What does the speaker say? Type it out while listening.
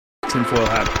tinfoil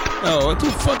hat. Oh, what the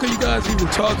fuck are you guys even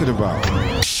talking about?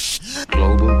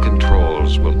 Global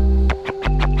controls will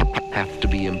have to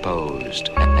be imposed,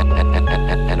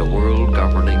 and a world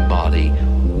governing body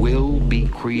will be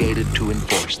created to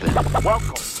enforce them.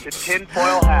 Welcome to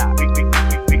Tinfoil Hat.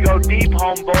 We go deep,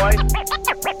 homeboy.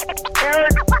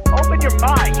 Aaron, open your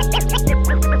mind.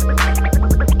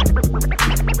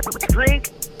 Drink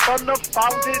from the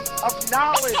fountain of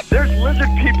knowledge. There's lizard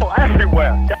people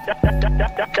everywhere.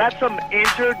 That's some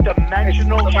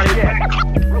interdimensional shit.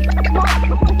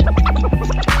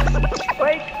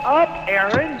 Wake up,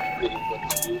 Aaron.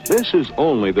 This is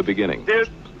only the beginning. Dude,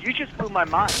 you just blew my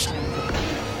mind.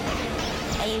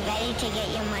 Are you ready to get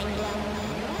your mind blown?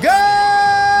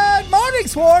 Good morning,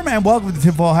 Swarm, and welcome to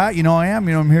Tinfoil Hat. You know I am.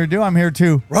 You know what I'm here to do. I'm here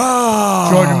to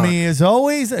joining me as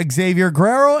always, Xavier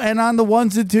Guerrero, and on the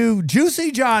ones and two,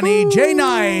 Juicy Johnny, J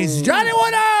Nice, Johnny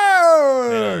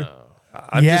Winner.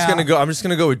 I'm just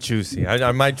gonna go with Juicy.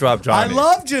 I might drop Johnny. I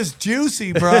love just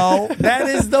Juicy, bro. That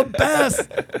is the best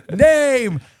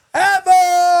name ever.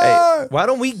 Hey, why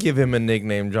don't we give him a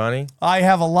nickname, Johnny? I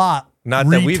have a lot. Not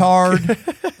retard,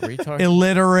 retard,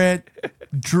 illiterate,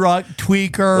 drug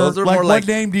tweaker. Those are like, more what like,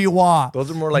 name do you want?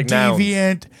 Those are more like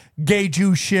deviant, gay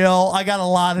Jew shill. I got a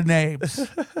lot of names.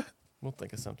 We'll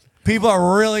think of something. People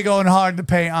are really going hard to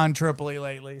pay on Tripoli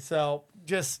lately. So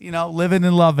just, living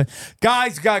and loving.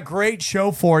 Guys, got a great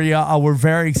show for you. We're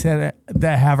very excited to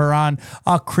have her on.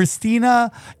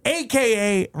 Christina,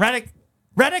 a.k.a. Radix,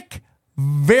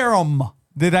 Verum.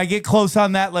 Did I get close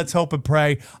on that? Let's hope and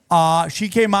pray. She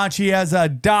came on. She has a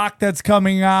doc that's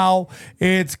coming out.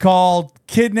 It's called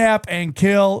Kidnap and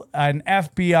Kill, an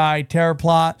FBI terror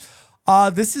plot.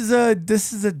 This is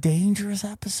a dangerous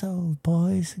episode,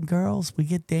 boys and girls. We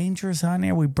get dangerous on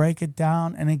here. We break it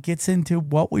down, and it gets into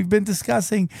what we've been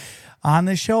discussing on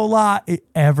the show a lot.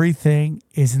 Everything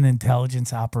is an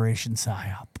intelligence operation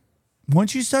psyop.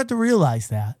 Once you start to realize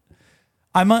that,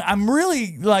 I'm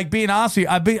really like being honest with you.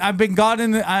 I've gone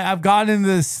into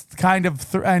this kind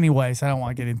of anyways. I don't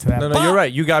want to get into that. No, you're right.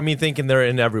 You got me thinking they're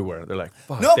in everywhere. They're like,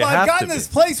 fuck, no, but I've gotten this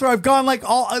place where I've gone like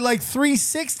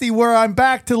 360, where I'm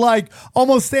back to like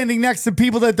almost standing next to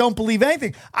people that don't believe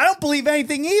anything. I don't believe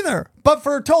anything either, but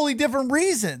for totally different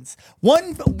reasons.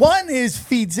 One is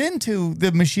feeds into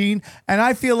the machine, and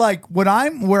I feel like where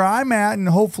I'm at, and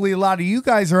hopefully a lot of you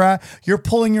guys are at, you're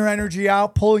pulling your energy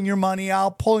out, pulling your money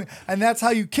out, and that's how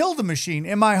you kill the machine,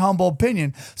 in my humble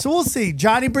opinion. So we'll see.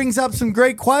 Johnny brings up some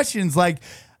great questions, like,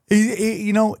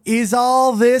 is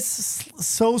all this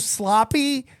so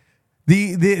sloppy?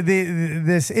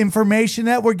 This information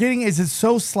that we're getting, is it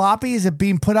so sloppy? Is it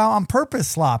being put out on purpose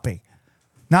sloppy?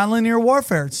 Nonlinear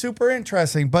warfare. It's super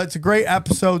interesting, but it's a great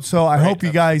episode. So I hope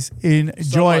you guys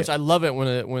enjoy it. I love it when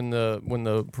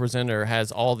the presenter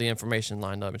has all the information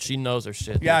lined up and she knows her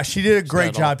shit. Yeah, she did a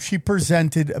great job. She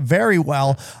presented very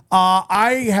well.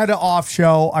 I had an off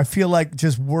show. I feel like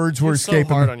just words were escaping. You're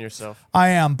so hard on yourself.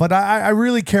 I am, but I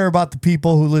really care about the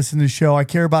people who listen to the show. I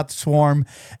care about the Swarm,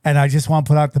 and I just want to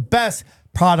put out the best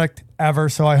product ever.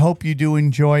 So I hope you do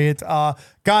enjoy it.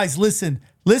 Guys, listen,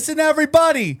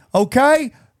 everybody,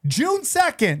 okay? June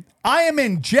 2nd, I am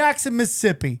in Jackson,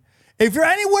 Mississippi. If you're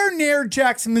anywhere near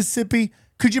Jackson, Mississippi,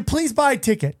 could you please buy a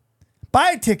ticket?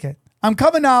 Buy a ticket. I'm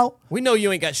coming out. We know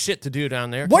you ain't got shit to do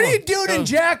down there. What are you doing in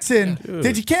Jackson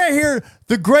that you can't hear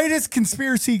the greatest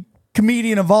conspiracy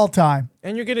comedian of all time?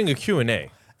 And you're getting a Q&A.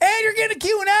 And you're getting a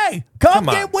Q&A. Come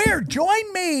get weird.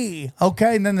 Join me.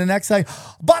 Okay, and then the next night,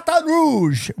 Baton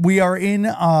Rouge. We are in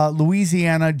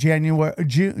Louisiana, June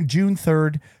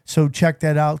 3rd. So check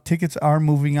that out. Tickets are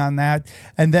moving on that.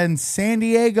 And then San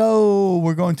Diego,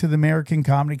 we're going to the American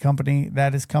Comedy Company.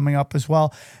 That is coming up as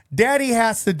well. Daddy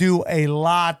has to do a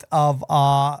lot of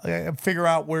figure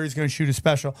out where he's going to shoot a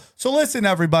special. So listen,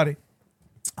 everybody.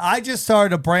 I just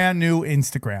started a brand new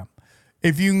Instagram.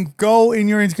 If you can go in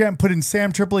your Instagram, put in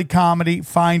Sam Tripoli Comedy,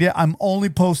 find it. I'm only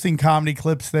posting comedy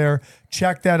clips there.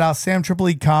 Check that out. Sam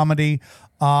Tripoli Comedy.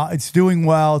 It's doing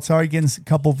well. It's already getting a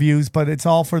couple views, but it's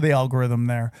all for the algorithm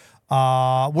there.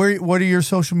 What are your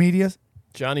social medias?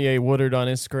 Johnny A. Woodard on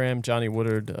Instagram, Johnny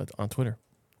Woodard on Twitter.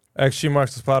 Actually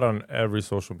marks the spot on every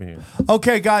social media.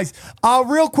 Okay, guys.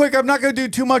 Real quick, I'm not going to do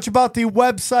too much about the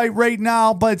website right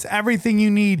now, but it's everything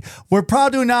you need. We're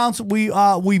proud to announce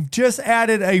we've just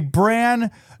added a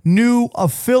brand new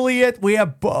affiliate. We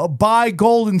have Buy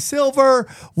Gold and Silver.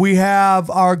 We have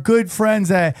our good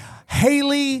friends at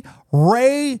Haley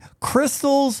Ray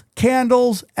crystals,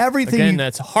 candles, everything. Again,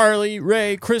 that's Harley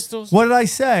Ray crystals. What did I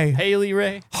say? Haley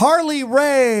Ray. Harley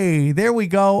Ray. There we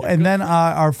go. And then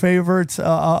our favorites,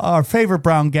 our favorite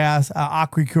brown gas,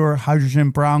 AquaCure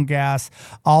hydrogen brown gas.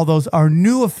 All those. Our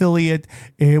new affiliate,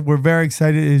 we're very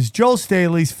excited, is Joel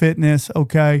Staley's Fitness.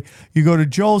 Okay. You go to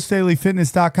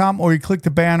joelstaleyfitness.com or you click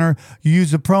the banner. You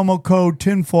use the promo code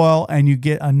tinfoil and you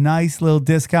get a nice little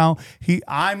discount.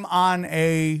 I'm on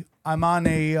a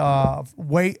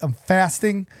weight of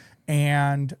fasting,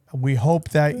 and we hope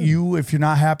that you, if you're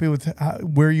not happy with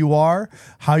where you are,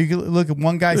 how you look at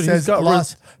one guy says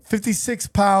lost 56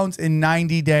 pounds in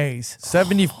 90 days.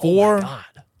 74,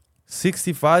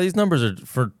 65. These numbers are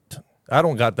for. I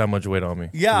don't got that much weight on me.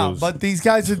 Yeah, but these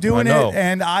guys are doing it,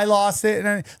 and I lost it.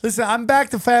 And listen, I'm back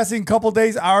to fasting a couple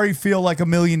days. I already feel like $1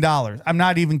 million. I'm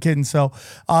not even kidding. So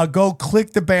go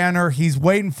click the banner. He's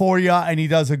waiting for you, and he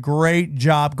does a great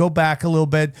job. Go back a little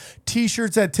bit.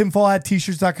 T-shirts at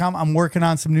tinfoil@t-shirts.com. I'm working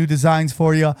on some new designs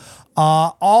for you.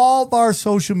 All of our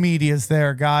social medias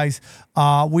there, guys.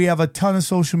 We have a ton of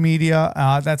social media.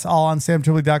 That's all on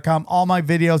samtripoli.com. All my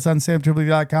videos on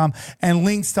samtripoli.com, and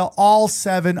links to all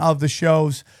 7 of the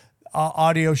shows,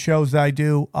 audio shows that I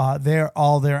do. They're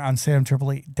all there on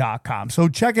samtripoli.com. So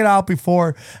check it out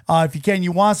before, if you can.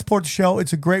 You want to support the show,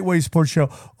 it's a great way to support the show.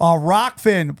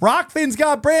 Rockfin's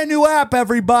got a brand new app,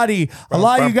 everybody. A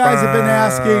lot of you guys have been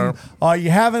asking.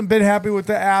 You haven't been happy with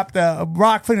the app.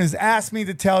 Rockfin has asked me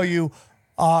to tell you,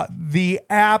 the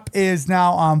app is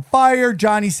now on fire.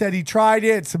 Johnny said he tried it.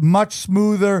 It's much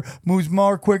smoother, moves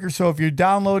more quicker. So if you're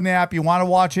downloading the app, you want to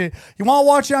watch it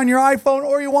on your iPhone,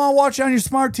 or you want to watch it on your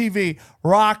smart TV,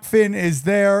 Rockfin is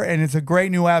there, and it's a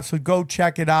great new app. So go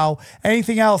check it out.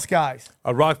 Anything else, guys?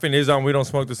 Rockfin is on We Don't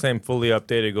Smoke the Same, fully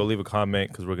updated. Go leave a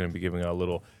comment, because we're going to be giving out a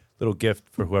little gift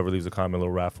for whoever leaves a comment, a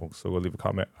little raffle. So go leave a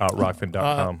comment at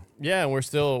rockfin.com. Yeah, and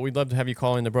we'd love to have you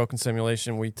call in the Broken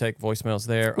Simulation. We take voicemails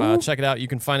there. Check it out. You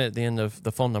can find it at the end of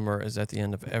the phone number is at the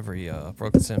end of every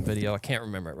Broken Sim video. I can't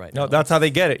remember it right now. No, that's how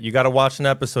they get it. You got to watch an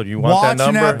episode. You want that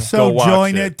number? Watch an episode, go watch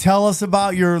join it. Tell us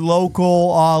about your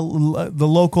local, the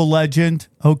local legend.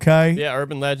 Okay. Yeah,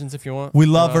 urban legends if you want. We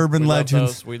love urban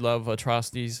legends. We love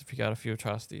atrocities if you got a few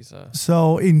atrocities.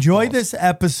 So enjoy this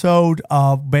episode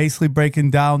of basically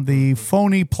breaking down the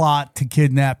phony plot to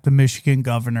kidnap the Michigan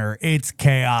governor. It's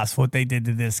chaos what they did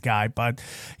to this guy, but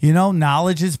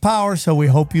knowledge is power, so we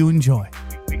hope you enjoy.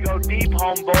 We go deep,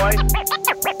 homeboy.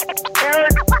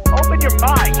 Aaron, open your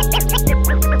mind.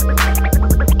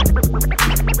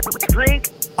 Drink.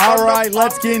 All right,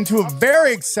 let's get into it.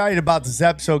 Very excited about this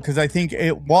episode because I think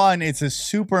it's a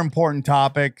super important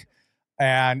topic,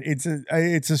 and it's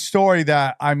a story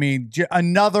that,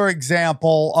 another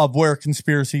example of where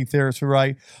conspiracy theorists are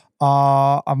right.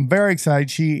 I'm very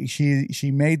excited.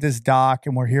 She made this doc,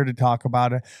 and we're here to talk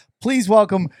about it. Please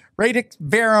welcome Radix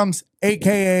Verum's,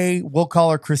 aka we'll call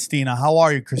her Christina. How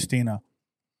are you, Christina?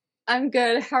 I'm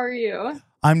good. How are you?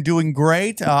 I'm doing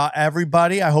great.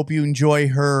 Everybody, I hope you enjoy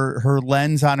her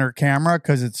lens on her camera,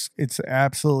 because it's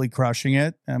absolutely crushing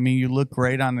it. You look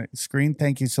great on the screen.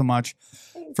 Thank you so much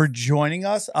for joining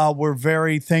us. We're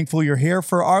very thankful you're here.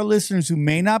 For our listeners who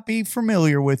may not be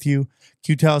familiar with you,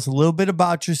 can you tell us a little bit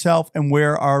about yourself and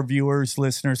where our viewers,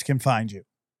 listeners can find you?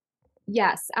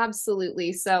 Yes,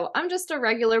 absolutely. So I'm just a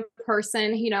regular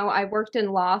person. I worked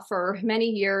in law for many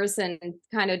years and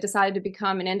kind of decided to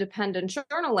become an independent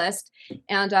journalist.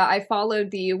 And I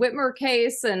followed the Whitmer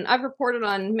case, and I've reported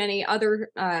on many other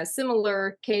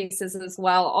similar cases as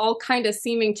well, all kind of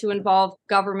seeming to involve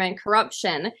government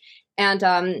corruption. And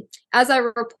as I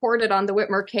reported on the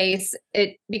Whitmer case,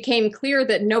 it became clear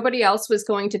that nobody else was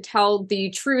going to tell the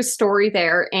true story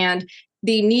there. And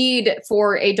the need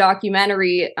for a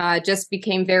documentary just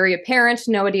became very apparent.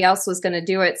 Nobody else was going to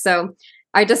do it. So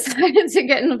I decided to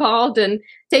get involved in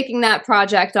taking that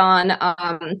project on.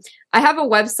 I have a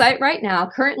website right now,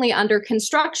 currently under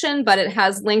construction, but it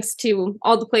has links to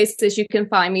all the places you can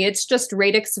find me. It's just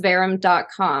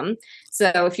radixverum.com.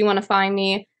 So if you want to find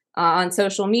me on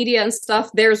social media and stuff,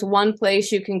 there's one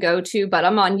place you can go to, but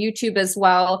I'm on YouTube as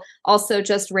well. Also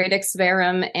just Radix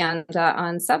Verum, and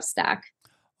on Substack.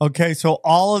 Okay, so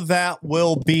all of that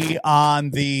will be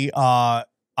on the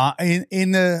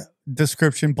in the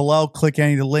description below. Click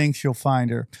any of the links, you'll find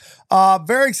her.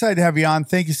 Very excited to have you on.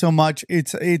 Thank you so much.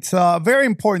 It's a very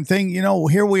important thing.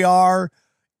 Here we are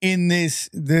in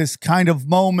this kind of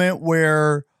moment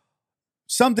where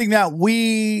something that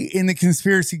we in the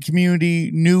conspiracy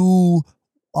community knew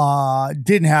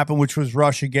didn't happen, which was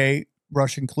Russiagate,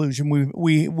 Russian collusion.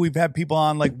 We've had people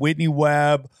on like Whitney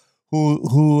Webb,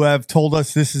 who have told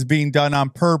us this is being done on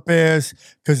purpose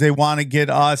because they want to get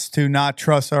us to not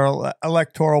trust our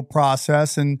electoral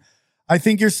process. And I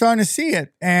think you're starting to see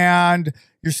it, and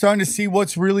you're starting to see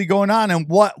what's really going on and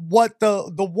what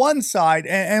the one side,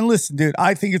 and listen, dude,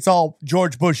 I think it's all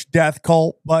George Bush death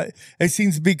cult, but it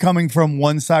seems to be coming from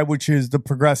one side, which is the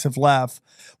progressive left.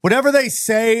 Whatever they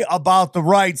say about the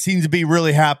right seems to be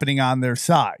really happening on their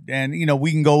side. And, you know,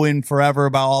 we can go in forever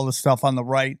about all the stuff on the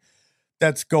right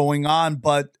that's going on,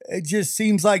 but it just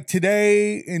seems like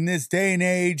today, in this day and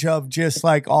age of just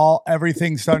like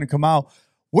everything starting to come out,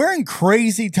 we're in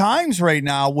crazy times right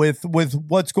now with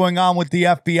what's going on with the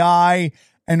FBI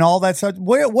and all that stuff.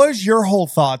 What is your whole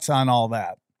thoughts on all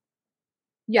that?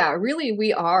 Yeah, really,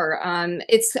 we are.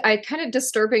 It's kind of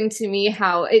disturbing to me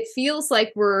how it feels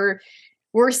like we're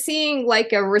seeing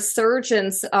like a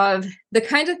resurgence of the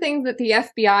kind of thing that the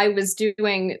FBI was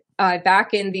doing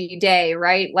back in the day,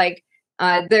 right? Like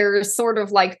there's sort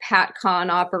of like PatCon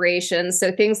operations.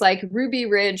 So things like Ruby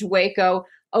Ridge, Waco,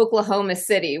 Oklahoma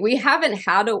City. We haven't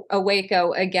had a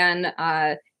Waco again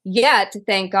yet,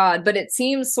 thank God, but it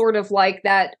seems sort of like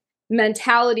that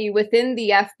mentality within the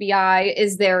FBI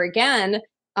is there again,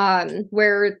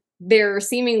 where they're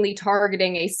seemingly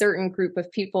targeting a certain group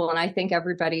of people. And I think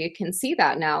everybody can see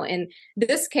that now. And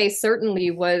this case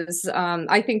certainly was,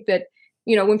 I think that,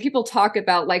 you know, when people talk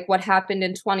about like what happened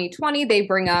in 2020, they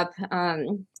bring up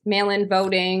mail-in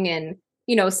voting and,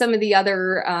 you know, some of the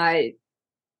other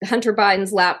Hunter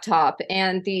Biden's laptop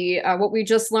and the what we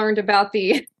just learned about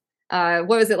the what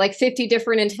was it, like 50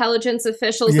 different intelligence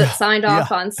officials that signed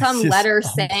off on some letter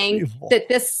saying that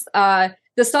this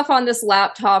the stuff on this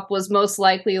laptop was most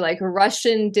likely like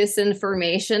Russian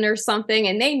disinformation or something,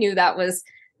 and they knew that was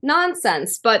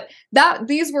nonsense. But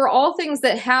these were all things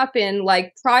that happened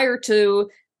like prior to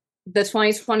the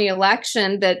 2020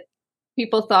 election that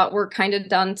people thought were kind of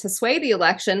done to sway the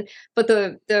election. But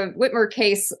the Whitmer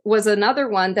case was another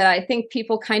one that I think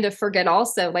people kind of forget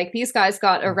also. Like these guys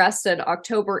got arrested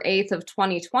October 8th of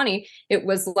 2020. It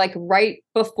was like right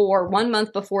before, 1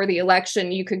 month before the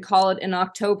election. You could call it an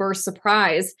October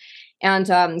surprise. And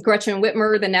Gretchen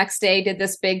Whitmer the next day did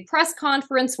this big press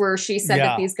conference where she said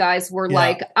that these guys were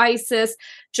like ISIS.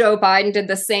 Joe Biden did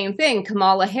the same thing.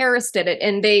 Kamala Harris did it.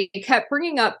 And they kept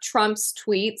bringing up Trump's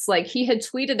tweets. Like he had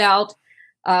tweeted out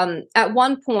at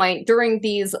one point during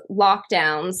these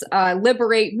lockdowns,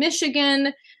 liberate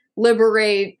Michigan,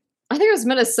 liberate, I think it was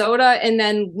Minnesota, and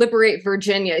then liberate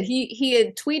Virginia. He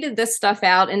had tweeted this stuff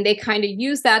out, and they kind of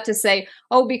used that to say,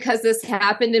 oh, because this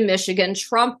happened in Michigan,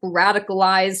 Trump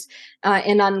radicalized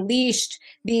and unleashed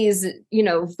these, you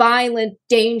know, violent,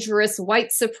 dangerous, white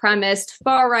supremacist,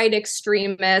 far-right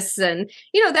extremists. And,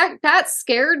 you know, that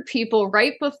scared people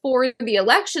right before the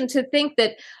election to think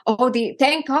that,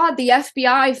 thank God the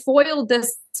FBI foiled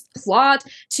this plot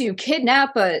to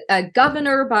kidnap a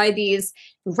governor by these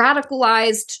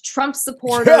radicalized Trump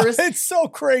supporters. Yeah, it's so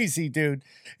crazy, dude.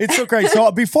 It's so crazy.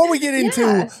 So before we get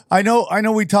into, I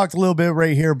know we talked a little bit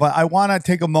right here, but I want to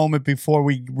take a moment before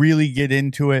we really get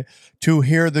into it to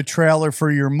hear the trailer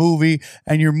for your movie.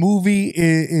 And your movie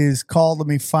is called, let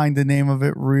me find the name of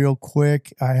it real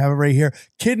quick. I have it right here.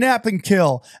 Kidnap and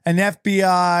Kill, an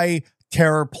FBI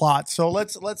terror plot. So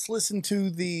let's listen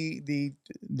to the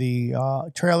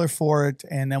trailer for it,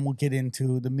 and then we'll get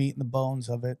into the meat and the bones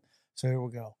of it. So here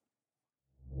we go.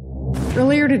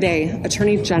 Earlier today,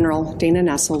 Attorney General Dana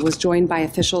Nessel was joined by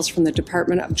officials from the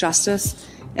Department of Justice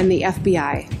and the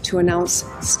FBI to announce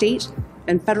state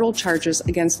and federal charges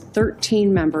against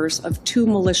 13 members of 2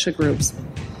 militia groups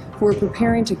who were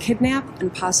preparing to kidnap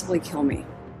and possibly kill me.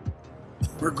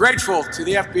 We're grateful to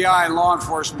the FBI and law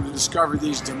enforcement to discover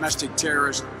these domestic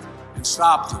terrorists and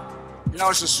stop them. You know,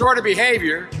 it's the sort of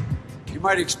behavior you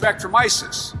might expect from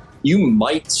ISIS. You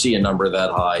might see a number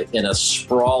that high in a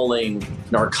sprawling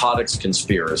narcotics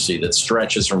conspiracy that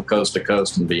stretches from coast to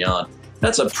coast and beyond.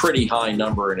 That's a pretty high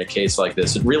number in a case like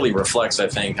this. It really reflects, I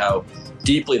think, how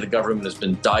deeply the government has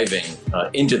been diving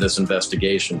into this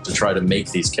investigation to try to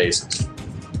make these cases.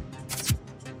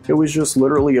 It was just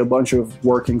literally a bunch of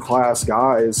working class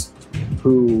guys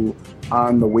who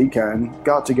on the weekend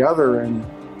got together and,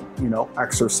 you know,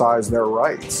 exercised their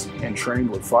rights and trained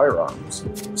with firearms.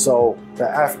 So the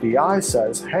FBI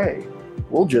says, hey,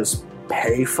 we'll just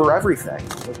pay for everything.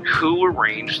 Who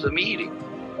arranged the meeting?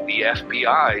 The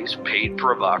FBI's paid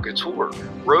provocateur.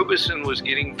 Robeson was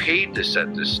getting paid to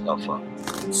set this stuff up.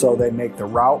 So they make the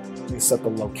route, they set the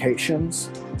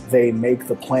locations, they make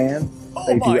the plan,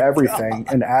 they do everything.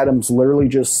 God. And Adam's literally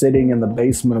just sitting in the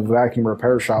basement of vacuum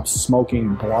repair shops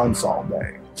smoking blunts all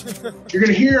day. You're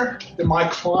going to hear that my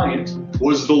client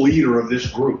was the leader of this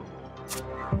group.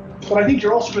 But I think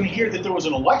you're also going to hear that there was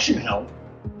an election held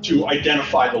to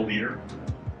identify the leader,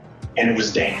 and it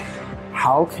was Dana.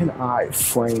 How can I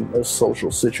frame this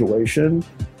social situation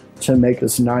to make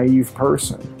this naive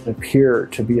person appear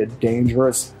to be a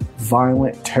dangerous,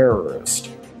 violent terrorist?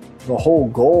 The whole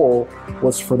goal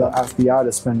was for the FBI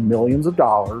to spend millions of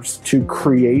dollars to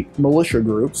create militia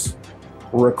groups,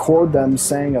 record them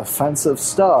saying offensive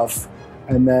stuff,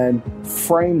 and then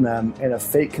frame them in a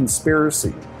fake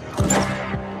conspiracy.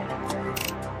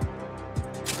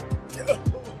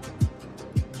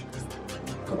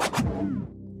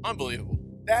 Unbelievable.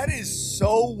 That is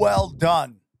so well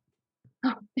done.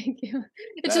 Oh, thank you.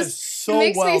 It That just is so it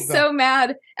makes well me done. so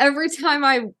mad every time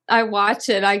I watch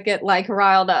it. I get like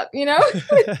riled up, you know.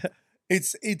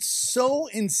 It's so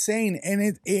insane,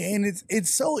 and it's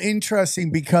so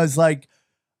interesting because like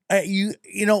you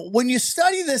know when you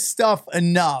study this stuff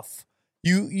enough,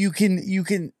 you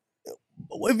can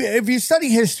if you study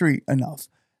history enough,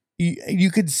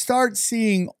 you could start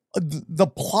seeing the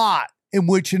plot in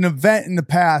which an event in the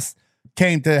past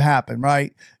came to happen,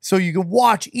 right? So you can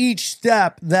watch each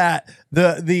step that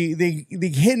the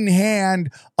hidden hand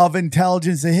of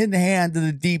intelligence, the hidden hand of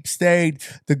the deep state,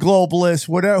 the globalists,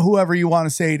 whatever, whoever you want to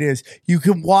say it is, you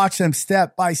can watch them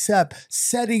step by step,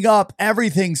 setting up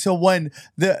everything. So when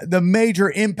the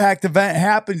major impact event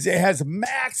happens, it has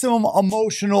maximum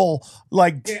emotional,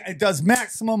 like it does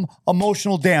maximum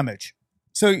emotional damage.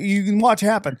 So you can watch it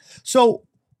happen. So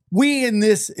we in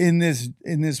this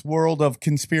world of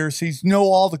conspiracies know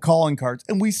all the calling cards,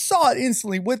 and we saw it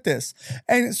instantly with this.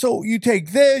 And so you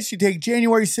take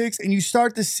January 6th, and you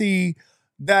start to see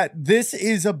that this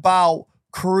is about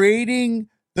creating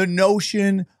the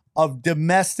notion of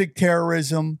domestic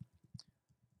terrorism,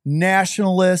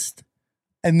 nationalist,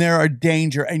 and there are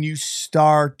danger. And you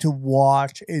start to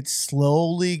watch it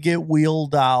slowly get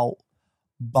wheeled out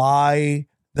by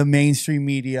the mainstream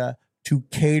media to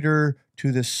cater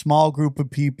to the small group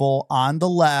of people on the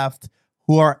left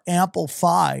who are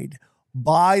amplified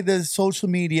by the social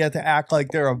media to act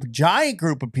like they're a giant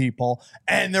group of people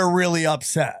and they're really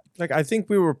upset. Like, I think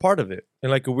we were part of it in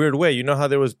like a weird way. You know how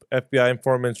there was FBI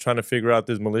informants trying to figure out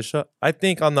this militia? I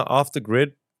think on the Off the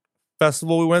Grid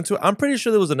festival we went to, I'm pretty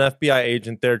sure there was an FBI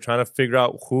agent there trying to figure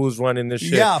out who's running this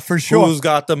shit. Yeah, for sure. Who's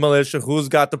got the militia, who's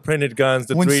got the printed guns,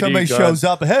 the when 3D somebody guns. shows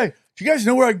up, hey, do you guys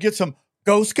know where I can get some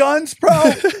ghost guns,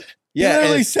 bro? Yeah, he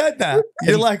literally and- said that.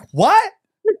 You're like, what?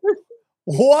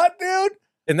 What, dude?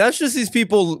 And that's just these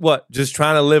people, just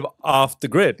trying to live off the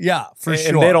grid. Yeah, for sure.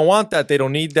 And they don't want that. They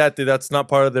don't need that. That's not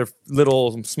part of their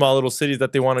small little cities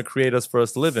that they want to create us for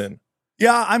us to live in.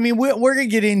 Yeah, I mean, we're going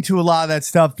to get into a lot of that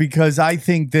stuff because I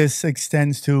think this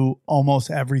extends to almost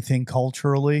everything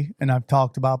culturally, and I've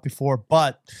talked about before.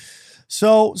 But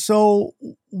so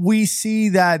we see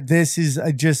that this is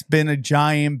just been a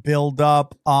giant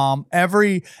buildup.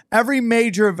 Every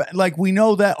major event, like we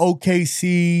know that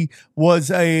OKC was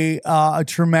a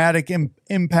traumatic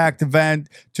impact event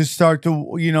to start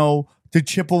to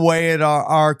chip away at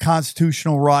our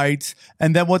constitutional rights.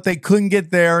 And then what they couldn't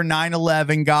get there,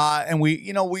 9/11 got, and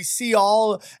we see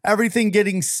everything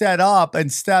getting set up and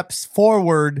steps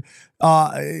forward,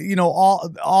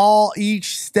 all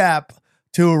each step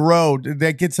to a road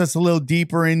that gets us a little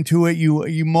deeper into it. You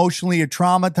emotionally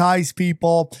traumatize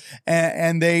people,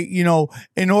 and they,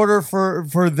 in order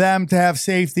for them to have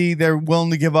safety, they're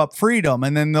willing to give up freedom.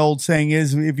 And then the old saying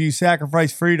is, if you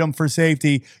sacrifice freedom for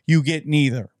safety, you get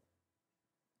neither.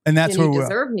 And that's and where you we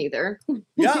deserve neither.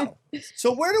 Yeah.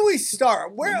 So where do we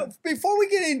start? Before we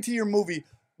get into your movie,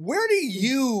 where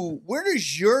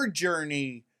does your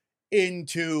journey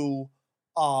into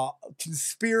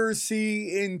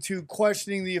conspiracy, into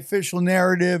questioning the official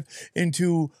narrative,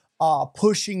 into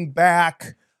pushing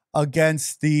back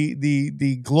against the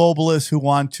globalists who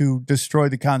want to destroy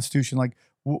the Constitution? Like,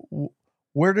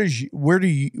 where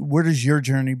does your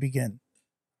journey begin?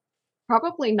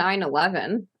 Probably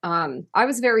 9/11. I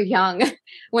was very young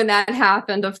when that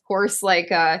happened. Of course,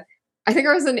 I think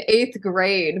I was in 8th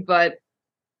grade, but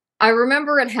I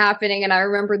remember it happening, and I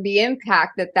remember the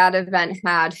impact that event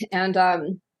had.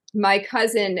 And my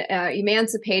cousin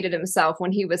emancipated himself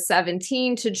when he was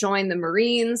 17 to join the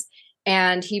Marines,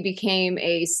 and he became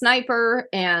a sniper,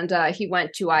 and he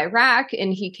went to Iraq,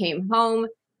 and he came home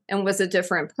and was a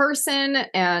different person,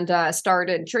 and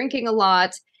started drinking a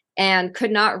lot, and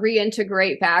could not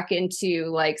reintegrate back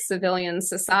into civilian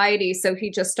society. So he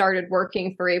just started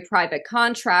working for a private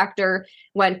contractor,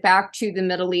 went back to the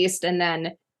Middle East, and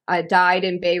then died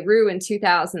in Beirut in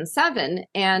 2007.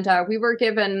 And we were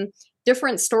given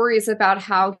different stories about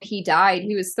how he died.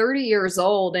 He was 30 years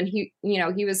old, and he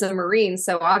was a Marine.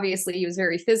 So obviously he was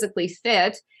very physically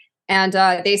fit. And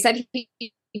they said he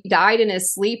died in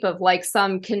his sleep of like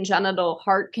some congenital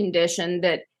heart condition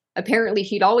that apparently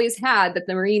he'd always had that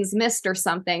the Marines missed or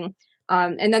something.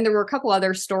 And then there were a couple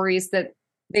other stories that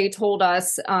they told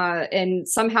us, and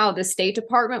somehow the State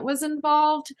Department was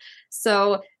involved.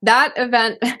 So that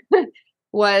event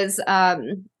was a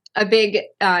big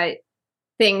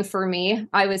thing for me.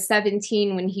 I was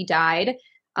 17 when he died.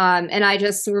 And I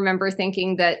just remember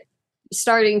thinking that,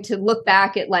 starting to look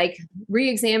back at like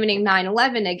re-examining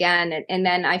 9/11 again. And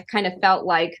then I kind of felt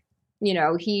like, you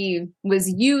know, he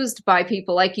was used by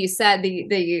people, like you said,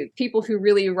 the people who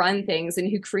really run things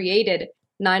and who created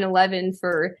 9/11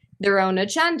 for their own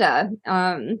agenda.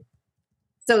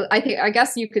 So I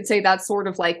guess you could say that's sort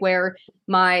of like where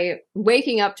my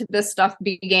waking up to this stuff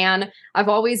began. I've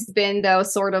always been, though,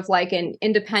 sort of like an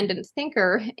independent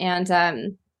thinker. And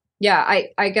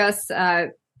I guess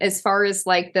as far as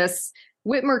like this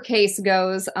Whitmer case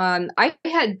goes, I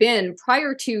had been,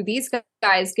 prior to these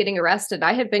guys getting arrested,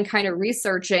 I had been kind of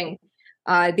researching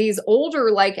these older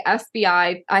like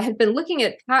FBI. I had been looking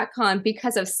at PatCon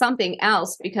because of something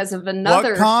else, because of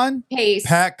another case.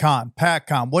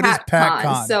 PatCon. What is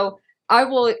PatCon? So I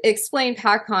will explain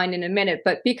PatCon in a minute,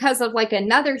 but because of like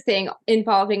another thing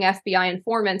involving FBI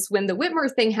informants, when the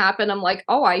Whitmer thing happened, I'm like,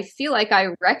 oh, I feel like I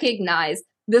recognize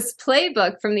this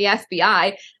playbook from the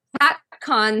FBI.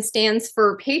 PatCon stands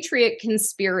for Patriot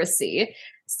Conspiracy.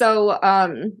 So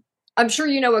I'm sure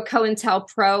you know what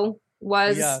COINTELPRO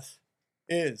was. Yes.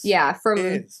 Yeah, from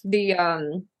I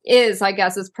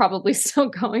guess is probably still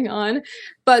going on.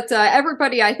 But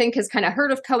everybody, I think, has kind of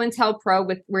heard of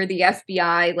COINTELPRO, where the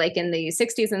FBI, like in the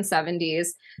 60s and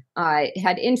 70s,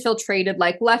 had infiltrated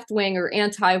like left-wing or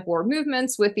anti-war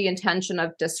movements with the intention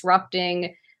of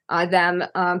disrupting them.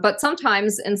 But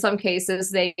sometimes, in some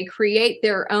cases, they create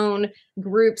their own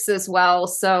groups as well.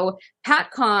 So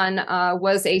PatCon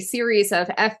was a series of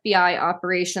FBI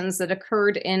operations that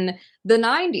occurred in the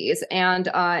 90s. And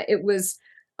it was,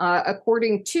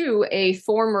 according to a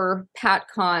former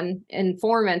PatCon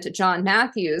informant, John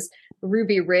Matthews,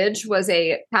 Ruby Ridge was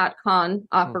a PatCon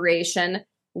operation,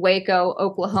 Waco,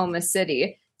 Oklahoma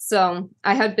City. So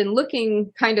I had been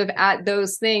looking kind of at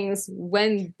those things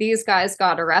when these guys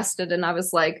got arrested. And I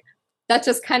was like, that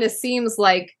just kind of seems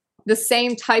like the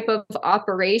same type of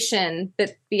operation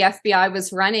that the FBI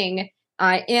was running.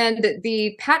 And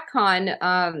the PatCon,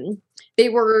 the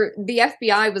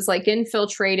FBI was like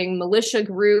infiltrating militia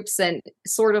groups and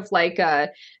sort of like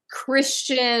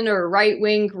Christian or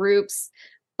right-wing groups,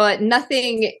 but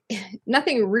nothing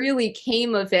really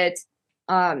came of it.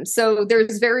 So there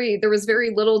was very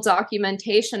little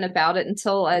documentation about it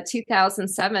until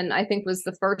 2007, I think, was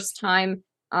the first time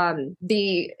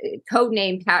the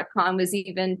codename PatCon was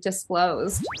even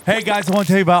disclosed. Hey guys, I want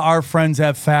to tell you about our friends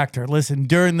at Factor. Listen,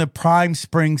 during the prime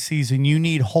spring season, you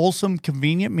need wholesome,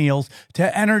 convenient meals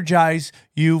to energize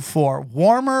you for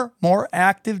warmer, more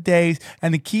active days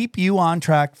and to keep you on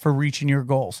track for reaching your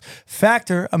goals.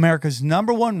 Factor, America's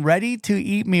 #1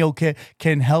 ready-to-eat meal kit,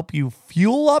 can help you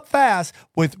fuel up fast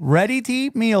with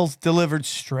ready-to-eat meals delivered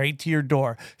straight to your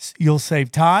door. You'll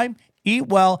save time, eat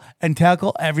well, and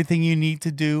tackle everything you need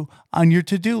to do on your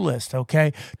to-do list,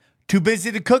 okay? Too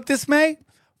busy to cook this May?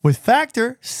 With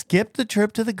Factor, skip the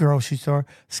trip to the grocery store,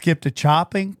 skip the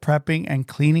chopping, prepping, and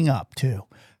cleaning up, too.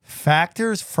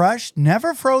 Factor's fresh,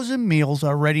 never frozen meals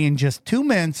are ready in just 2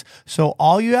 minutes, so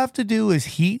all you have to do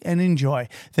is heat and enjoy.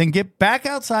 Then get back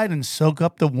outside and soak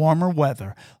up the warmer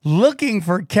weather. Looking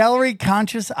for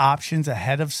calorie-conscious options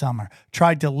ahead of summer?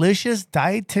 Try delicious,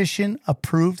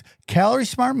 dietitian-approved,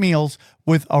 calorie-smart meals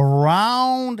with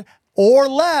around or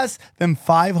less than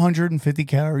 550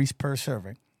 calories per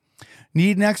serving.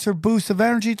 Need an extra boost of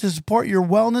energy to support your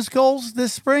wellness goals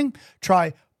this spring?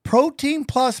 Try Protein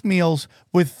Plus meals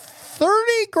with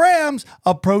 30 grams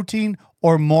of protein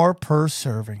or more per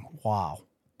serving. Wow,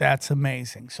 that's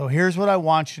amazing. So here's what I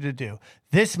want you to do.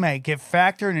 This May, get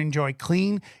Factor and enjoy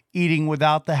clean eating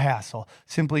without the hassle.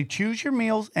 Simply choose your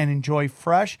meals and enjoy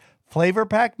fresh,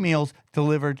 flavor-packed meals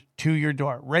delivered to your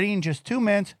door. Ready in just 2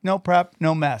 minutes, no prep,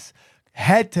 no mess.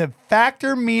 Head to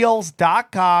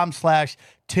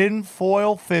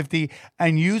factormeals.com/tinfoil50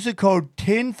 and use the code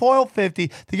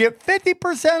tinfoil50 to get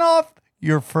 50% off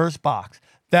your first box.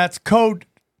 That's code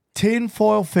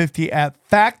tinfoil50 at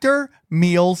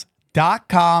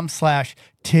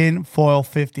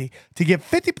factormeals.com/tinfoil50 to get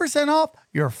 50% off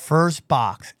your first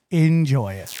box.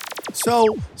 Enjoy it.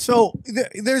 So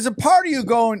there's a part of you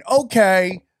going,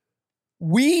 okay,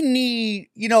 we need,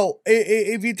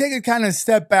 if you take a kind of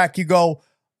step back, you go,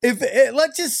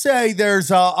 let's just say there's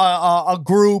a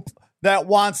group that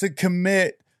wants to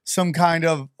commit some kind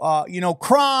of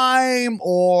crime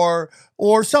or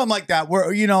something like that, where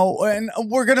and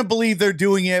we're gonna believe they're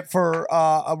doing it for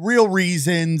real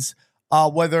reasons,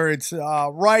 whether it's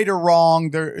right or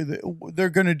wrong. They're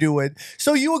gonna do it.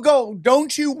 So you would go,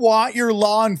 don't you want your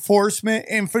law enforcement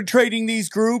infiltrating these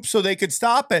groups so they could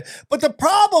stop it? But the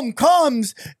problem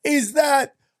comes is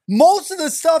that most of the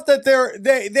stuff that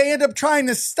they end up trying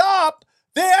to stop,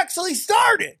 they actually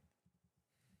started.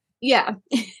 Yeah,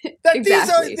 that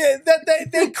exactly.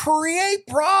 They create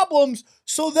problems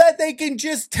so that they can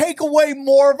just take away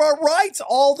more of our rights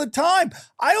all the time.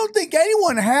 I don't think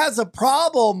anyone has a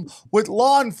problem with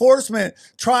law enforcement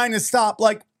trying to stop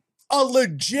like a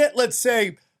legit, let's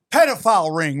say,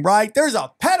 pedophile ring, right? There's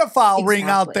a pedophile ring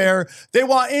out there. They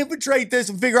want to infiltrate this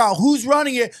and figure out who's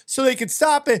running it so they can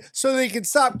stop it, so they can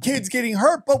stop kids getting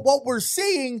hurt. But what we're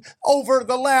seeing over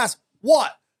the last,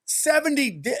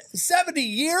 70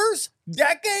 years,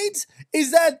 decades,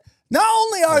 is that not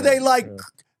only are they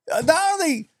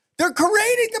they're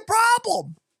creating the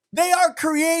problem. They are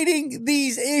creating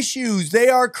these issues. They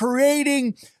are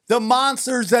creating the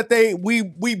monsters that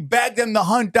we beg them to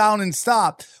hunt down and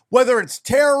stop. Whether it's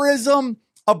terrorism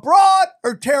abroad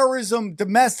or terrorism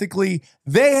domestically,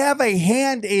 they have a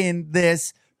hand in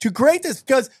this to create this,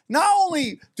 because not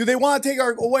only do they want to take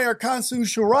away our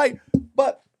constitutional right,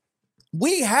 but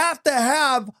we have to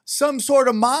have some sort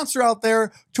of monster out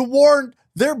there to warrant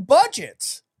their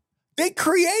budgets. They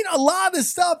create a lot of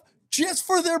this stuff just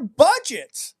for their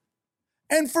budgets.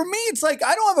 And for me, it's like,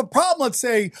 I don't have a problem, let's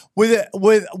say, with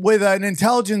an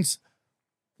intelligence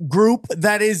group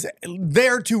that is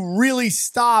there to really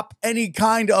stop any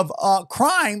kind of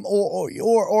crime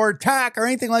or attack or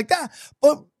anything like that.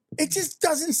 But it just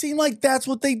doesn't seem like that's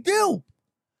what they do.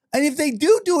 And if they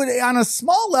do it on a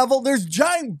small level, there's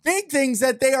giant big things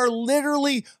that they are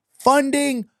literally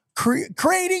funding,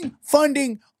 creating,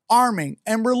 funding, arming,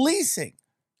 and releasing.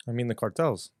 I mean, the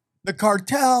cartels. The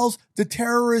cartels, the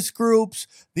terrorist groups,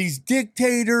 these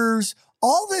dictators,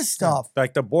 all this stuff.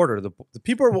 Like the border. The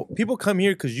people come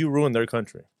here because you ruined their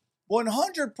country.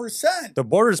 100%. The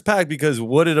border's packed because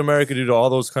what did America do to all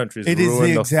those countries? It is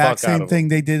the exact same thing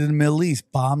they did in the Middle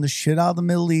East. Bomb the shit out of the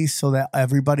Middle East so that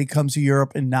everybody comes to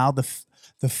Europe, and now the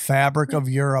fabric of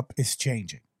Europe is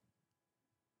changing.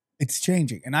 It's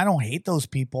changing. And I don't hate those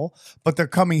people, but they're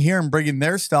coming here and bringing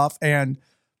their stuff, and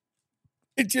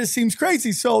it just seems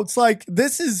crazy. So it's like,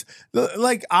 this is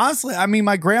like, honestly, I mean,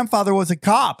 my grandfather was a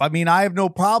cop. I mean, I have no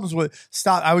problems with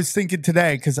stop. I was thinking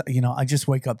today, because, I just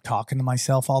wake up talking to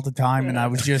myself all the time. And I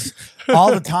was just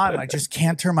all the time, I just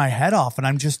can't turn my head off. And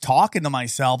I'm just talking to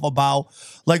myself about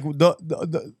like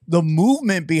the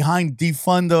movement behind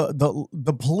defund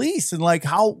the police, and like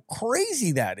how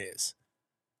crazy that is.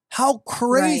 How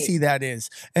crazy that is.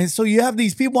 And so you have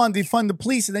these people on defund the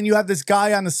police, and then you have this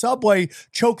guy on the subway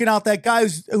choking out that guy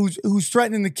who's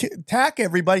threatening to attack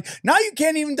everybody. Now you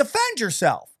can't even defend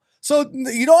yourself. So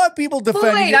you don't have people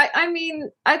defending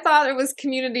you. I thought it was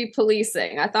community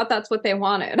policing. I thought that's what they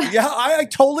wanted. Yeah, I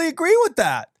totally agree with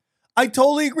that. I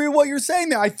totally agree with what you're saying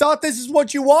there. I thought this is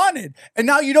what you wanted, and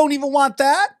now you don't even want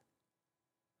that?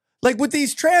 Like with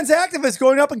these trans activists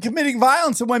going up and committing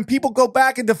violence, and when people go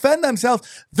back and defend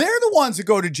themselves, they're the ones that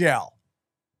go to jail.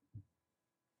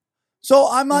 So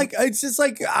I'm like, it's just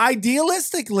like,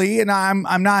 idealistically, and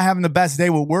I'm not having the best day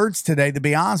with words today, to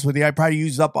be honest with you. I probably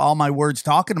used up all my words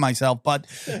talking to myself, but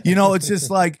it's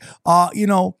just like,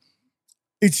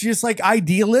 it's just like,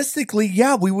 idealistically,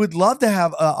 yeah, we would love to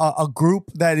have a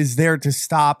group that is there to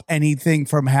stop anything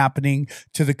from happening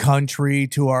to the country,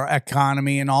 to our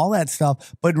economy and all that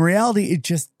stuff. But in reality, it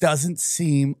just doesn't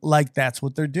seem like that's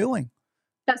what they're doing.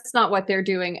 That's not what they're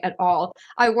doing at all.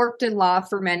 I worked in law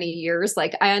for many years.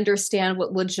 Like, I understand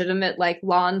what legitimate, like,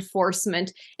 law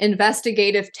enforcement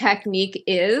investigative technique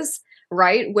is,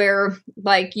 right? Where,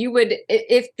 like, you would,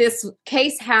 if this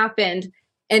case happened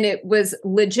and it was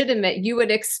legitimate, you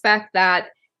would expect that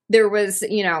there was,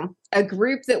 a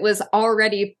group that was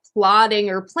already plotting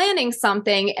or planning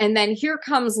something. And then here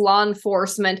comes law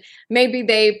enforcement. Maybe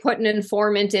they put an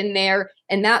informant in there,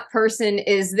 and that person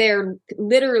is there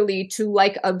literally to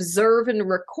like observe and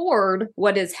record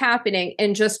what is happening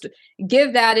and just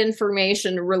give that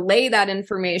information, relay that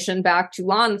information back to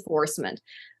law enforcement.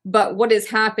 But what is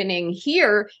happening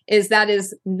here is that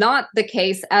is not the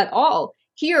case at all.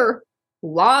 Here,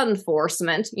 law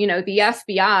enforcement, the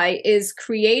FBI is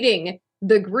creating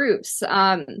the groups.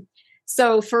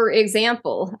 So, for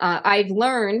example, I've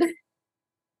learned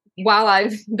while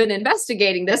I've been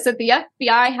investigating this that the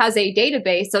FBI has a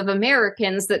database of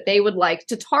Americans that they would like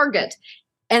to target.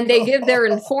 and they give their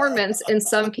informants, in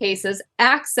some cases,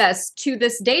 access to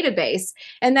this database.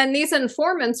 And then these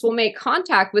informants will make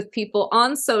contact with people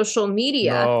on social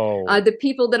media, the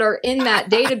people that are in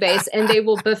that database, and they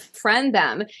will befriend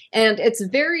them. And it's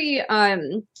very...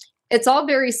 it's all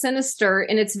very sinister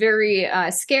and it's very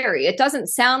scary. It doesn't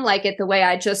sound like it the way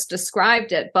I just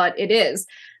described it, but it is.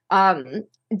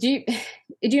 Do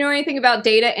you know anything about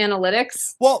data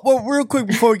analytics? Well, real quick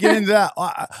before we get into that,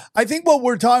 I think what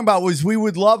we're talking about was we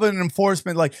would love an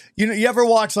enforcement. Like, you ever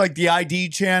watch like the ID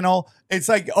channel? It's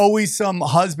like always some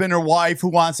husband or wife who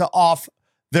wants to off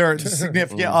their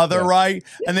significant other, right?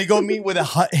 And they go meet with a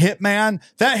hitman.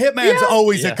 That hitman's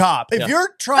always a cop. If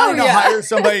you're trying to hire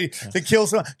somebody to kill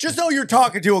someone, just know you're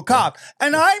talking to a cop.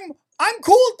 And I'm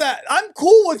cool with that. I'm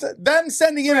cool with them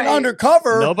sending in an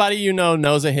undercover. Nobody you know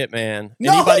knows a hitman.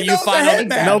 Anybody you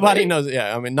find on nobody knows.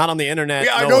 Yeah, I mean, not on the internet.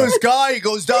 Yeah, I know this guy. He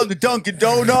goes down to Dunkin'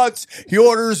 Donuts. He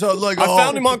orders I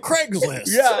found him on Craigslist.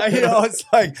 Yeah, it's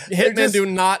like hitmen do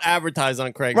not advertise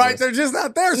on Craigslist. Right, they're just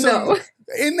not there. So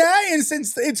in that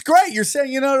instance, it's great. You're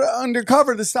saying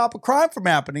undercover to stop a crime from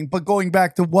happening. But going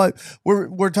back to what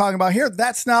we're talking about here,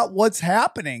 that's not what's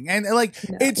happening. And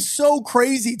it's so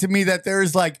crazy to me that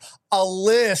there's like a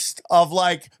list of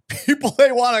like people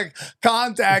they want to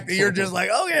contact, and you're just like,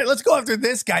 okay, let's go after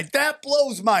this guy. That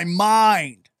blows my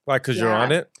mind. Why? Because you're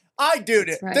on it. I do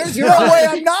it. Right. There's no way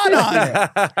I'm not on it.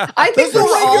 I think there's no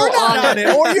way you're not on it,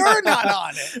 or you're not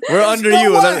on it. We're under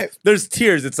you. There's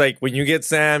tiers. It's like when you get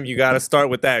Sam, you got to start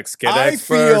with X. Get X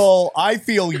first. I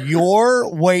feel you're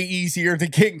way easier to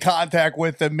get in contact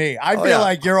with than me. I feel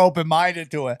like you're open minded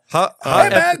to it. Hey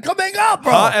man, coming up,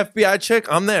 bro. FBI chick,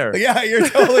 I'm there. Yeah, you're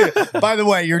totally. By the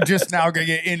way, you're just now gonna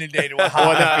get inundated with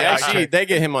hot FBI actually, chick. they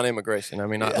get him on immigration. I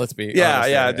mean, let's be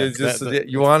honest.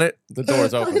 You want it? The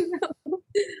door's open.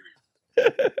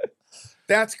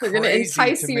 That's crazy. We're going to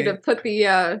entice you to put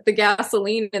the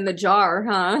gasoline in the jar,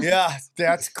 huh? Yeah,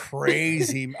 that's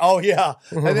crazy. Oh yeah,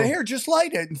 and then here, just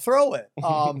light it and throw it.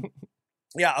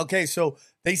 Yeah, okay. So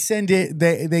they send it.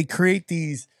 They create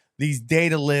these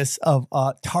data lists of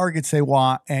targets they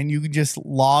want, and you can just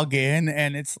log in,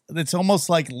 and it's almost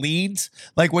like leads,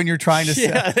 like when you're trying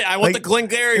to. I want the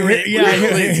Glengarry.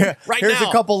 Here's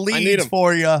a couple leads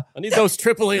for you. I need those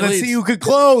AAA leads. Let's see who could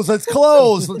close. Let's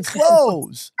close. Let's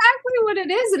close. Exactly what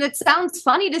it is, and it sounds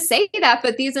funny to say that,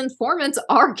 but these informants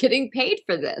are getting paid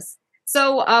for this.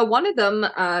 So one of them,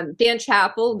 Dan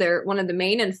Chappell, they're one of the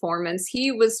main informants.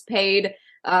 He was paid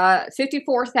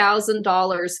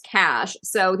 $54,000 cash.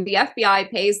 So the FBI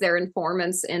pays their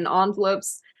informants in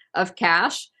envelopes of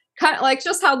cash, kind of like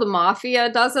just how the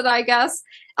mafia does it, I guess.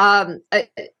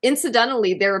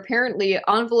 Incidentally, there are apparently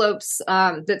envelopes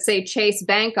that say Chase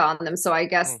Bank on them. So I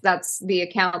guess that's the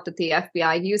account that the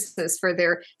FBI uses for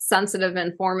their sensitive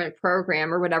informant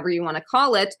program, or whatever you want to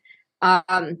call it.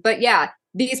 But yeah,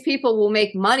 these people will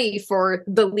make money for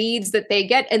the leads that they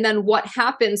get, and then what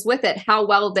happens with it, how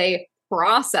well they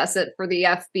process it for the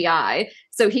FBI.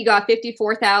 So he got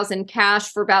 $54,000 cash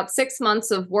for about 6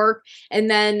 months of work. And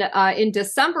then in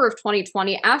December of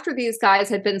 2020, after these guys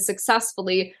had been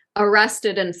successfully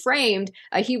arrested and framed,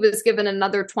 he was given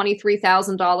another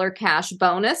 $23,000 cash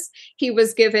bonus. He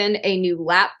was given a new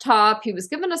laptop. He was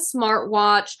given a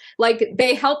smartwatch. Like,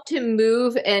 they helped him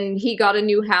move, and he got a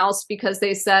new house because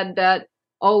they said that,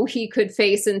 he could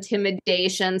face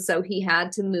intimidation, so he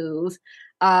had to move.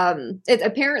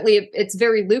 Apparently it's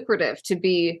very lucrative to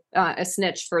be a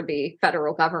snitch for the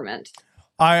federal government.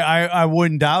 I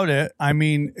wouldn't doubt it. I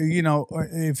mean,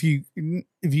 if you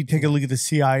take a look at the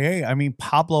CIA, I mean,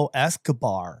 Pablo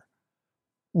Escobar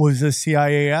was a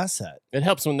CIA asset. It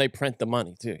helps when they print the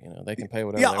money too. They can pay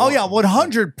whatever. Yeah. They want.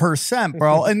 100%,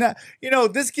 bro. And that,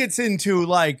 this gets into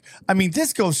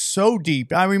this goes so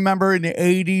deep. I remember in the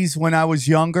 80s when I was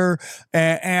younger,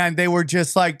 and they were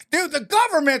just like, dude, the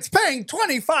government's paying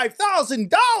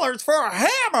 $25,000 for a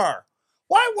hammer.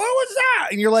 What was that?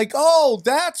 And you're like, oh,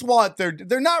 that's what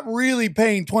they're not really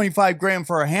paying 25 grand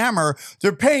for a hammer.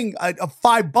 They're paying a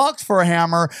 $5 for a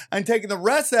hammer and taking the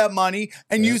rest of that money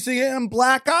and using it in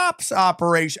black ops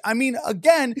operation. I mean,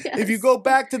 again, if you go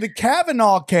back to the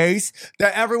Kavanaugh case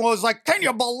that everyone was like, can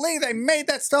you believe they made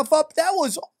that stuff up? That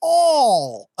was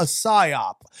all a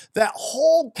psyop. That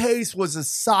whole case was a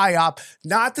psyop,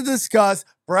 not to discuss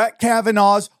Brett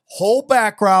Kavanaugh's whole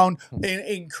background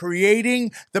in creating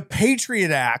the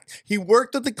Patriot Act. He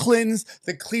worked with the Clintons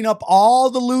to clean up all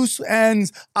the loose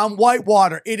ends on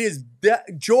Whitewater. It is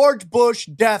George Bush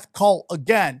death cult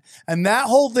again. And that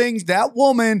whole thing, that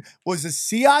woman was a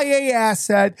CIA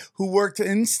asset who worked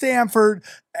in Stanford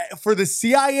for the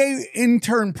CIA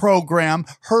intern program.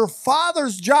 Her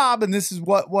father's job, and this is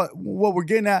what we're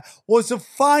getting at, was to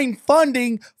find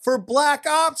funding for black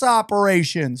ops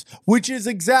operations, which is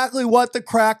exactly what the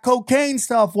crack cocaine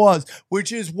stuff was,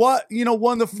 which is what,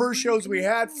 one of the first shows we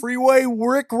had, Freeway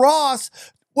Rick Ross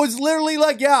was literally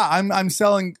like, yeah, I'm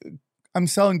selling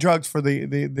drugs for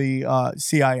the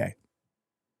CIA.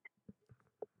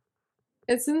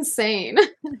 It's insane.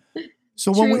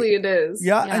 So Truly it is.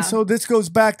 Yeah, and so this goes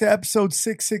back to episode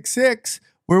 666,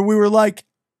 where we were like,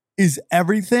 is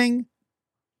everything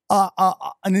an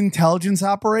intelligence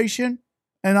operation?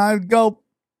 And I would go,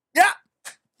 yeah,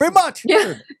 pretty much.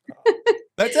 Yeah.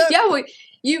 That's it. Yeah,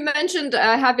 you mentioned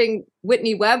having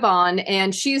Whitney Webb on,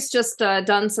 and she's just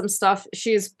done some stuff.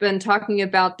 She's been talking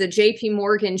about the JP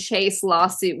Morgan Chase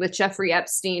lawsuit with Jeffrey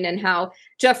Epstein, and how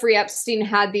Jeffrey Epstein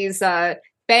had these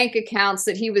bank accounts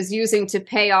that he was using to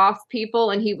pay off people,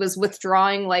 and he was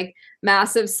withdrawing like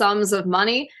massive sums of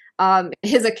money.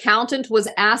 His accountant was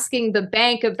asking the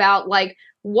bank about like,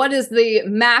 what is the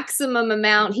maximum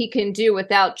amount he can do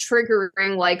without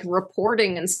triggering like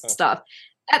reporting and stuff.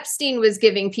 Epstein was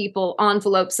giving people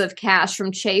envelopes of cash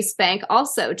from Chase Bank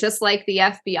also, just like the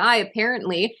FBI,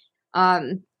 apparently.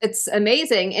 It's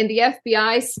amazing. And the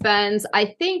FBI spends, I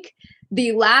think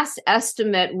the last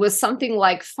estimate was something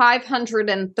like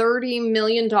 $530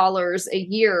 million a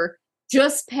year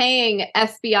just paying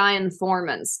FBI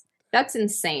informants. That's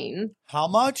insane. How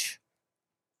much?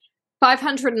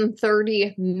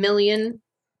 $530 million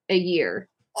a year.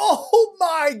 Oh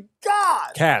my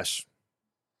God. Cash.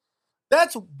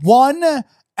 That's one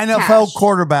NFL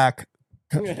quarterback.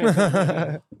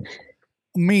 I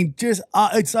mean, just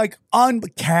it's like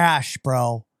cash,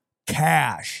 bro.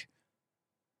 Cash.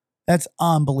 That's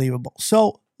unbelievable.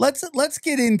 So let's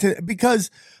get into, because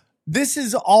this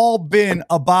has all been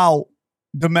about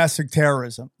domestic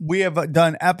terrorism. We have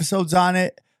done episodes on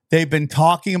it. They've been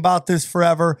talking about this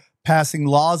forever, passing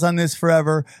laws on this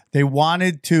forever. They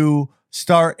wanted to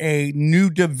start a new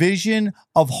division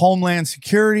of Homeland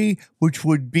Security, which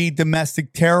would be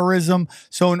domestic terrorism.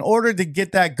 So in order to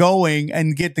get that going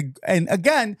and and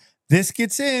again, this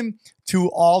gets in to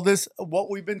all this, what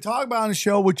we've been talking about on the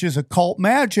show, which is occult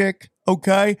magic,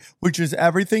 okay? Which is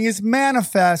everything is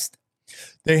manifest.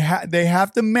 They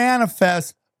have to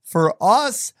manifest for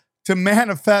us to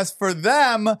manifest for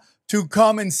them to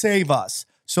come and save us.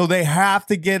 So they have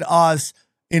to get us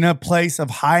in a place of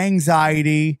high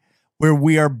anxiety where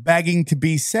we are begging to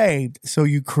be saved. So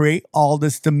you create all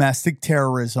this domestic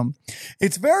terrorism.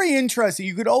 It's very interesting.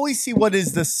 You could always see what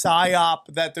is the psyop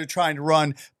that they're trying to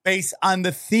run based on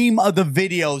the theme of the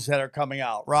videos that are coming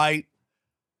out, right?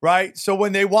 Right. So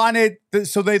when they wanted,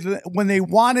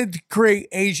 to create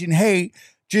Asian hate,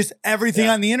 just everything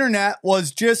on the internet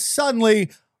was just suddenly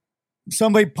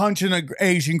somebody punching an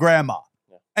Asian grandma.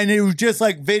 Yeah. And it was just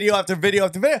like video after video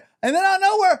after video. And then out of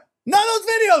nowhere, none of those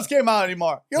videos came out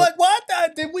anymore. You're like, what?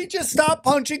 Did we just stop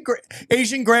punching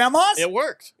Asian grandmas? It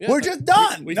worked. Yeah. We're just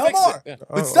done. We no more. It.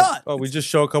 Yeah. It's done. Oh, we just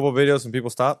show a couple of videos and people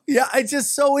stop? Yeah, it's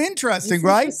just so interesting,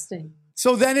 right? Interesting.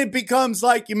 So then it becomes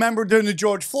like, you remember during the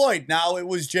George Floyd, now it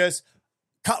was just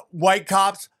white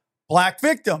cops, black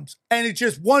victims. And it's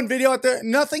just one video out there,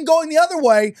 nothing going the other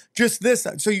way, just this.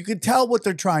 So you could tell what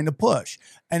they're trying to push.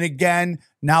 And again,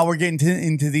 now we're getting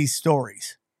into these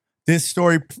stories. This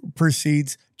story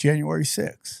precedes January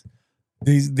 6th.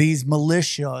 These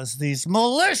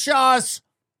militias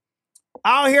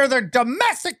out here, they're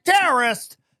domestic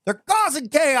terrorists. They're causing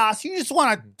chaos. You just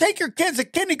want to take your kids to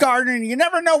kindergarten, and you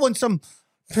never know when some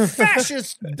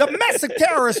fascist domestic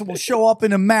terrorist will show up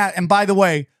in a mat. And by the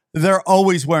way, they're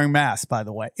always wearing masks, by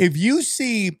the way. If you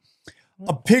see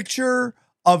a picture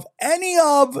of any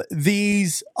of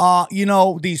these,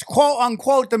 these quote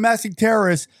unquote domestic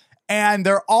terrorists, and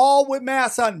they're all with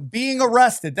masks on, being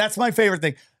arrested. That's my favorite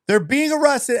thing. They're being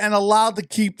arrested and allowed to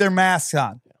keep their masks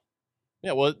on.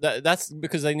 Yeah, well, that's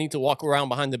because they need to walk around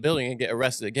behind the building and get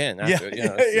arrested again. After,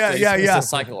 Yeah. It's a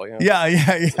cycle. You know? Yeah.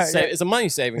 It's a money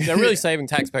saving. They're really saving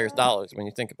taxpayers' dollars when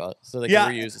you think about it, so they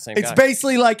can reuse the same guy. It's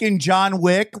basically like in John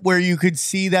Wick, where you could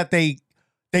see that they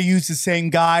use the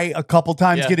same guy a couple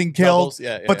times getting killed,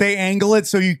 but they angle it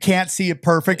so you can't see it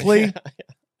perfectly.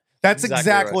 That's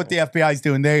exactly what the FBI is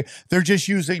doing. They're just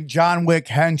using John Wick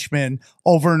henchmen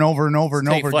over and over and over and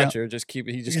over Fletcher again.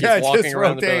 He just keeps walking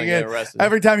around the building and getting arrested.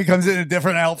 Every time he comes in a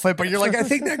different outfit, but you're like, I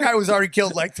think that guy was already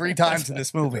killed like 3 times in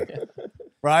this movie.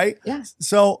 Right? Yeah.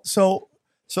 So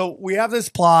we have this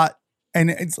plot,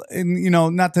 and it's,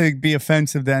 not to be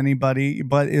offensive to anybody,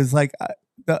 but it's like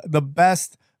the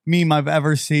best meme I've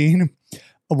ever seen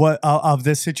of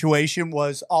this situation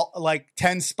was all like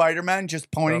 10 Spider-Men just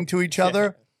pointing to each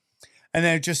other. and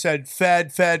then it just said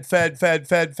fed, fed, fed, fed,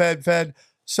 fed, fed, fed.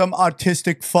 Some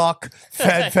autistic fuck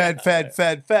fed, fed, fed,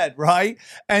 fed, fed, right?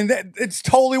 And it's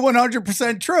totally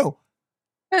 100% true.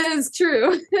 That is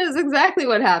true. That is exactly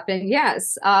what happened.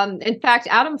 Yes. In fact,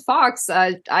 Adam Fox,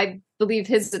 I believe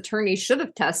his attorney should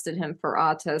have tested him for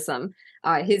autism.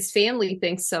 His family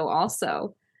thinks so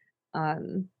also. Yeah.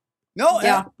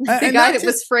 The guy that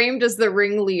was framed as the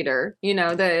ringleader,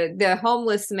 the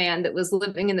homeless man that was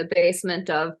living in the basement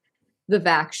of the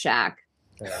Vac Shack.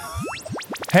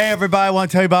 Hey, everybody, I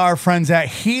want to tell you about our friends at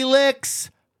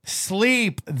Helix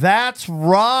Sleep. That's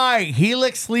right.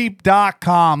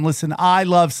 HelixSleep.com. Listen, I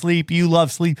love sleep. You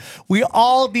love sleep. We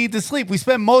all need to sleep. We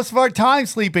spend most of our time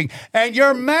sleeping. And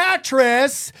your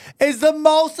mattress is the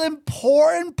most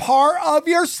important part of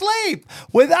your sleep.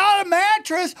 Without a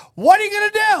mattress, what are you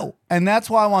going to do? And that's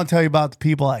why I want to tell you about the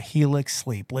people at Helix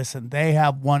Sleep. Listen, they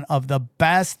have one of the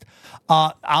best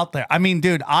out there. I mean,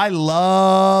 dude, I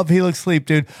love Helix Sleep,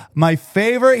 dude. My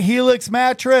favorite Helix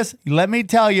mattress, let me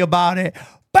tell you about it.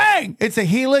 Bang! It's a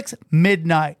Helix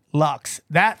Midnight Lux.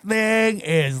 That thing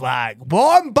is like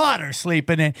warm butter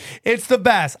sleeping in. It's the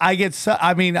best.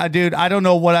 Dude, I don't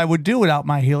know what I would do without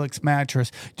my Helix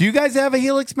mattress. Do you guys have a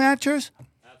Helix mattress?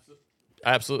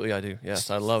 Absolutely, I do.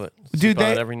 Yes, I love it. Dude, Sleep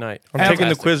on it every night. I'm taking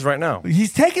the quiz right now.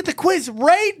 He's taking the quiz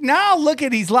right now. Look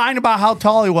at, he's lying about how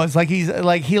tall he was. Like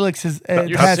Helix is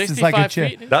test is like a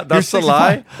chick. That's the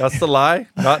lie. That's the lie.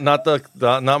 Not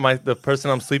the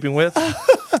person I'm sleeping with.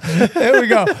 There we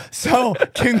go. So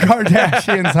Kim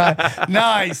Kardashian's high.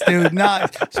 Nice, dude. Nice.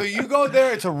 So you go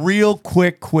there. It's a real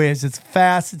quick quiz. It's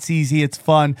fast. It's easy. It's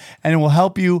fun. And it will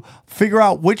help you figure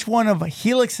out which one of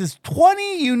Helix's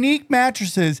 20 unique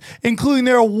mattresses, including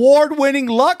their award-winning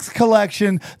Luxe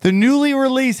collection, the newly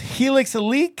released Helix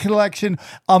Elite collection,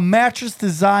 a mattress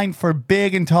designed for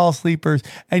big and tall sleepers,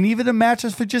 and even a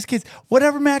mattress for just kids.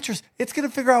 Whatever mattress, it's going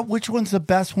to figure out which one's the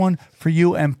best one for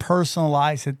you and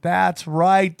personalize it. That's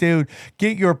right, dude.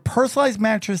 Get your personalized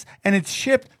mattress, and it's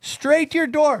shipped straight to your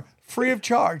door, free of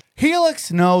charge. Helix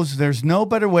knows there's no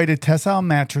better way to test out a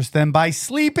mattress than by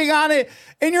sleeping on it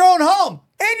in your own home.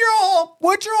 In your home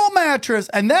with your own mattress.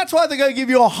 And that's why they're going to give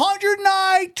you a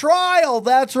 100-night trial.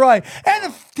 That's right.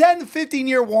 And a 10 to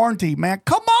 15-year warranty, man.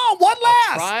 Come on. What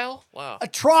lasts? A trial? Wow. A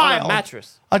trial. On a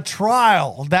mattress. A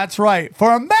trial. That's right.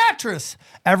 For a mattress.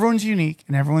 Everyone's unique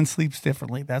and everyone sleeps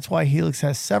differently. That's why Helix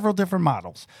has several different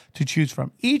models to choose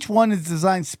from. Each one is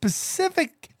designed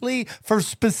specifically for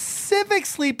specific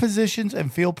sleep positions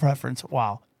and feel preference.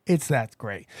 Wow. It's that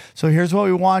great. So here's what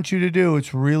we want you to do.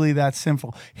 It's really that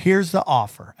simple. Here's the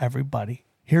offer, everybody.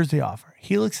 Here's the offer.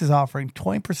 Helix is offering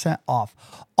 20% off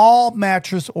all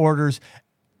mattress orders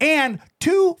and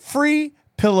 2 free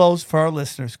pillows for our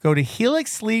listeners. Go to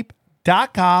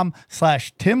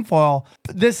helixsleep.com/tinfoil.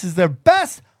 This is their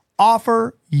best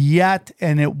offer yet,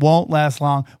 and it won't last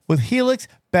long. With Helix,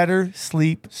 better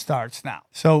sleep starts now.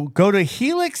 So go to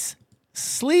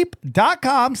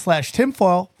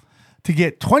helixsleep.com/tinfoil to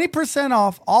get 20%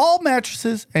 off all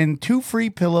mattresses and 2 free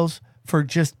pillows for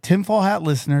just Tinfoil Hat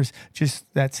listeners.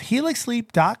 That's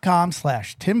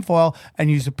helixsleep.com/tinfoil and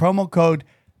use the promo code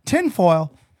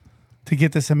tinfoil to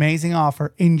get this amazing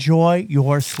offer. Enjoy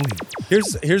your sleep.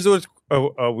 Here's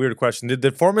a weird question. Did the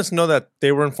informants know that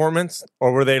they were informants,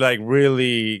 or were they like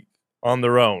really on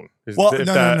their own?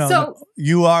 No.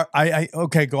 You are.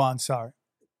 Okay, go on. Sorry.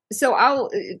 So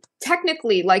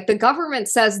technically, like, the government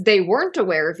says they weren't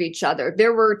aware of each other.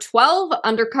 There were 12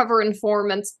 undercover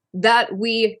informants that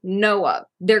we know of.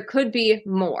 There could be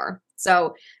more.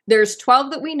 So there's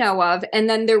 12 that we know of. And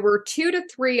then there were 2 to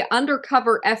 3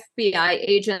 undercover FBI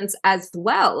agents as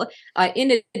well,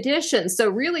 in addition. So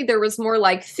really, there was more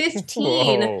like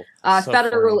 15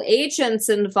 federal agents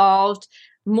involved,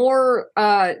 more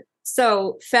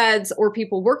so feds or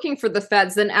people working for the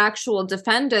feds than actual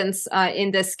defendants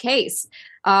in this case.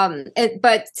 We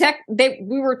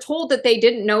were told that they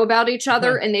didn't know about each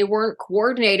other and they weren't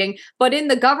coordinating. But in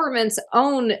the government's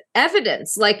own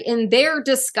evidence, like in their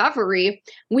discovery,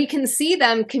 we can see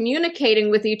them communicating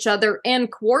with each other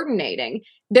and coordinating.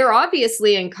 They're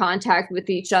obviously in contact with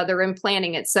each other and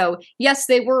planning it. So yes,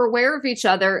 they were aware of each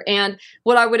other. And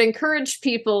what I would encourage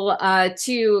people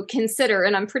to consider,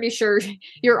 and I'm pretty sure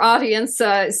your audience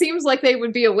seems like they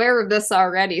would be aware of this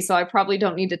already, so I probably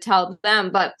don't need to tell them,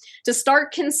 but to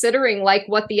start considering like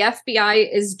what the FBI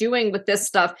is doing with this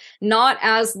stuff, not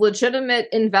as legitimate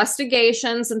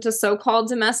investigations into so-called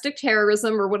domestic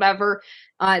terrorism or whatever.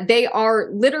 They are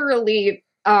literally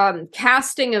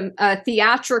casting a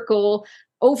theatrical,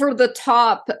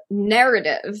 over-the-top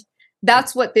narrative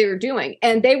That's what they're doing.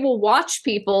 And they will watch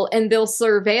people and they'll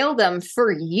surveil them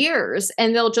for years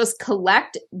and they'll just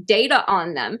collect data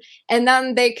on them. And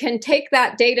then they can take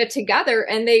that data together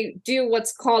and they do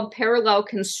what's called parallel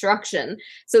construction.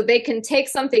 So they can take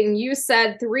something you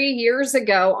said 3 years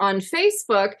ago on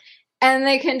Facebook and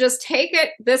they can just take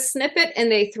this snippet,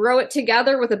 and they throw it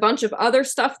together with a bunch of other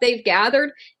stuff they've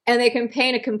gathered, and they can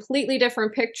paint a completely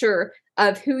different picture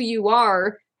of who you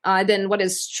are than what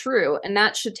is true. And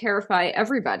that should terrify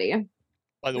everybody.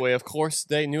 By the way, of course,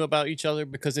 they knew about each other,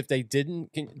 because if they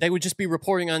didn't, they would just be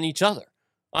reporting on each other.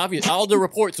 Obvious. All the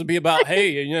reports would be about,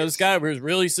 hey, this guy was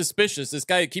really suspicious. This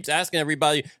guy keeps asking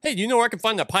everybody, hey, do you know where I can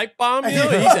find the pipe bomb? He's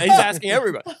asking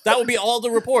everybody. That would be all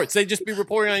the reports. They'd just be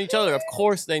reporting on each other. Of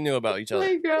course they knew about each other. Oh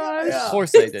my gosh. Of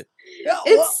course they did.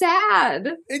 It's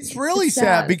sad. It's really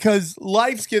sad because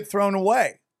lives get thrown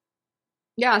away.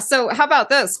 Yeah. So how about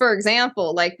this? For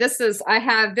example, I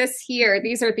have this here.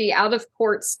 These are the out of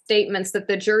court statements that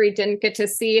the jury didn't get to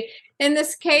see in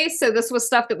this case. So this was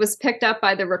stuff that was picked up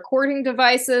by the recording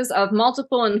devices of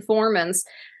multiple informants.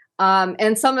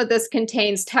 And some of this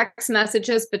contains text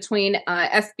messages between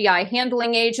FBI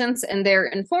handling agents and their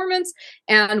informants.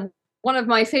 And one of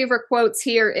my favorite quotes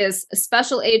here is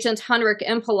Special Agent Henrik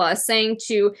Impala saying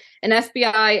to an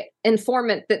FBI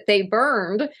informant that they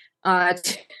burned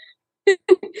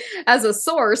as a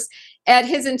source at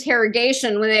his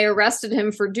interrogation when they arrested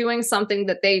him for doing something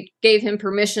that they gave him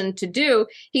permission to do.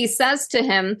 He says to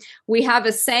him, "We have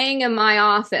a saying in my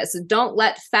office, don't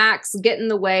let facts get in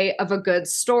the way of a good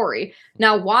story."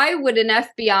 Now, why would an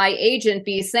FBI agent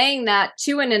be saying that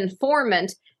to an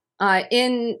informant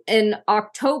in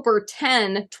October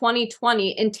 10,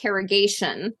 2020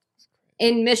 interrogation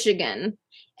in Michigan?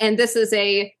 And this is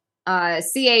a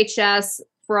CHS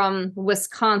from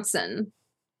Wisconsin.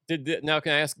 Now,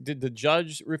 can I ask, did the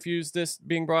judge refuse this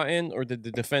being brought in, or did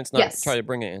the defense not try to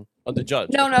bring it in? Oh, the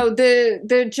judge. No,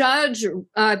 the judge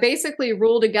basically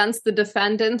ruled against the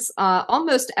defendants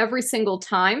almost every single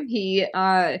time.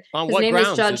 On what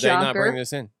grounds did they not bring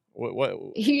this in?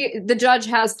 The judge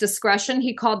has discretion.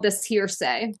 He called this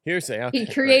hearsay. Hearsay. Okay, he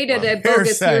created a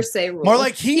bogus hearsay rule. More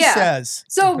like he says.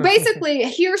 So basically,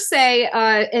 hearsay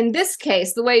in this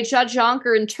case, the way Judge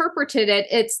Yonker interpreted it,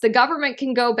 it's the government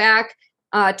can go back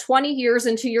 20 years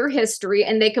into your history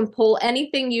and they can pull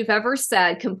anything you've ever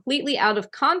said completely out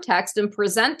of context and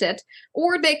present it,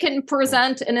 or they can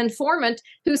present an informant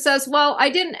who says, well, I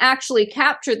didn't actually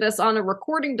capture this on a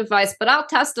recording device, but I'll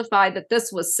testify that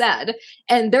this was said,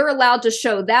 and they're allowed to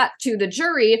show that to the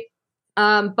jury.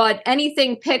 But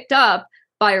anything picked up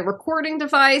by a recording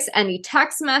device, any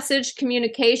text message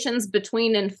communications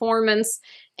between informants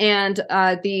and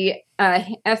the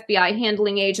FBI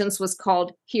handling agents was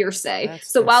called hearsay.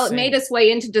 So while it made its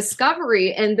way into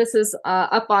discovery, and this is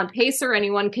up on Pacer,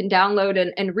 anyone can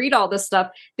download and read all this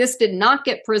stuff, this did not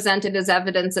get presented as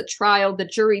evidence at trial. The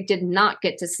jury did not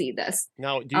get to see this.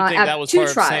 Now, do you think that was two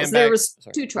part trials? of sandbagging? There was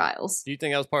two trials. Do you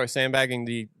think that was part of sandbagging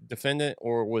the defendant,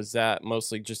 or was that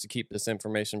mostly just to keep this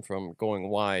information from going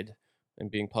wide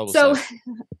and being publicized?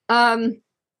 So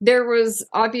there was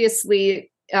obviously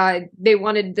they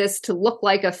wanted this to look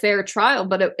like a fair trial,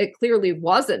 but it clearly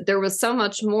wasn't. There was so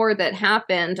much more that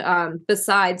happened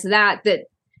besides that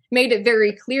made it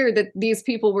very clear that these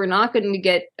people were not going to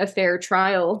get a fair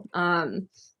trial.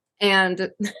 And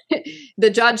the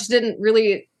judge didn't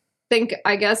really think,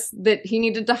 I guess, that he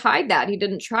needed to hide that. He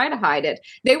didn't try to hide it.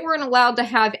 They weren't allowed to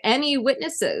have any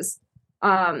witnesses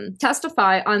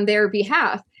testify on their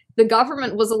behalf. The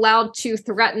government was allowed to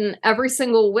threaten every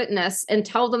single witness and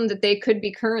tell them that they could be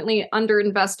currently under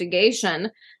investigation.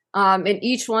 And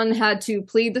each one had to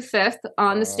plead the fifth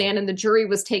on the stand, and the jury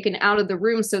was taken out of the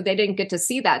room, so they didn't get to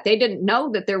see that. They didn't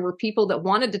know that there were people that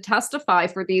wanted to testify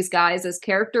for these guys as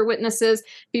character witnesses,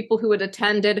 people who had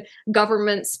attended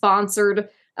government-sponsored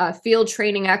field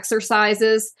training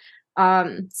exercises.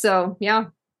 So, yeah,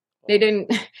 they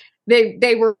didn't...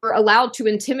 They were allowed to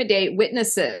intimidate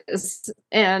witnesses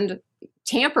and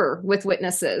tamper with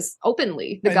witnesses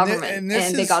openly, the government, and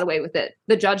they got away with it.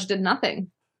 The judge did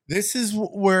nothing. This is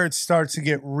where it starts to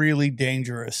get really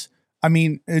dangerous. I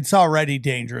mean, it's already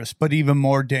dangerous, but even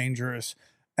more dangerous.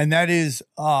 And that is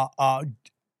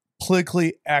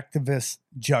politically activist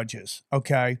judges.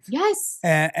 Okay. Yes.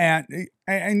 And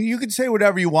you can say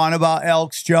whatever you want about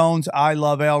Alex Jones. I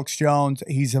love Alex Jones.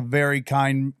 He's a very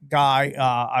kind guy.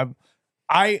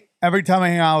 I every time I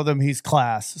hang out with him, he's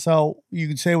class. So you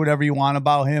can say whatever you want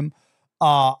about him.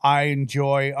 I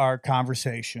enjoy our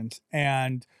conversations.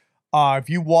 And if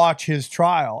you watch his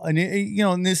trial, and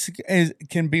and this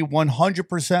can be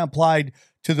 100% applied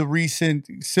to the recent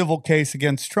civil case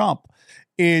against Trump.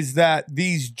 is that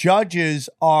these judges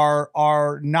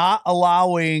are not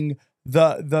allowing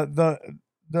the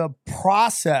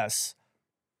process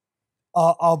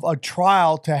of a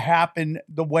trial to happen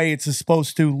the way it's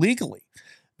supposed to legally.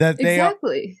 That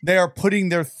they are putting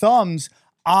their thumbs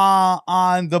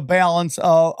on the balance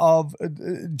of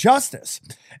justice.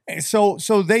 And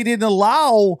so they didn't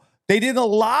allow,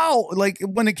 like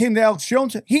when it came to Alex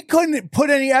Jones, he couldn't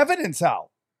put any evidence out.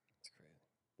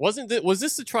 Was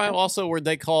this the trial also where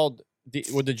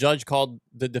where the judge called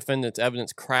the defendant's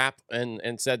evidence crap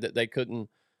and said that they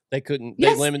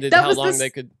limited how long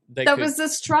they could. That was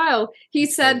this trial. He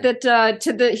said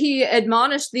that he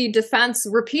admonished the defense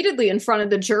repeatedly in front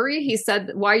of the jury. He said,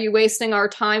 "Why are you wasting our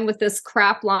time with this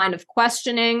crap line of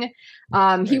questioning?"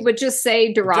 He would just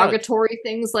say derogatory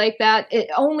things like that,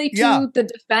 only to the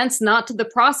defense, not to the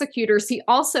prosecutors. He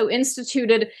also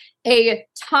instituted a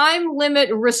time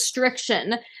limit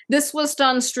restriction. This was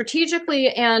done strategically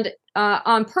and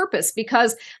on purpose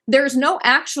because there's no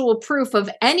actual proof of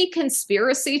any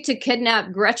conspiracy to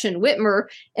kidnap Gretchen Whitmer,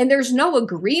 and there's no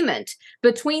agreement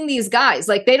between these guys.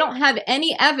 Like, they don't have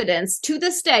any evidence to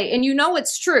this day, and you know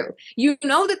it's true. You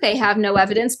know that they have no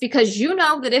evidence because you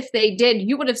know that if they did,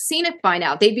 you would have seen it by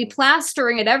now. They'd be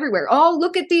plastering it everywhere. Oh,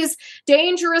 look at these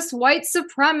dangerous white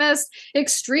supremacist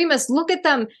extremists. Look at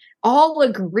them all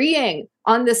agreeing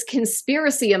on this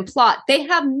conspiracy and plot. They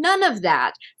have none of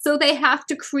that. So they have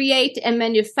to create and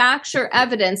manufacture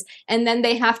evidence, and then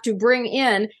they have to bring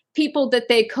in people that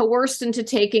they coerced into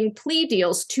taking plea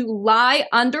deals to lie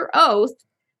under oath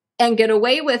and get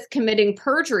away with committing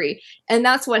perjury. And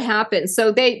that's what happened.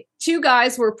 So two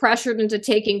guys were pressured into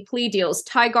taking plea deals,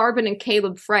 Ty Garbin and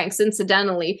Caleb Franks.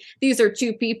 Incidentally, these are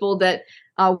two people that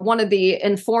one of the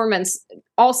informants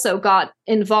also got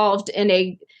involved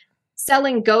in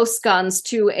selling ghost guns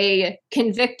to a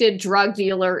convicted drug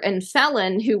dealer and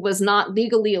felon who was not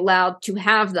legally allowed to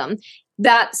have them.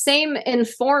 That same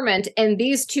informant and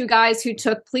these two guys who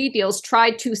took plea deals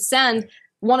tried to send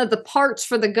one of the parts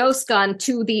for the ghost gun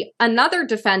to another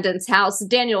defendant's house,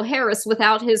 Daniel Harris,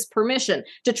 without his permission,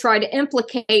 to try to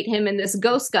implicate him in this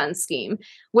ghost gun scheme,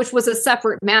 which was a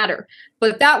separate matter.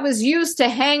 But that was used to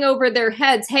hang over their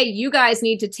heads. Hey, you guys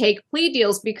need to take plea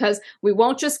deals because we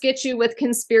won't just get you with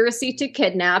conspiracy to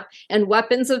kidnap and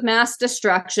weapons of mass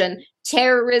destruction,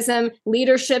 terrorism,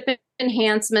 leadership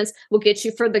enhancements. We'll get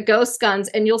you for the ghost guns,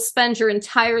 and you'll spend your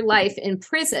entire life in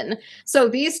prison. So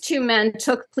these two men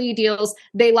took plea deals.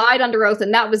 They lied under oath,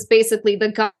 and that was basically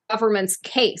the government's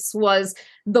case, was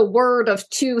the word of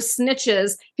two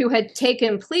snitches who had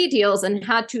taken plea deals and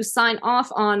had to sign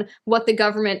off on what the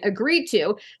government agreed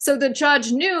to. So the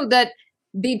judge knew that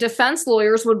the defense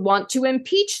lawyers would want to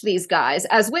impeach these guys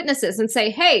as witnesses and say,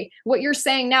 hey, what you're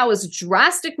saying now is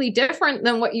drastically different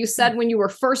than what you said when you were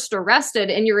first arrested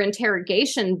in your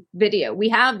interrogation video. We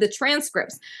have the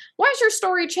transcripts. Why has your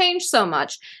story changed so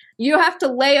much? You have to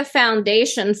lay a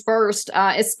foundation first,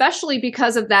 especially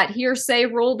because of that hearsay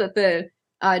rule that the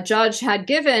judge had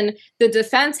given. The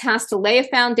defense has to lay a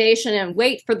foundation and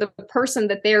wait for the person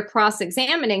that they're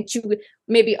cross-examining to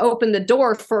maybe open the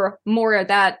door for more of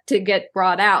that to get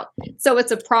brought out. So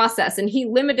it's a process. And he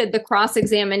limited the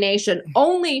cross-examination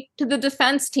only to the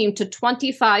defense team to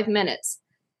 25 minutes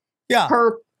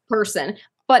per person,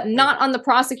 but not on the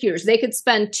prosecutors. They could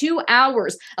spend 2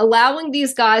 hours allowing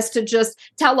these guys to just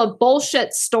tell a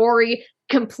bullshit story,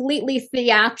 completely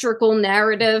theatrical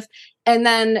narrative, and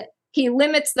then he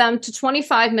limits them to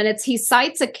 25 minutes. He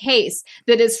cites a case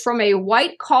that is from a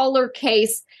white-collar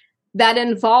case that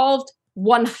involved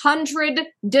 100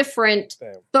 different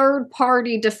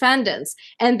third-party defendants.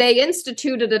 And they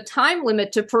instituted a time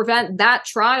limit to prevent that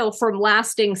trial from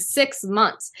lasting 6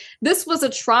 months. This was a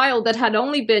trial that had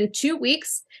only been 2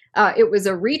 weeks. It was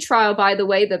a retrial, by the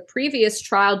way. The previous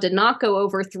trial did not go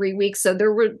over 3 weeks, so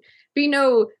there would be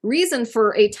no reason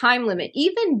for a time limit.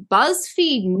 Even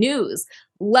BuzzFeed News,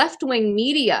 left-wing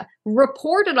media,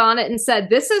 reported on it and said,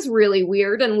 this is really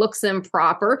weird and looks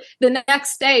improper. The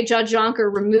next day, Judge Yonker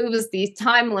removes these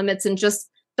time limits and just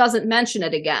doesn't mention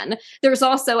it again. There's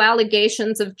also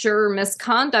allegations of juror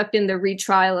misconduct in the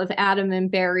retrial of Adam and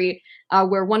Barry,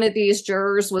 where one of these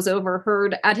jurors was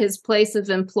overheard at his place of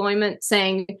employment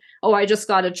saying, oh, I just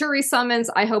got a jury summons.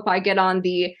 I hope I get on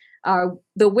the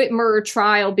Whitmer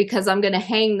trial because I'm going to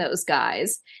hang those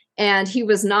guys. And he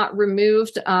was not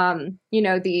removed.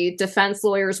 The defense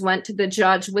lawyers went to the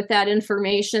judge with that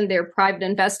information. Their private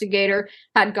investigator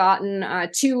had gotten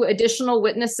 2 additional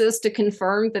witnesses to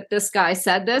confirm that this guy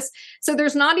said this. So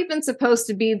there's not even supposed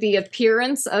to be the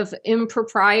appearance of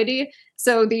impropriety.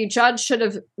 So the judge should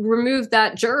have removed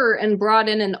that juror and brought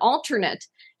in an alternate.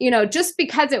 just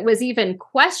because it was even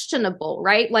questionable,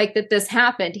 right? Like that this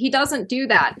happened. He doesn't do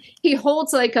that. He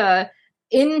holds like a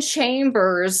in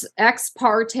chambers ex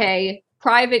parte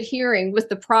private hearing with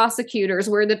the prosecutors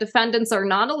where the defendants are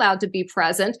not allowed to be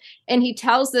present. And he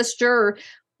tells this juror,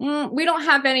 we don't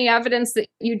have any evidence that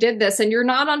you did this and you're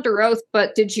not under oath,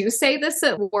 but did you say this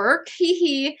at work? Hee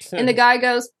hee. And the guy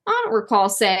goes, I don't recall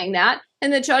saying that.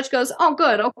 And the judge goes, oh,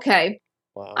 good. Okay.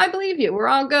 Wow. I believe you. We're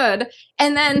all good.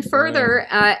 And then further,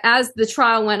 as the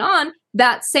trial went on,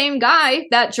 that same guy,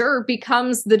 that juror,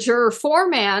 becomes the juror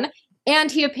foreman.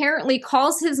 And he apparently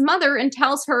calls his mother and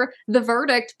tells her the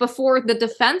verdict before the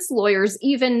defense lawyers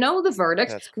even know the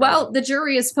verdict. Well, the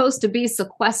jury is supposed to be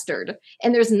sequestered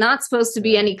and there's not supposed to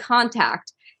be any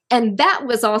contact. And that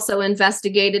was also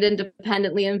investigated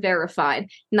independently and verified.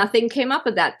 Nothing came up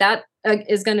of that. That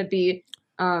is going to be,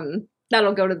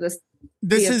 that'll go to the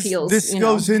appeals. This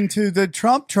goes into the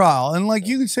Trump trial. And like,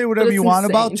 you can say whatever you want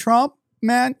about Trump.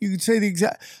 Man, you could say the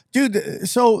exact dude.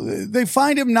 So they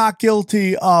find him not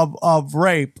guilty of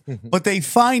rape, but they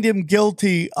find him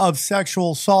guilty of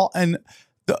sexual assault. And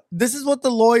this is what the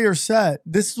lawyer said.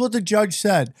 This is what the judge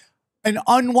said. An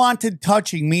unwanted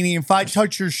touching, meaning if I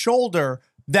touch your shoulder,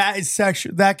 that is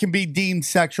sexual. That can be deemed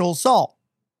sexual assault.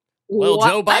 Well,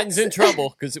 Joe Biden's in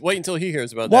trouble because wait until he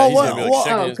hears about that. He's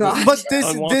gonna be like,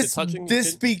 but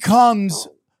this becomes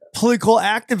political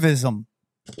activism.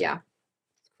 Yeah.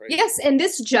 Yes, and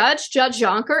this Judge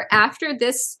Jonker, after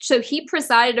this, so he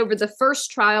presided over the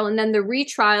first trial and then the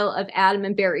retrial of Adam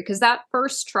and Barry, because that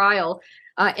first trial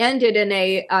ended in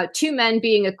a two men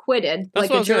being acquitted. That's like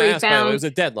what I a was gonna jury ask, found. It was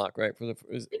a deadlock, right?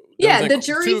 The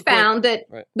jury found that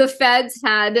the feds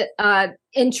had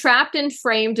entrapped and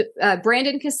framed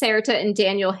Brandon Caserta and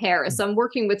Daniel Harris. I'm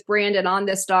working with Brandon on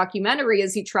this documentary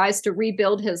as he tries to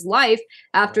rebuild his life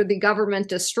after the government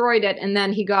destroyed it, and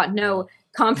then he got no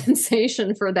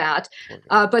compensation for that.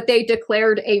 But they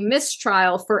declared a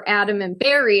mistrial for Adam and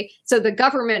Barry. So the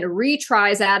government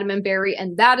retries Adam and Barry.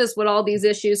 And that is what all these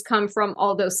issues come from.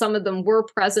 Although some of them were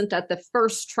present at the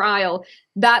first trial,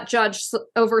 that judge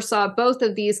oversaw both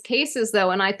of these cases,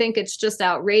 though. And I think it's just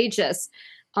outrageous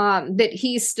that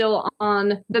he's still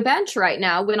on the bench right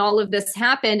now when all of this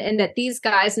happened, and that these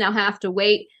guys now have to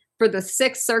wait for the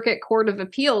Sixth Circuit Court of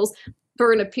Appeals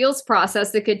for an appeals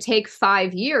process that could take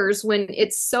 5 years when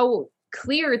it's so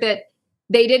clear that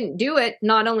they didn't do it.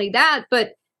 Not only that,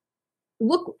 but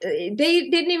look, they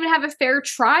didn't even have a fair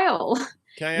trial.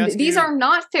 These are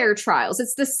not fair trials.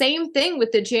 It's the same thing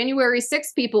with the January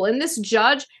 6th people. And this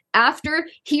judge, after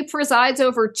he presides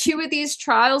over two of these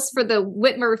trials for the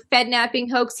Whitmer Fednapping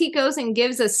hoax, he goes and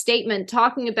gives a statement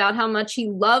talking about how much he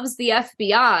loves the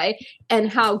FBI and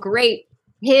how great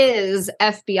his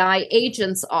FBI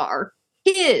agents are.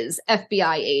 His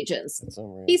FBI agents.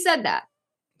 He said that.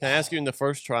 Can I ask you, in the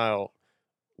first trial,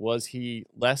 was he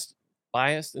less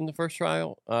biased in the first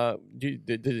trial?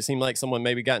 Did it seem like someone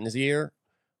maybe got in his ear?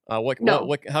 How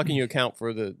can you account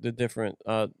for the different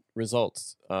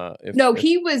results?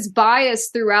 He was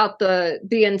biased throughout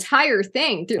the entire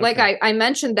thing. Like I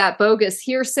mentioned, that bogus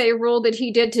hearsay rule that he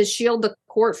did to shield the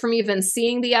court from even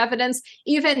seeing the evidence.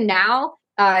 Even now,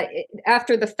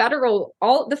 after the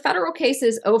federal case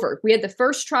is over, we had the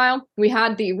first trial, we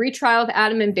had the retrial of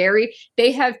Adam and Barry.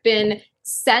 They have been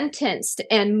sentenced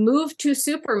and moved to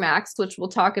Supermax, which we'll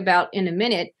talk about in a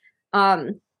minute.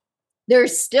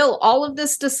 There's still all of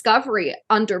this discovery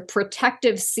under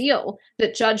protective seal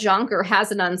that Judge Jonker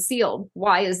hasn't unsealed.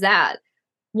 Why is that?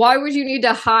 Why would you need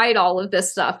to hide all of this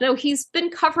stuff? No, he's been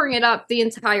covering it up the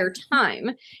entire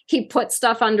time. He put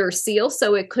stuff under seal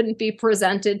so it couldn't be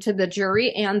presented to the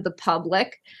jury and the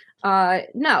public.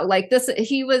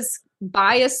 He was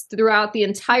biased throughout the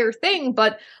entire thing.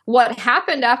 But what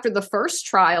happened after the first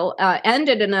trial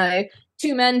ended in a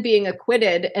two men being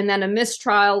acquitted and then a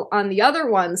mistrial on the other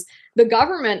ones. The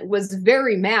government was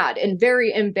very mad and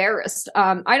very embarrassed.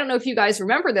 I don't know if you guys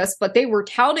remember this, but they were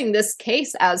touting this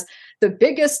case as the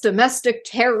biggest domestic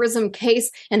terrorism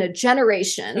case in a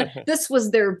generation. This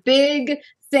was their big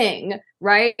thing,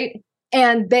 right?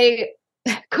 And they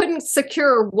couldn't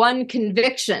secure one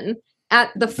conviction at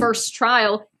the first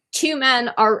trial. Two men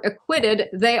are acquitted.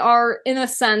 They are, in a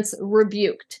sense,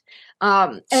 rebuked.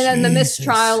 And then the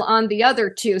mistrial on the other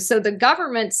two. So the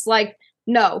government's like,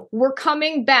 no, we're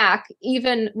coming back.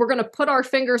 We're going to put our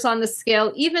fingers on the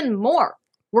scale even more.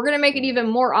 we're going to make it even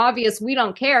more obvious. We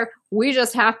don't care. We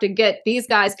just have to get these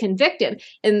guys convicted.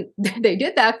 And they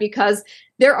did that because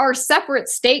there are separate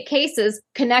state cases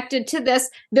connected to this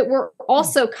that were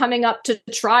also coming up to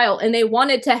trial. And they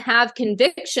wanted to have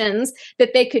convictions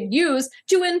that they could use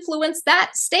to influence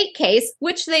that state case,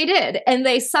 which they did. And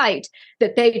they cite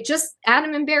that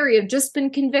Adam and Barry have just been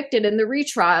convicted in the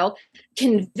retrial,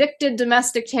 convicted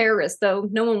domestic terrorists, though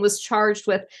no one was charged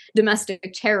with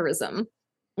domestic terrorism.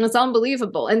 It's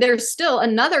unbelievable. And there's still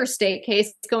another state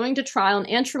case going to trial in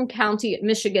Antrim County,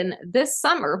 Michigan this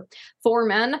summer. 4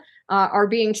 men are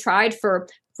being tried for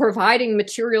providing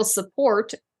material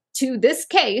support to this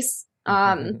case.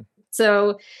 Because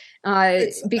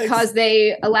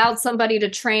they allowed somebody to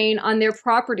train on their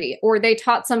property, or they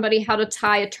taught somebody how to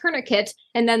tie a tourniquet,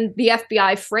 and then the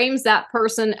FBI frames that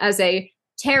person as a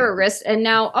terrorist, and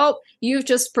now, you've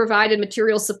just provided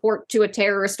material support to a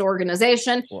terrorist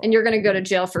organization, and you're going to go to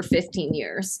jail for 15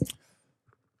 years.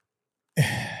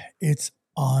 It's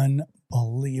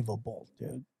unbelievable,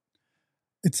 dude.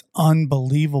 It's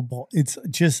unbelievable. It's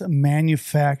just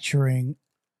manufacturing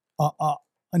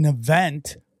an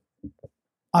event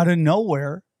out of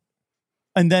nowhere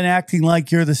and then acting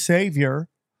like you're the savior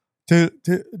to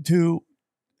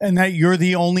and that you're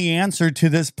the only answer to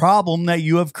this problem that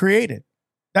you have created.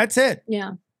 That's it.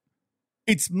 Yeah.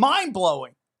 It's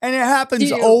mind-blowing. And it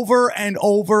happens over and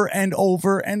over and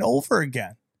over and over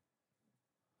again.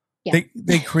 Yeah.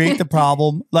 They create the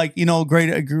problem. Like, a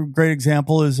great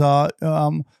example is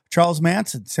Charles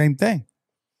Manson. Same thing.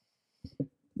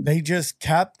 They just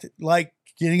kept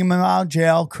getting him out of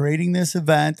jail, creating this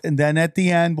event. And then at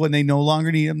the end, when they no longer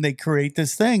need him, they create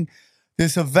this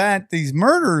event, these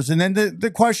murders. And then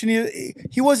the question is,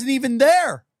 he wasn't even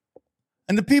there.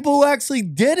 And the people who actually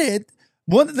did it,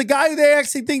 the guy who they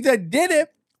actually think that did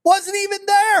it wasn't even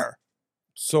there.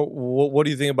 So what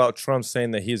do you think about Trump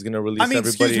saying that he's going to release everybody?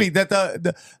 Excuse me, that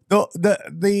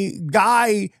the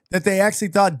guy that they actually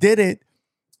thought did it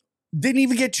didn't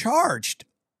even get charged.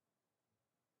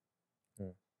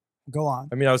 Go on.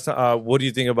 What do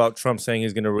you think about Trump saying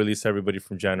he's going to release everybody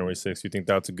from January 6th? You think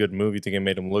that's a good move? You think it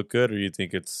made him look good, or you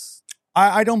think it's...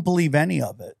 I don't believe any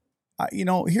of it.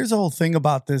 Here's the whole thing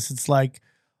about this. It's like,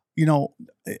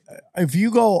 if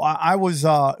you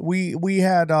go, we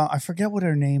had, I forget what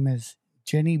her name is.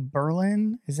 Jenny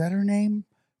Berlin. Is that her name?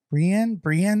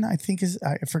 Brienne, I think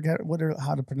I forget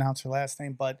how to pronounce her last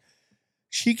name, but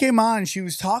she came on and she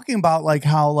was talking about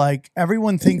how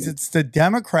everyone thinks it's the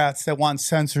Democrats that want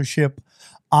censorship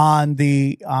on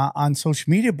on social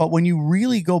media. But when you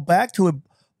really go back to it,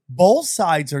 both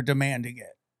sides are demanding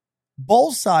it.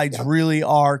 Both sides really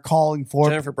are calling for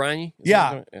Jennifer Briney?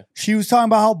 Yeah. She was talking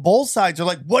about how both sides are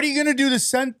like, what are you going to do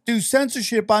to do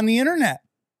censorship on the internet?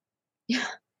 Yeah.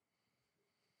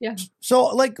 Yeah.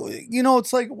 So,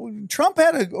 it's like Trump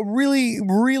had a really,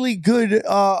 really good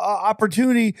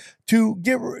opportunity to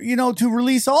to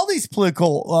release all these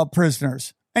political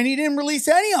prisoners. And he didn't release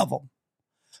any of them.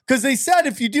 Because they said,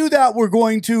 if you do that, we're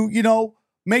going to,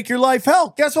 make your life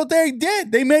hell. Guess what they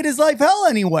did? They made his life hell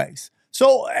anyways.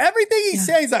 So everything he's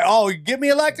saying is like, get me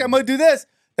elected, I'm going to do this.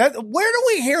 Where do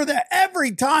we hear that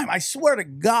every time? I swear to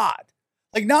God.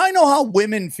 Now I know how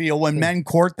women feel when men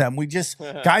court them.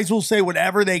 Guys will say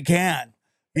whatever they can,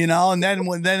 and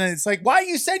then it's like, why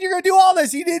you said you're going to do all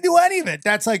this? You didn't do any of it.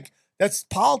 That's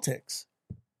politics.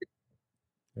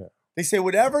 Yeah. They say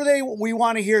whatever we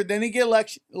want to hear. Then they get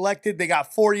elected. They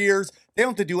got 4 years. They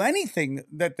don't have to do anything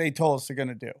that they told us they're going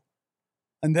to do.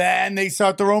 And then they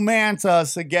start to romance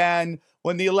us again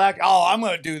when the I'm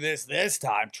going to do this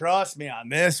time. Trust me on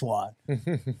this one.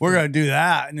 We're going to do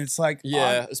that. And it's like...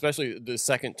 Yeah, especially the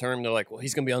second term. They're like, well,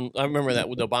 he's going to be... I remember that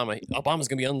with Obama. Obama's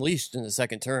going to be unleashed in the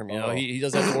second term. He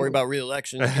doesn't have to worry about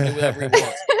re-election. He can do whatever he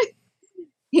wants.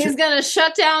 He's going to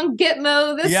shut down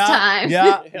Gitmo this time.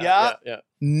 Yeah.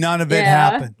 None of it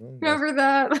happened. Remember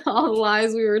that? All the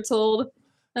lies we were told.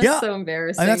 That's so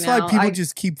embarrassing. And that's why people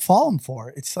just keep falling for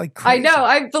it. It's like crazy. I know.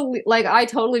 I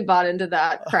totally bought into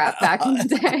that crap back in the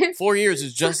day. 4 years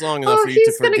is just long enough for you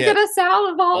to forget. He's going to get us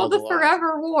out of all the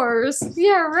forever wars.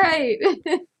 Yeah, right.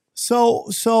 So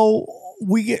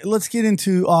let's get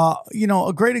into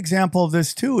a great example of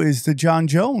this too is the Jim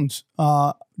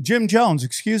Jones,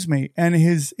 excuse me, and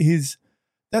his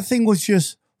that thing was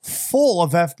just full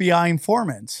of FBI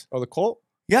informants. Oh, the cult?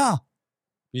 Yeah.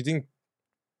 You think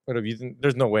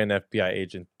there's no way an FBI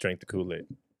agent drank the Kool-Aid?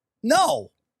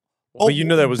 No. But you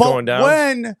knew that was going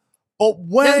down? But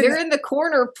when they're in the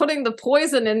corner putting the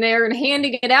poison in there and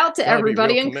handing it out to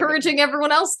everybody, encouraging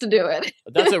everyone else to do it.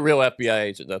 That's a real FBI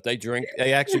agent, though.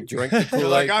 They actually drink the Kool-Aid.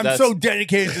 Like, I'm so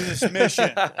dedicated to this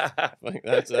mission.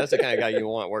 That's the kind of guy you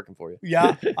want working for you.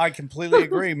 Yeah, I completely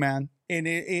agree, man.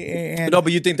 And no,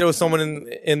 but you think there was someone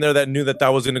in there that knew that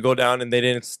was going to go down and they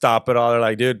didn't stop at all? They're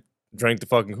like, dude, drink the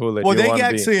fucking Kool-Aid. Well, they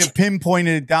actually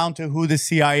pinpointed it down to who the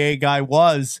CIA guy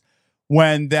was.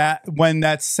 When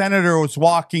that senator was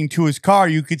walking to his car,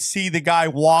 you could see the guy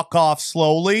walk off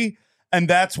slowly, and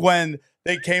that's when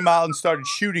they came out and started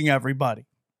shooting everybody.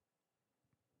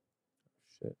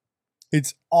 Shit.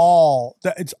 It's all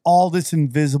this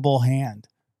invisible hand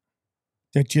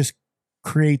that just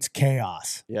creates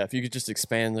chaos. Yeah, if you could just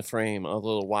expand the frame a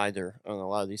little wider on a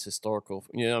lot of these historical,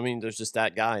 there's just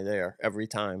that guy there every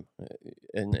time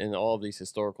in all of these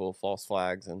historical false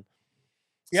flags and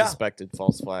suspected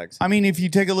false flags. I mean, if you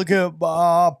take a look at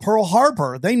Pearl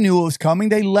Harbor, they knew it was coming.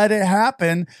 They let it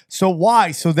happen. So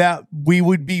why? So that we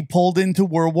would be pulled into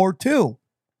World War II.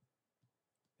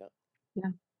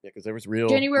 Yeah, because there was real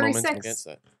January momentum 6th. against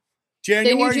that.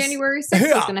 They knew January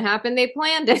 6th was going to happen. They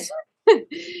planned it.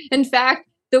 In fact,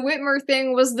 the Whitmer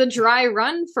thing was the dry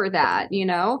run for that.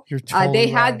 You're totally they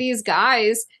had right. these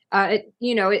guys, at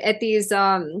these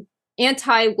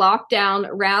anti-lockdown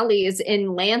rallies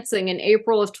in Lansing in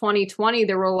April of 2020.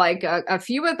 There were like a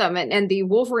few of them, and the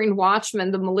Wolverine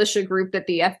Watchmen, the militia group that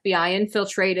the FBI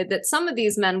infiltrated, that some of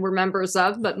these men were members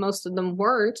of, but most of them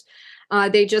weren't.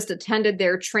 They just attended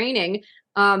their training.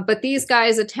 But these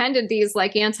guys attended these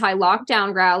like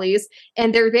anti-lockdown rallies,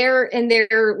 and they're there in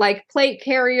their like plate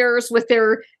carriers with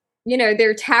their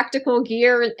tactical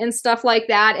gear and stuff like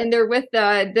that. And they're with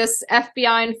this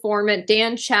FBI informant,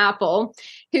 Dan Chappell,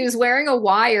 who's wearing a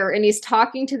wire, and he's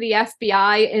talking to the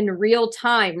FBI in real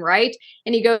time, right?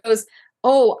 And he goes,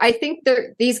 "Oh, I think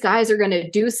these guys are going to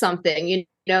do something.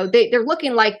 They're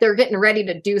looking like they're getting ready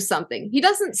to do something." He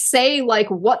doesn't say like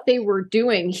what they were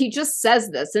doing. He just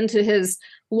says this into his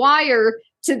wire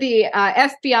to the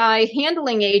FBI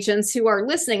handling agents who are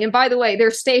listening. And by the way,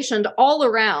 they're stationed all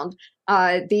around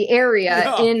the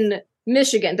area in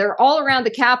Michigan. They're all around the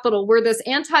Capitol where this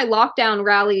anti-lockdown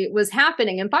rally was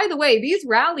happening. And by the way, these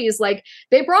rallies, like,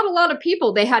 they brought a lot of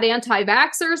people. They had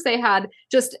anti-vaxxers. They had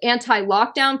just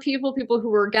anti-lockdown people who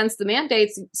were against the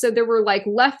mandates. So there were like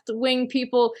left-wing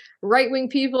people, right-wing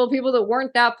people that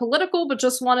weren't that political, but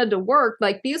just wanted to work.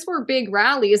 Like, these were big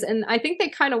rallies. And I think they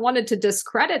kind of wanted to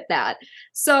discredit that.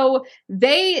 So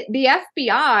the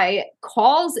FBI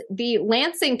calls the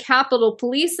Lansing Capitol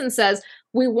Police and says,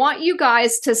 "We want you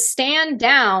guys to stand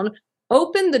down,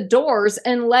 open the doors,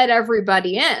 and let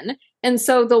everybody in." And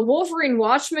so the Wolverine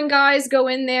Watchmen guys go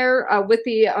in there with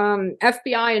the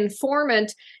FBI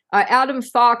informant, Adam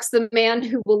Fox, the man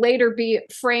who will later be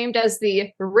framed as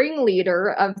the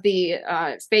ringleader of the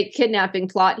fake kidnapping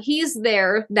plot. He's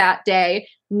there that day,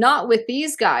 not with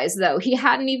these guys, though. He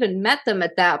hadn't even met them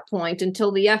at that point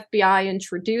until the FBI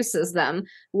introduces them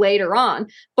later on.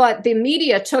 But the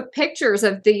media took pictures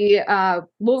of the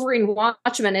Wolverine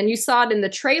Watchmen, and you saw it in the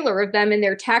trailer of them in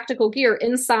their tactical gear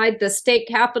inside the state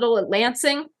capitol at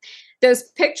Lansing. Those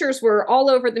pictures were all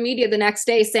over the media the next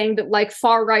day, saying that like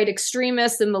far-right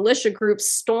extremists and militia groups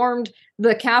stormed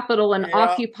the Capitol and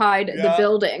occupied the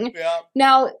building.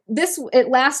 Now, it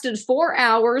lasted 4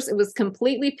 hours. It was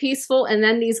completely peaceful, and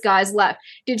then these guys left.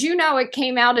 Did you know it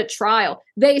came out at trial?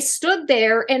 They stood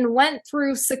there and went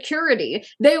through security.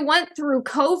 They went through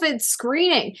COVID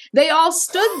screening. They all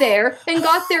stood there and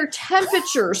got their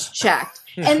temperatures checked.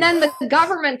 And then the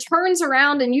government turns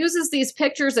around and uses these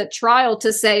pictures at trial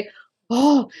to say,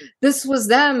 "Oh, this was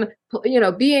them,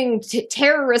 being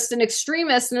terrorists and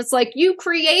extremists." And it's like, you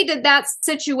created that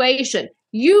situation.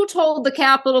 You told the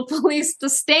Capitol Police to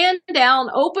stand down,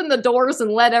 open the doors,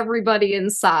 and let everybody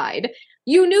inside.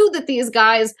 You knew that these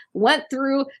guys went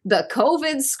through the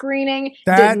COVID screening,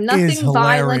 did nothing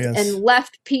violent, and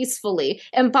left peacefully.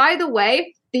 And by the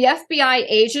way, the FBI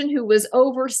agent who was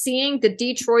overseeing the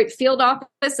Detroit field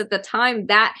office at the time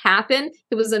that happened,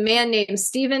 it was a man named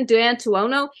Stephen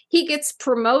D'Antuono. He gets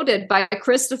promoted by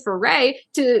Christopher Wray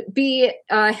to be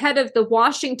head of the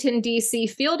Washington, D.C.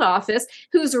 field office,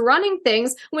 who's running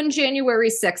things when January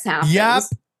 6th happens.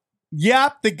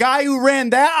 Yep. The guy who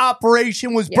ran that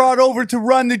operation was brought over to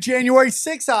run the January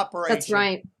 6th operation. That's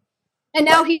right. And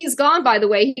now he's gone, by the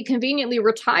way. He conveniently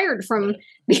retired from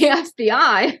the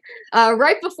FBI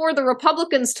right before the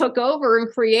Republicans took over and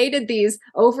created these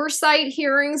oversight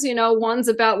hearings, ones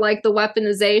about like the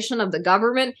weaponization of the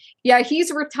government. Yeah,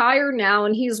 he's retired now,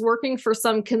 and he's working for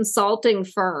some consulting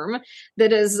firm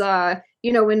that is,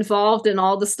 involved in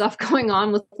all the stuff going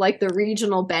on with like the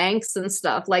regional banks and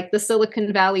stuff, like the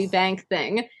Silicon Valley Bank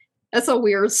thing. That's a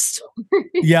weird story.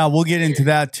 Yeah, we'll get into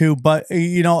that too. But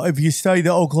if you study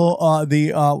the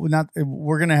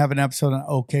we're gonna have an episode on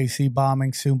OKC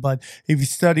bombing soon. But if you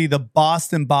study the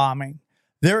Boston bombing,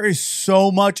 there is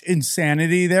so much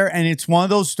insanity there, and it's one of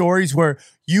those stories where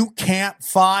you can't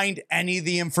find any of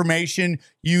the information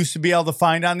you used to be able to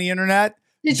find on the internet.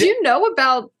 Did you know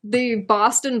about the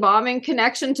Boston bombing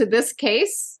connection to this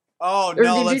case? Oh, or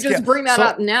no. did you just bring that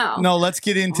up now? No, let's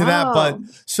get into that. But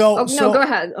no, go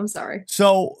ahead. I'm sorry.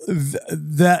 So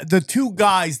the two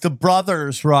guys, the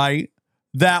brothers, right,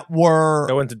 that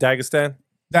went to Dagestan,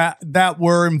 that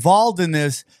were involved in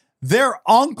this, their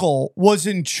uncle was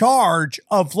in charge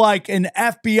of like an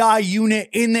FBI unit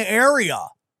in the area.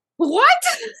 What?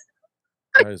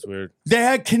 That is weird. They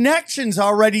had connections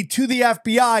already to the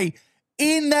FBI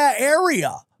in that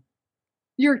area.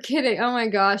 You're kidding. Oh my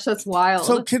gosh, that's wild.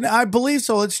 So I believe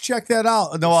so. Let's check that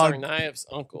out. No, Tsarnaev's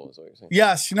uncle is what you're saying.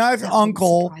 Yes, Tsarnaev's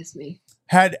uncle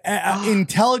had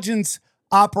intelligence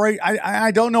operate. I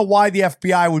don't know why the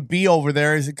FBI would be over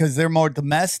there. Is it because they're more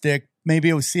domestic? Maybe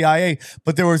it was CIA,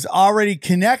 but there was already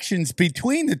connections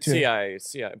between the two. CIA.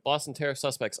 Boston terror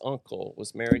suspect's uncle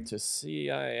was married to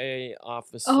CIA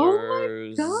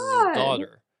officer's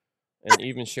daughter. And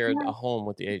even shared a home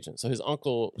with the agent. So his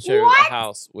uncle shared a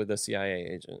house with a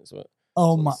CIA agent.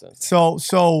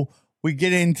 So we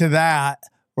get into that,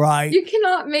 right? You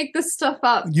cannot make this stuff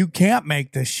up. You can't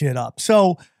make this shit up.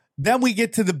 So then we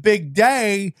get to the big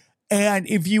day, and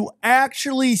if you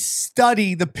actually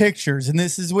study the pictures, and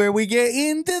this is where we get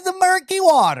into the murky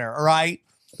water, right?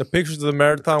 The pictures of the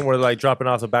marathon were like dropping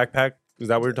off the backpack. Is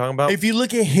that what you're talking about? If you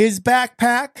look at his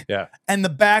backpack, and the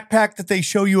backpack that they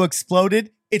show you exploded,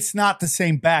 it's not the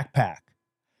same backpack.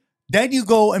 Then you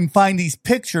go and find these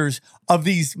pictures of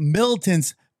these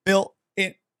militants built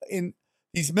in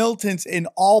these militants in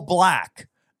all black,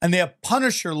 and they have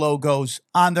Punisher logos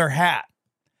on their hat.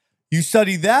 You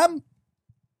study them,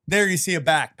 there you see a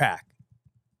backpack.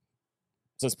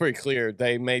 So it's pretty clear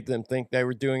they made them think they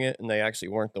were doing it, and they actually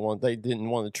weren't the one. They didn't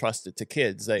want to trust it to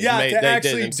kids. They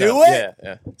actually did do it.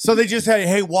 Yeah. So they just say,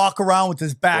 "Hey, walk around with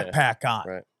this backpack on."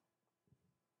 Right.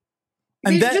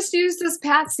 And just used as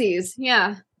patsies.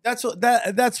 Yeah. That's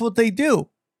what they do.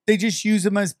 They just use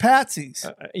them as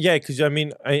patsies. Yeah, because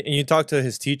you talk to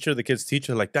his teacher, the kid's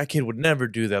teacher, like that kid would never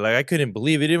do that. Like I couldn't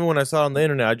believe it. Even when I saw it on the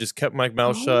internet, I just kept my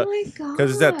mouth shut. Because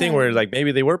it's that thing where like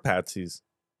maybe they were patsies.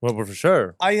 Well, for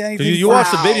sure. You watch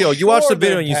the video. You watch the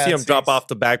video and you see him drop off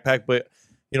the backpack, but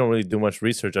you don't really do much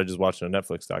research. I just watched a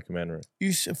Netflix documentary.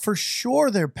 For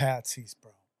sure, they're patsies,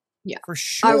 bro. Yeah, for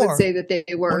sure. I would say that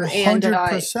they were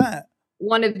 100%. And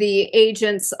one of the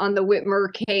agents on the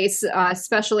Whitmer case,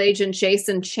 Special Agent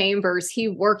Jason Chambers, he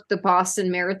worked the Boston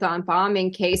Marathon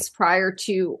bombing case prior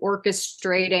to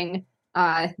orchestrating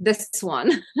this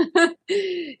one,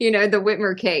 the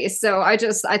Whitmer case. So I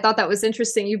thought that was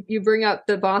interesting. You bring up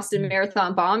the Boston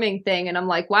Marathon bombing thing, and I'm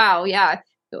like, wow, yeah,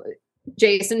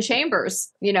 Jason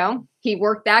Chambers, he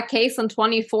worked that case in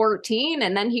 2014,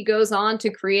 and then he goes on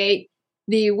to create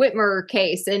the Whitmer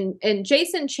case. And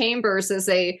Jason Chambers is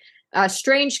a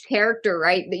strange character,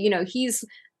 right? He's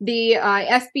the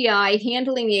FBI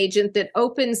handling agent that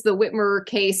opens the Whitmer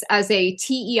case as a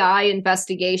TEI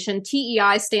investigation.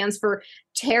 TEI stands for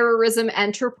Terrorism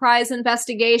Enterprise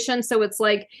Investigation. So it's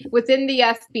like within the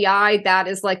FBI, that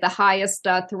is like the highest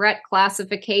threat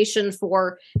classification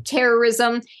for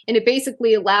terrorism. And it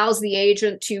basically allows the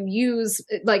agent to use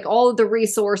like all of the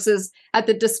resources at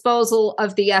the disposal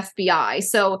of the FBI.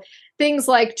 So things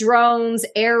like drones,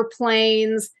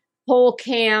 airplanes, whole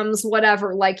cams,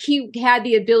 whatever, like he had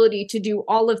the ability to do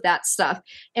all of that stuff.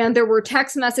 And there were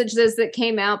text messages that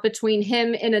came out between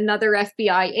him and another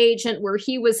FBI agent where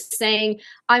he was saying,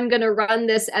 I'm going to run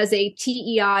this as a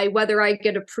TEI, whether I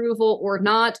get approval or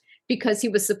not, because he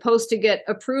was supposed to get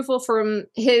approval from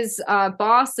his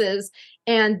bosses.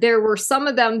 And there were some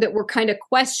of them that were kind of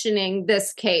questioning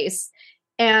this case.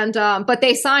 And but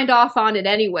they signed off on it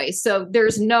anyway. So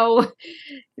there's no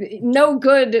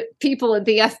good people at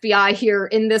the FBI here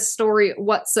in this story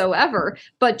whatsoever.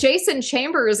 But Jason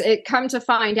Chambers, it come to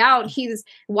find out,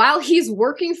 while he's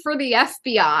working for the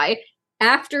FBI,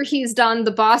 after he's done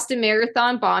the Boston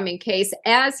Marathon bombing case,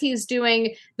 as he's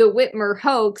doing the Whitmer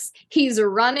hoax, he's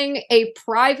running a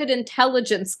private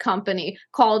intelligence company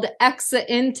called Exa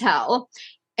Intel.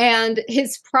 And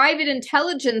his private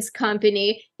intelligence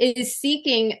company is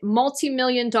seeking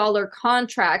multi-million-dollar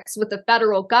contracts with the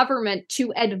federal government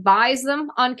to advise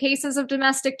them on cases of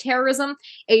domestic terrorism.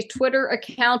 A Twitter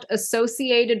account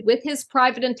associated with his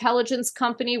private intelligence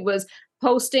company was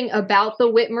posting about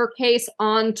the Whitmer case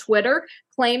on Twitter,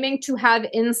 claiming to have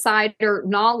insider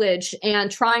knowledge and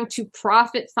trying to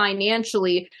profit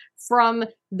financially from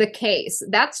the case.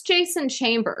 That's Jason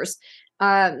Chambers.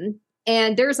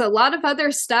 And there's a lot of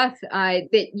other stuff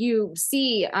that you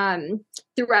see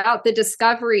throughout the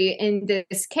discovery in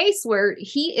this case where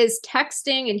he is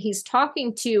texting and he's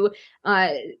talking to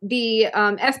the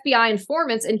FBI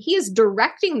informants, and he is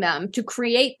directing them to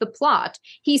create the plot.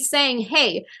 He's saying,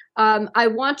 hey, I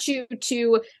want you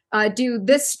to do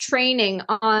this training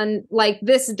on like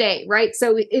this day, right?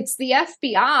 So it's the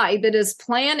FBI that is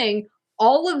planning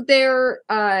all of their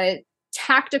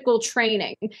tactical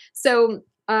training. So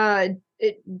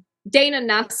Dana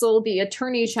Nessel, the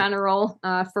Attorney General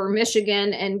for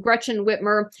Michigan, and Gretchen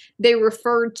Whitmer, they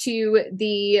referred to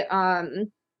the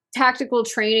tactical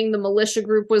training the militia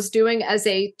group was doing as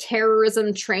a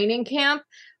terrorism training camp.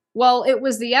 Well, it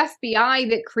was the FBI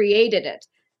that created it.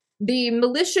 The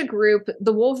militia group,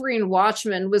 the Wolverine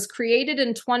Watchmen, was created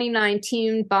in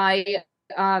 2019 by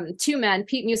two men,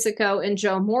 Pete Musico and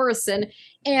Joe Morrison.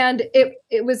 And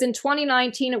it was in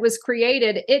 2019 it was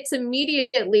created. It's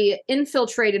immediately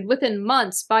infiltrated within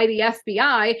months by the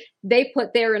FBI. They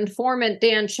put their informant,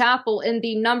 Dan Chappell, in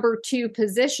the number 2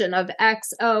 position of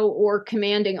XO, or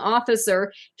commanding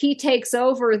officer. He takes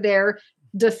over their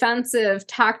defensive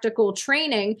tactical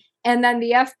training. And then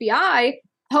the FBI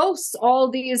hosts all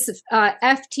these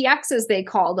FTXs, they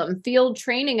call them, field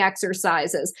training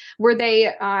exercises, where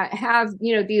they have,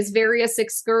 these various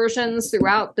excursions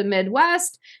throughout the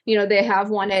Midwest. They have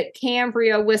one at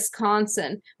Cambria,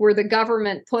 Wisconsin, where the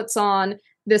government puts on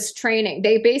this training.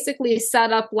 They basically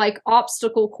set up like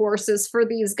obstacle courses for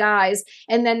these guys,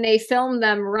 and then they film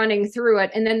them running through it.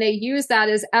 And then they use that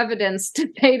as evidence to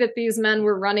say that these men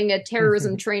were running a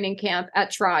terrorism training camp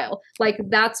at trial. Like,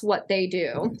 that's what they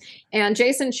do. And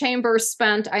Jason Chambers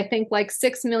spent, I think, like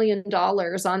 $6 million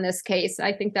on this case.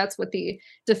 I think that's what the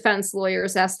defense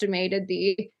lawyers estimated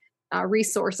the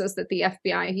resources that the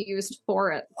FBI used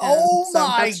for it.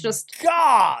 And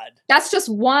God! That's just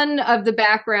one of the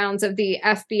backgrounds of the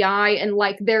FBI and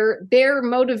like their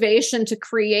motivation to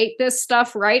create this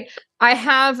stuff, right? I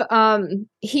have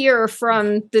here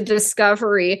from the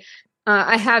discovery,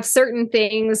 I have certain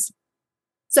things.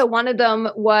 So one of them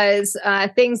was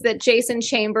things that Jason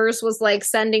Chambers was like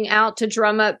sending out to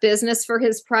drum up business for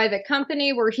his private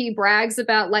company, where he brags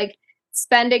about like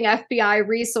spending FBI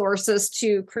resources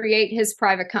to create his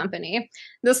private company.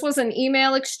 This was an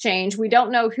email exchange. We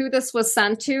don't know who this was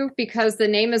sent to because the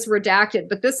name is redacted,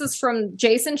 but this is from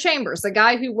Jason Chambers, the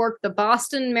guy who worked the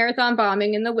Boston Marathon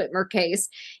bombing in the Whitmer case.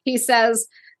 He says,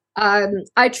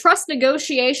 I trust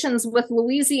negotiations with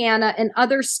Louisiana and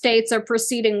other states are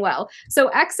proceeding well. So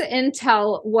Exa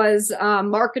Intel was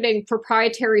marketing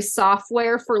proprietary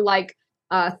software for like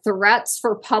threats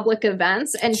for public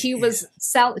events, and he was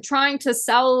trying to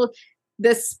sell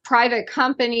this private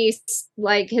company,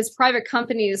 like his private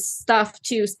company's stuff,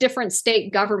 to different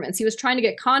state governments. He was trying to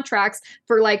get contracts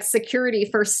for like security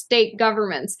for state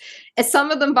governments. And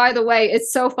some of them, by the way,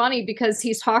 it's so funny because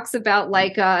he talks about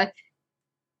like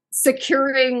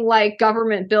securing like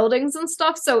government buildings and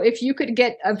stuff. So if you could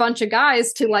get a bunch of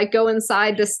guys to like go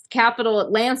inside this Capitol at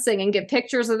Lansing and get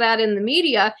pictures of that in the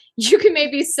media, you can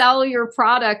maybe sell your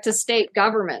product to state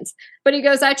governments. But he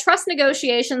goes, I trust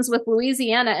negotiations with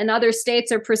Louisiana and other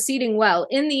states are proceeding well.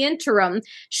 In the interim,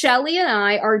 Shelley and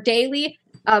I are daily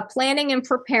planning and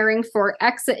preparing for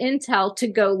Exa Intel to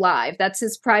go live. That's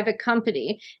his private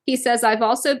company. He says, I've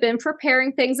also been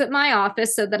preparing things at my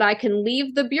office so that I can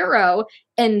leave the bureau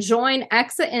and join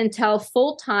Exa Intel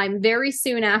full-time very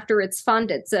soon after it's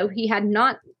funded. So he had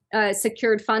not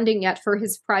secured funding yet for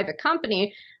his private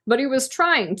company, but he was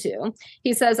trying to.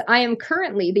 He says, I am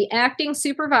currently the acting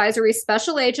supervisory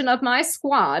special agent of my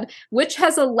squad, which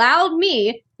has allowed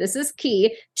me, this is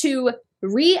key, to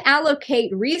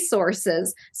reallocate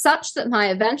resources such that my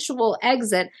eventual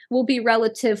exit will be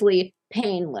relatively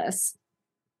painless.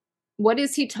 What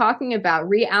is he talking about?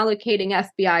 Reallocating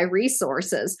FBI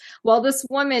resources? Well, this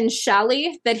woman,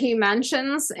 Shelley, that he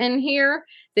mentions in here,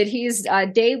 that he's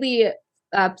daily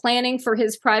planning for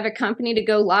his private company to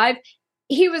go live,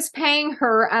 he was paying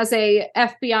her as a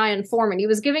FBI informant. He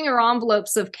was giving her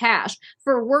envelopes of cash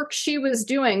for work she was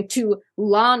doing to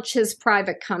launch his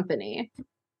private company.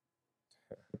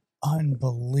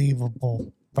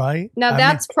 Unbelievable, right? Now,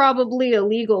 that's probably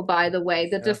illegal, by the way.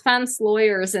 The defense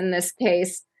lawyers in this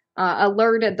case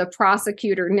alerted the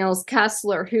prosecutor, Nils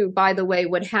Kessler, who, by the way,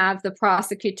 would have the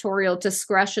prosecutorial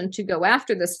discretion to go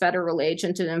after this federal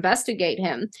agent and investigate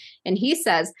him. And he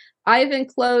says, I've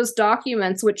enclosed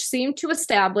documents which seem to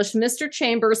establish Mr.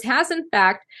 Chambers has, in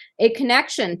fact, a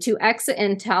connection to Exit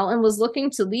Intel and was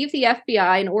looking to leave the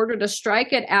FBI in order to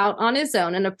strike it out on his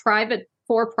own in a private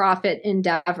for-profit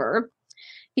endeavor.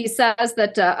 He says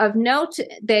that of note,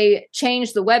 they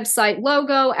changed the website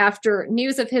logo after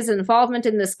news of his involvement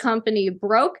in this company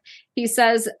broke. He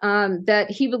says that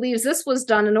he believes this was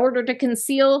done in order to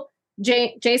conceal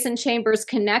Jason Chambers'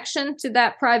 connection to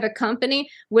that private company,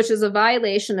 which is a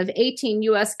violation of 18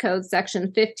 U.S. Code Section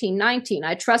 1519.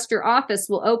 I trust your office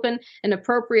will open an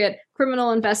appropriate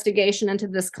criminal investigation into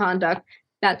this conduct.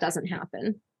 That doesn't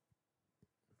happen.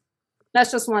 That's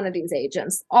just one of these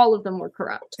agents. All of them were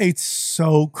corrupt. It's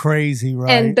so crazy, right?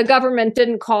 And the government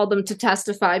didn't call them to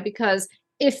testify because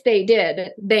if they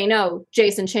did, they know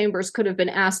Jason Chambers could have been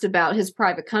asked about his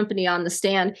private company on the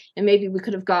stand, and maybe we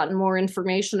could have gotten more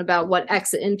information about what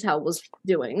Exit Intel was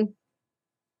doing.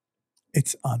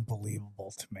 It's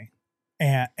unbelievable to me.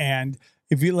 And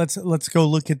if you let's go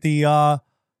look at the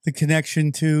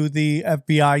connection to the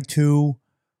FBI to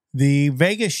the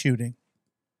Vegas shooting.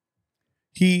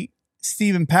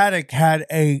 Stephen Paddock had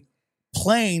a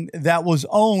plane that was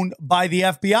owned by the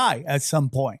FBI at some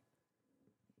point.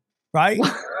 Right?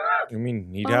 I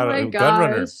mean, he had a gun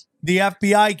runner. The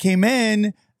FBI came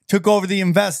in, took over the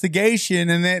investigation,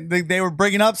 and they were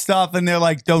bringing up stuff, and they're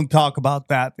like, don't talk about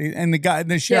that. And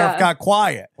the sheriff got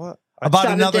quiet about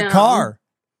another car.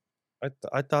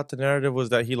 I thought the narrative was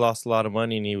that he lost a lot of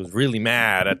money and he was really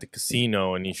mad at the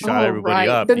casino and he shot everybody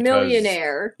up. The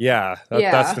millionaire. Yeah,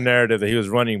 that's the narrative, that he was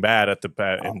running bad at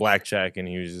in blackjack and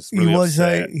he was just really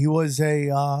upset. He was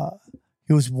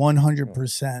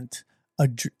 100% a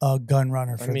gun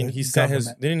runner for the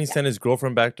government. Didn't he send his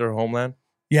girlfriend back to her homeland?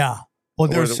 Yeah. Well,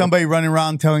 there was somebody running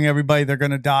around telling everybody they're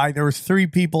going to die. There was 3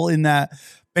 people in that.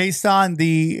 Based on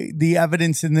the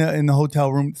evidence in the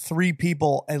hotel room, 3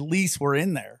 people at least were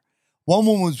in there. One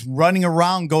woman was running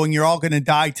around going, you're all going to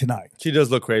die tonight. She does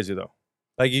look crazy, though.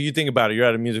 Like, if you think about it, you're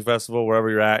at a music festival, wherever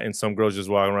you're at, and some girl's just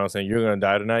walking around saying, you're going to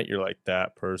die tonight. You're like,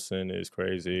 that person is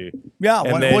crazy. Yeah,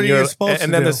 what are you supposed to do?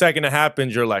 And then the second it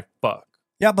happens, you're like, fuck.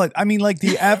 Yeah, but I mean, like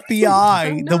the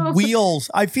FBI, the wheels.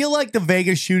 I feel like the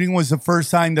Vegas shooting was the first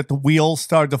time that the wheels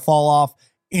started to fall off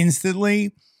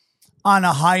instantly on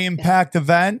a high impact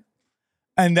event.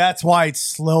 And that's why it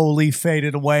slowly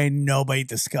faded away. Nobody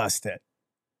discussed it.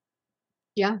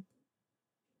 Yeah.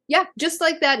 Yeah, just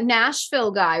like that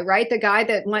Nashville guy, right? The guy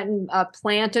that went and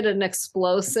planted an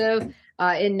explosive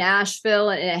in Nashville,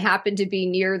 and it happened to be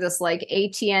near this like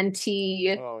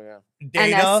AT&T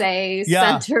NSA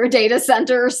center, data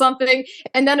center or something.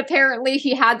 And then apparently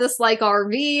he had this like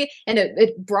RV, and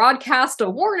it broadcast a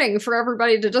warning for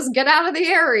everybody to just get out of the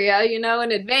area,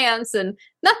 in advance. And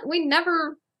we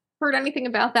never heard anything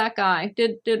about that guy,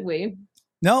 did we?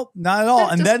 Nope, not at all.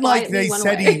 And then like they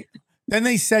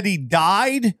said he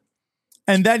died.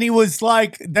 And then he was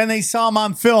like, then they saw him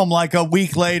on film like a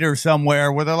week later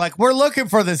somewhere where they're like, we're looking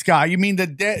for this guy. You mean the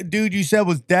dude you said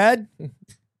was dead?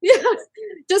 Yeah.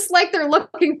 Just like they're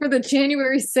looking for the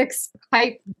January 6th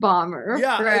pipe bomber.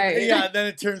 Yeah. Right. Yeah. Then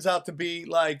it turns out to be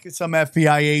like some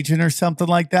FBI agent or something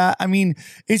like that. I mean,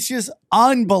 it's just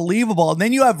unbelievable. And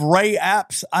then you have Ray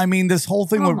Epps. I mean, this whole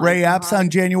thing with Ray Epps on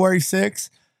January 6th,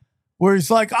 where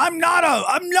he's like, I'm not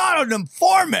an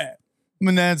informant.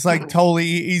 And then it's like totally,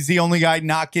 he's the only guy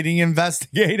not getting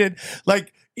investigated.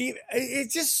 Like,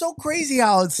 it's just so crazy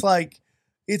how it's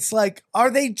like, are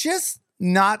they just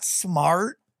not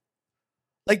smart?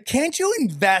 Like, can't you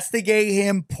investigate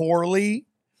him poorly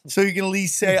so you can at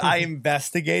least say, I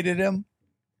investigated him?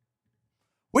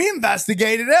 We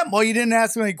investigated him. Well, you didn't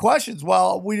ask him any questions.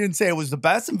 Well, we didn't say it was the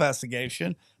best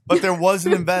investigation, but there was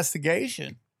an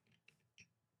investigation.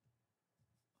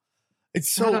 It's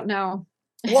so. I don't know.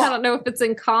 I don't know if it's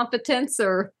incompetence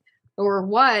or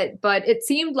what, but it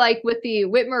seemed like with the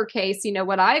Whitmer case,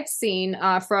 what I've seen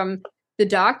from the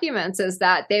documents is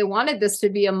that they wanted this to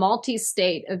be a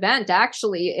multi-state event.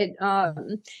 Actually,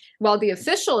 while the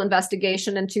official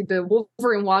investigation into the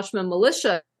Wolverine Watchman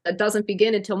militia that doesn't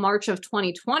begin until March of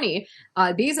 2020,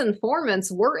 these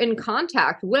informants were in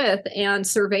contact with and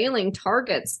surveilling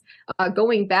targets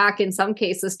going back in some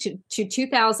cases to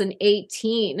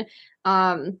 2018,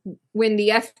 when the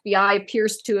FBI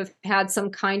appears to have had some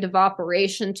kind of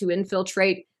operation to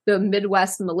infiltrate the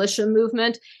Midwest militia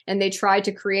movement, and they tried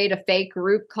to create a fake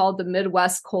group called the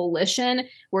Midwest Coalition,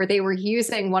 where they were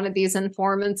using one of these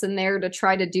informants in there to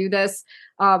try to do this.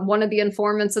 One of the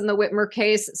informants in the Whitmer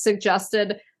case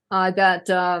suggested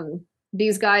that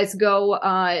these guys go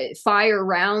fire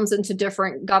rounds into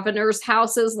different governors'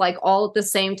 houses, like all at the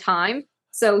same time.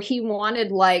 So he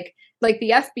wanted like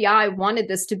the FBI wanted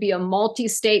this to be a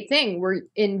multi-state thing where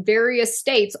in various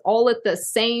states, all at the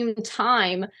same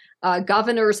time,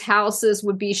 governors' houses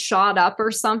would be shot up or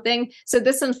something. So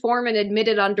this informant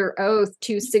admitted under oath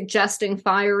to suggesting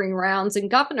firing rounds in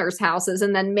governors' houses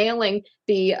and then mailing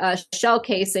the shell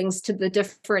casings to the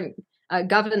different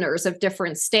governors of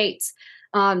different states.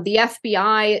 The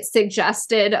FBI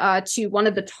suggested to one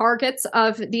of the targets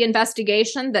of the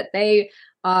investigation that they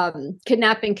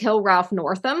kidnap and kill Ralph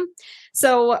Northam.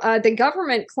 So the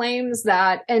government claims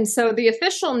that, and so the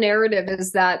official narrative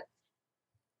is that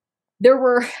there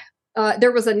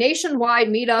was a nationwide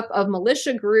meetup of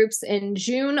militia groups in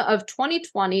June of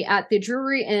 2020 at the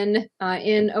Drury Inn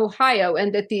in Ohio,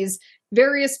 and that these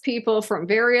various people from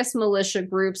various militia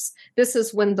groups, this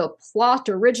is when the plot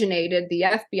originated, the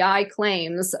FBI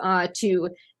claims, to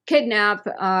kidnap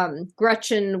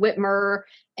Gretchen Whitmer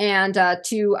and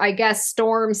to, I guess,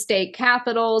 storm state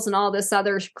capitals and all this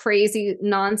other crazy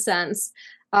nonsense.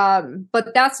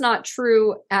 But that's not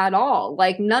true at all.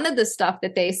 Like, none of the stuff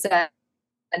that they said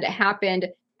happened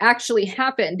actually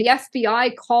happened. The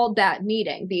FBI called that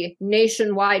meeting the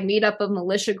nationwide meetup of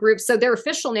militia groups. So their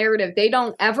official narrative, they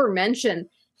don't ever mention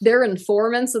their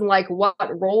informants and like what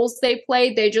roles they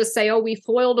played. They just say, oh, we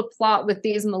foiled a plot with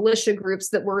these militia groups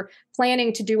that were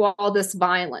planning to do all this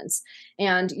violence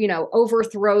and, you know,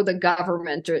 overthrow the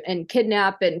government and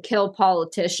kidnap and kill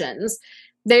politicians.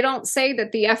 They don't say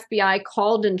that the FBI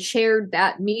called and chaired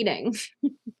that meeting.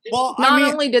 Well, Not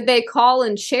only did they call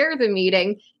and chair the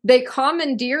meeting, they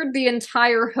commandeered the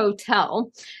entire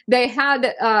hotel. They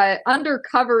had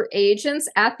undercover agents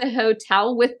at the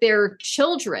hotel with their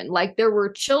children. Like, there were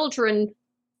children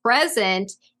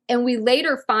present. And we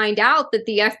later find out that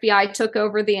the FBI took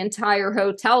over the entire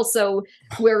hotel. So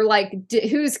we're like,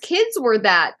 whose kids were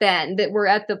that then that were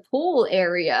at the pool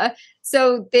area?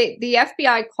 So the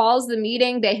FBI calls the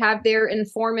meeting. They have their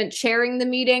informant chairing the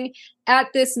meeting.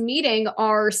 At this meeting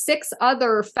are 6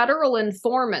 other federal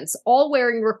informants, all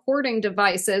wearing recording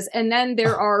devices. And then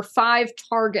there are 5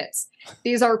 targets.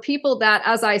 These are people that,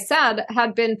 as I said,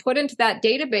 had been put into that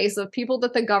database of people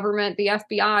that the government, the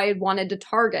FBI, wanted to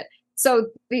target. So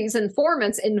these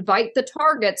informants invite the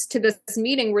targets to this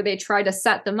meeting where they try to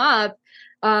set them up.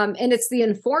 And it's the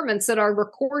informants that are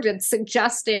recorded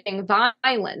suggesting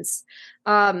violence.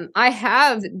 I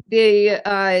have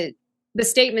the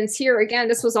statements here. Again,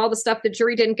 this was all the stuff the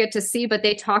jury didn't get to see, but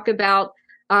they talk about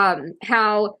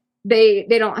how they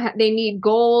need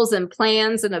goals and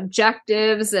plans and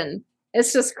objectives, and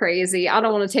it's just crazy. I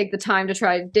don't want to take the time to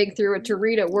try to dig through it to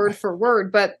read it word for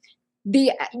word, but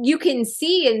you can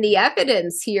see in the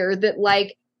evidence here that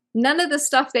like none of the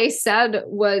stuff they said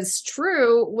was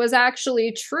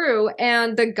actually true.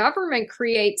 And the government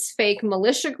creates fake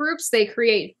militia groups. They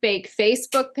create fake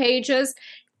Facebook pages.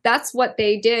 That's what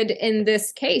they did in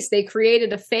this case. They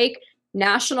created a fake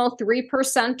national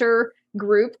 3%er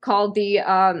group called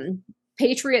the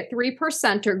Patriot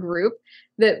 3%er group.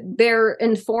 That their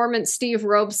informant, Steve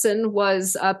Robeson,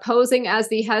 was posing as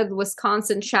the head of the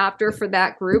Wisconsin chapter for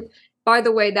that group. By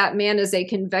the way, that man is a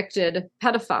convicted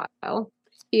pedophile.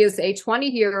 He is a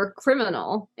 20-year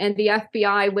criminal, and the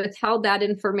FBI withheld that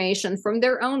information from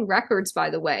their own records, by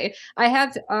the way. I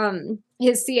have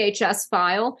his CHS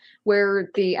file where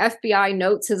the FBI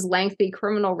notes his lengthy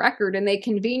criminal record, and they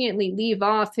conveniently leave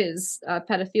off his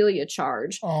pedophilia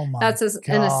charge. Oh my That's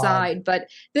an aside. But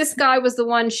this guy was the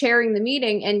one chairing the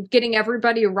meeting and getting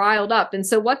everybody riled up. And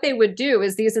so what they would do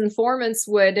is these informants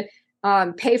would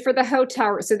pay for the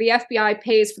hotel. So the FBI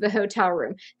pays for the hotel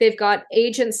room. They've got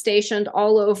agents stationed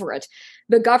all over it.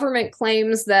 The government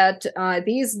claims that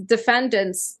these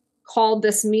defendants called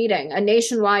this meeting a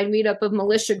nationwide meetup of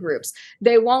militia groups.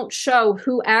 They won't show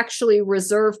who actually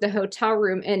reserved the hotel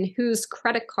room and whose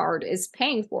credit card is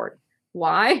paying for it.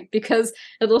 Why? Because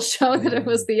it'll show that it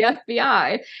was the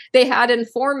FBI. They had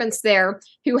informants there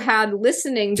who had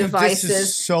listening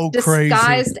devices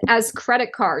disguised as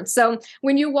credit cards. So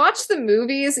when you watch the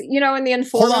movies, you know, and the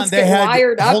informants get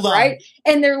wired up, right?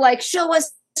 And they're like, show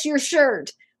us your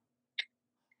shirt.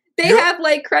 They have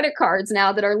like credit cards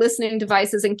now that are listening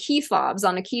devices and key fobs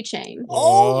on a keychain.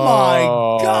 Oh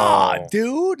my God,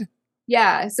 dude.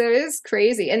 Yeah, so it is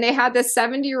crazy. And they had this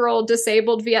 70-year-old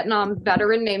disabled Vietnam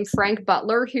veteran named Frank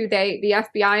Butler, who the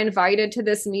FBI invited to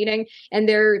this meeting, and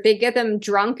they get them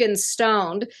drunk and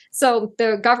stoned. So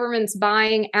the government's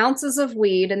buying ounces of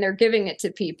weed and they're giving it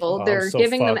to people. Oh, they're so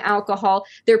giving them fucked. alcohol.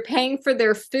 They're paying for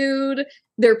their food.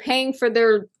 They're paying for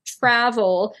their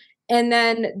travel. And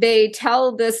then they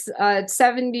tell this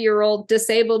 70-year-old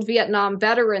disabled Vietnam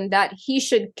veteran that he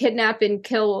should kidnap and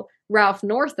kill Ralph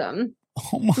Northam.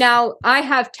 Now, I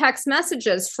have text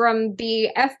messages from the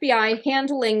FBI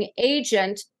handling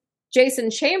agent, Jason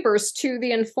Chambers, to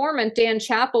the informant, Dan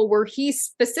Chappell, where he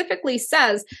specifically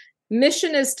says,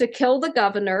 mission is to kill the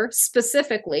governor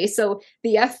specifically. So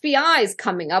the FBI is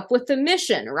coming up with the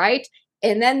mission, right?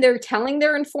 And then they're telling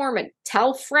their informant,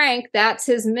 tell Frank that's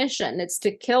his mission. It's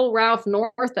to kill Ralph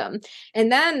Northam.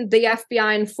 And then the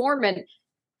FBI informant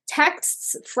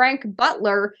texts Frank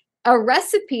Butler a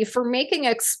recipe for making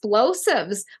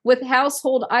explosives with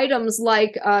household items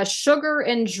like sugar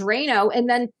and Drano, and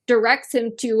then directs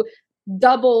him to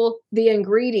double the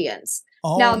ingredients.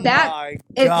 Now that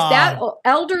if that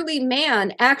elderly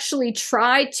man actually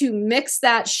tried to mix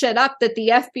that shit up that the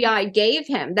FBI gave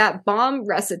him, that bomb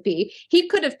recipe, he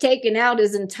could have taken out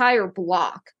his entire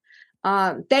block.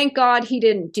 Thank God he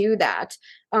didn't do that.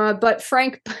 But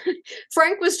Frank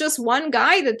was just one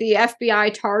guy that the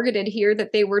FBI targeted here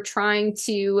that they were trying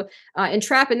to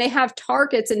entrap, and they have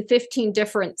targets in 15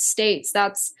 different states.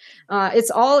 That's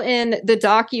it's all in the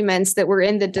documents that were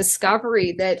in the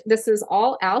discovery, that this is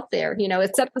all out there,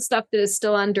 except the stuff that is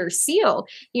still under seal.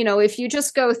 If you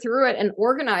just go through it and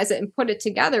organize it and put it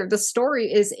together, the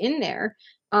story is in there.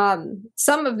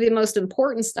 Some of the most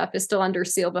important stuff is still under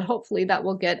seal, but hopefully that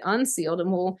will get unsealed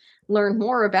and we'll learn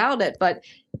more about it. But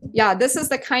yeah, this is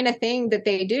the kind of thing that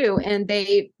they do, and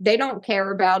they don't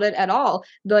care about it at all.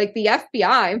 Like the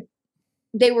FBI,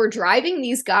 they were driving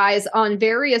these guys on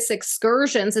various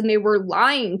excursions and they were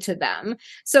lying to them.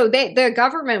 So the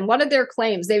government, one of their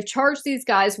claims, they've charged these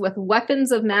guys with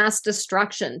weapons of mass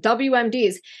destruction,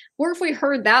 WMDs. Where have we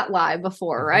heard that lie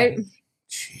before, right?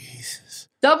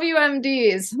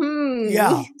 WMDs.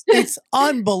 Yeah, it's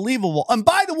unbelievable. And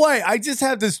by the way, I just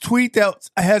had this tweet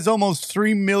that has almost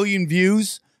 3 million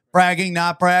views, bragging,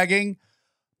 not bragging.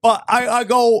 But I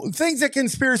go, things that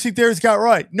conspiracy theorists got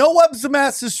right. No weapons of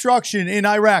mass destruction in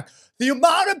Iraq. The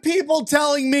amount of people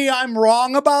telling me I'm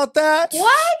wrong about that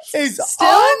is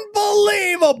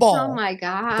unbelievable. Oh my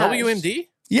God. WMD?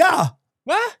 Yeah.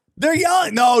 What? They're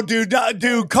yelling. No, dude,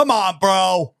 come on,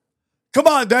 bro. Come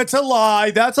on, that's a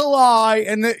lie. That's a lie.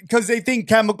 And because they think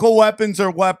chemical weapons are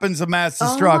weapons of mass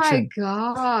destruction. Oh my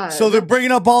God. So they're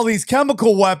bringing up all these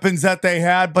chemical weapons that they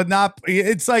had, but not.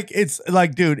 It's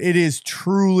like, dude, it is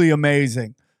truly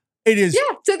amazing. It is.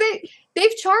 Yeah. So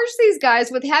they've charged these guys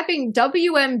with having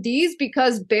WMDs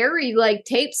because Barry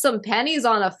taped some pennies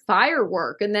on a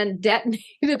firework and then detonated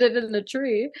it in a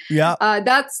tree. Yeah.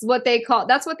 That's what the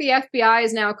FBI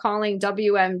is now calling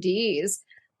WMDs.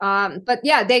 But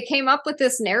yeah, they came up with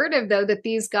this narrative, though, that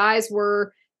these guys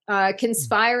were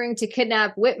conspiring to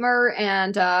kidnap Whitmer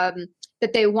and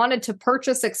that they wanted to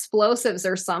purchase explosives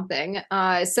or something.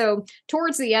 So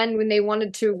towards the end, when they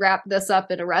wanted to wrap this up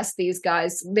and arrest these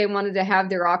guys, they wanted to have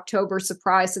their October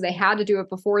surprise. So they had to do it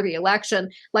before the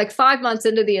election. Like 5 months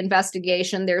into the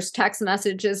investigation, there's text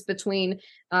messages between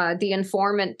the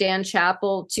informant, Dan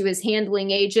Chappell, to his handling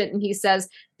agent. And he says,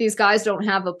 these guys don't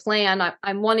have a plan.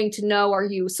 I'm wanting to know, are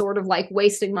you sort of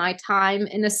wasting my time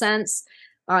in a sense?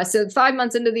 So 5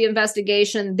 months into the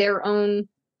investigation, their own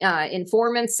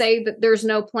informants say that there's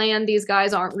no plan. These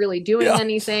guys aren't really doing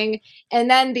anything. And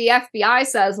then the FBI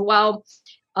says, well,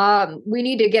 we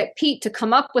need to get Pete to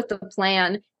come up with the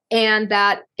plan. And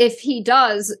that if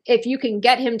you can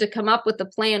get him to come up with the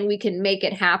plan, we can make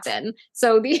it happen.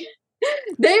 So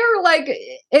they are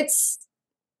it's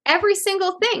every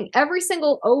single thing, every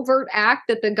single overt act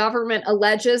that the government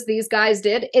alleges these guys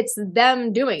did, it's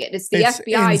them doing it. It's the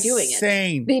FBI doing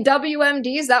it. The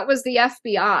WMDs, that was the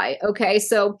FBI. Okay,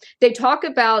 so they talk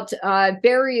about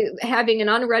Barry having an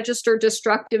unregistered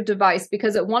destructive device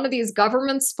because at one of these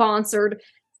government-sponsored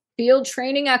field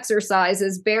training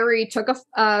exercises, Barry took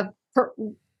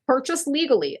purchased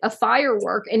legally a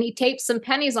firework and he taped some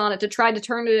pennies on it to try to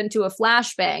turn it into a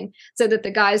flashbang so that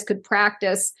the guys could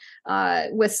practice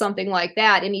with something like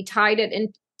that. And he tied it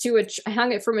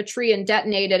hung it from a tree and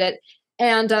detonated it.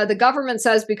 And the government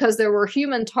says because there were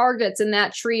human targets in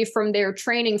that tree from their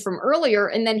training from earlier,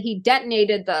 and then he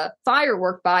detonated the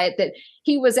firework by it, that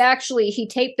he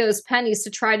taped those pennies to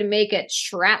try to make it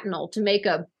shrapnel, to make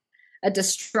a a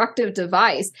destructive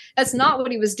device. That's not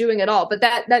what he was doing at all. But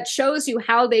that shows you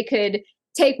how they could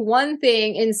take one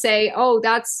thing and say, oh,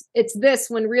 it's this,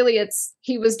 when really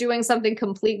he was doing something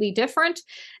completely different.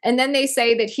 And then they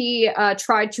say that he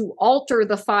tried to alter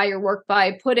the firework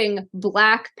by putting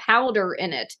black powder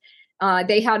in it.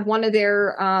 They had one of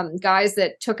their guys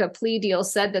that took a plea deal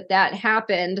said that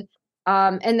happened,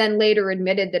 and then later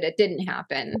admitted that it didn't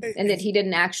happen and that he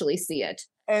didn't actually see it.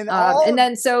 And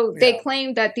then they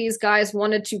claimed that these guys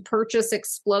wanted to purchase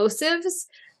explosives,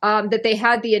 that they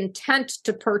had the intent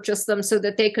to purchase them so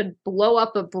that they could blow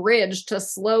up a bridge to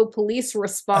slow police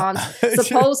response,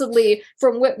 supposedly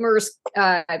from Whitmer's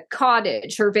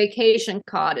cottage, her vacation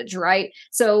cottage, right?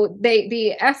 So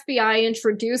the FBI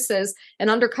introduces an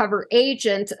undercover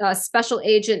agent, Special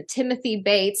Agent Timothy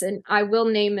Bates, and I will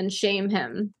name and shame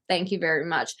him. Thank you very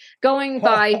much. Going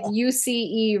by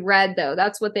UCE Red, though,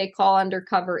 that's what they call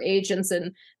undercover agents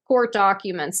in court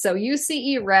documents. So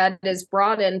UCE Red is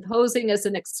brought in posing as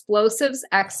an explosives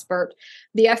expert.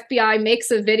 The FBI makes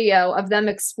a video of them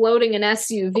exploding an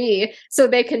SUV so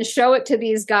they can show it to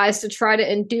these guys to try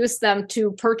to induce them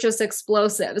to purchase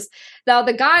explosives. Now,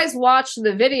 the guys watch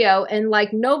the video and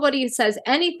nobody says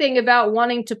anything about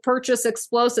wanting to purchase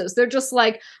explosives. They're just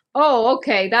like, oh,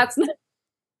 okay, that's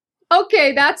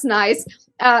nice.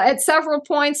 At several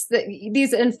points,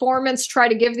 these informants try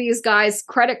to give these guys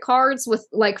credit cards with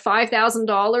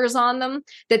 $5,000 on them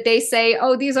that they say,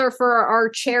 oh, these are for our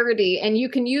charity, and you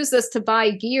can use this to buy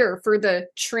gear for the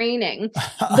training.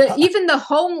 Even the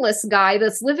homeless guy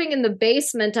that's living in the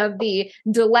basement of the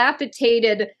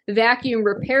dilapidated vacuum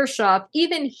repair shop,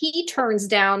 even he turns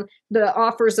down the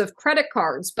offers of credit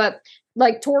cards. But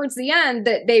towards the end,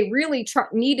 that they really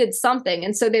needed something.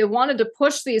 And so they wanted to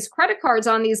push these credit cards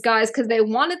on these guys because they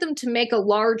wanted them to make a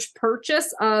large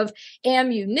purchase of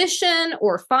ammunition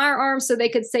or firearms so they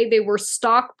could say they were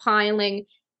stockpiling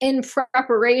in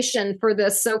preparation for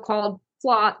this so-called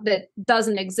plot that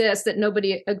doesn't exist, that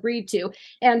nobody agreed to.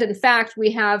 And in fact,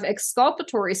 we have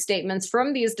exculpatory statements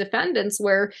from these defendants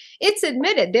where it's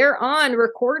admitted they're on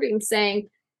recording saying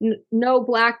no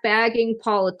black bagging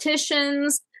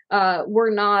politicians, we're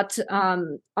not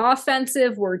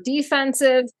offensive, we're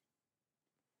defensive.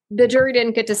 The jury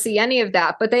didn't get to see any of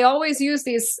that, but they always use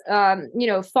these,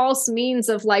 false means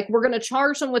of we're going to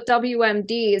charge them with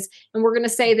WMDs and we're going to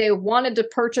say they wanted to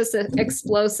purchase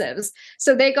explosives.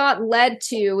 So they got led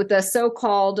to the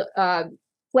so-called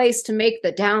place to make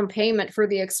the down payment for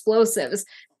the explosives.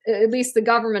 At least the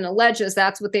government alleges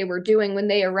that's what they were doing when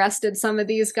they arrested some of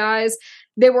these guys.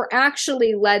 They were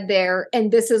actually led there,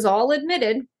 and this is all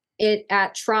admitted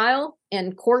at trial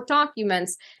and court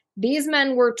documents. These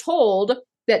men were told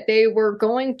that they were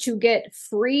going to get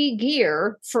free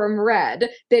gear from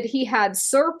Red, that he had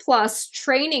surplus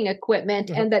training equipment,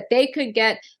 and that they could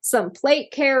get some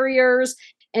plate carriers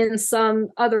and some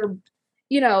other,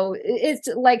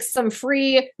 it's some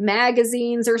free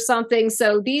magazines or something.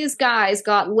 So these guys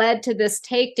got led to this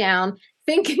takedown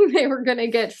thinking they were going to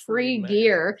get free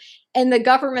gear. And the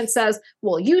government says,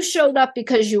 well, you showed up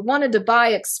because you wanted to buy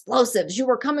explosives. You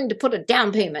were coming to put a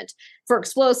down payment for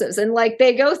explosives. And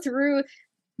they go through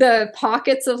the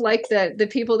pockets of the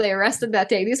people they arrested that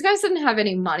day. These guys didn't have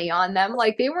any money on them.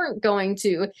 They weren't going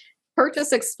to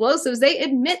purchase explosives. They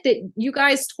admit that you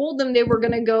guys told them they were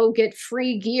going to go get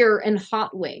free gear and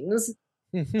hot wings.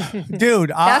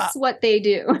 Dude, that's what they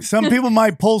do. Some people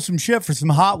might pull some shit for some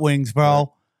hot wings,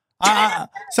 bro.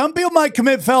 Some people might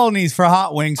commit felonies for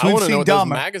hot wings. I We've want to know seen what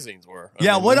dumber. those magazines were.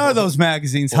 What are those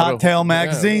magazines? Hot Tail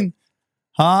magazine?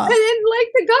 Huh? And then,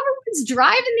 the government's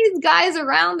driving these guys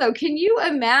around, though. Can you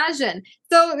imagine?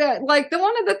 So,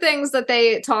 one of the things that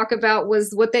they talk about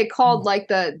was what they called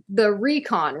the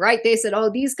recon, right? They said, oh,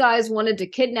 these guys wanted to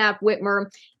kidnap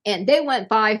Whitmer, and they went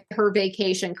by her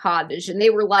vacation cottage, and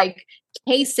they were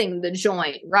casing the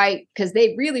joint, right? Because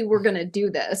they really were going to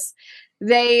do this.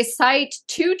 They cite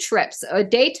two trips, a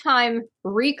daytime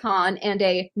recon and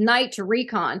a night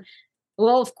recon.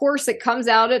 Well, of course, it comes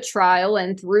out at trial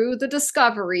and through the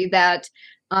discovery that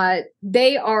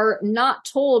they are not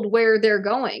told where they're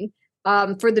going.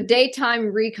 For the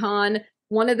daytime recon,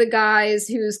 one of the guys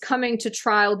who's coming to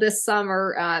trial this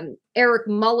summer, Eric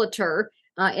Molitor,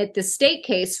 at the state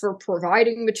case for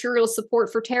providing material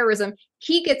support for terrorism,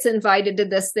 he gets invited to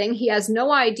this thing. He has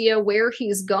no idea where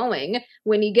he's going.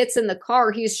 When he gets in the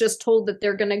car, he's just told that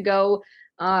they're going to go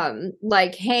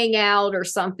hang out or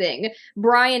something.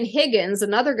 Brian Higgins,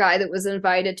 another guy that was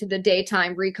invited to the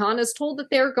daytime recon, is told that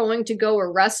they're going to go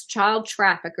arrest child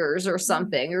traffickers or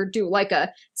something, or do a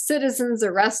citizen's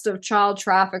arrest of child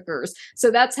traffickers.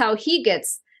 So that's how he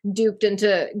gets duped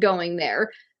into going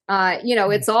there.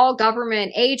 It's all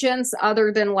government agents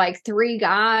other than like 3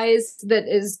 guys that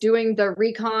is doing the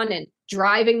recon and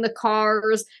driving the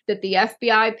cars that the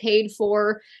FBI paid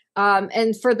for.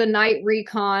 And for the night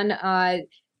recon,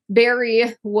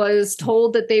 Barry was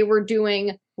told that they were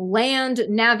doing land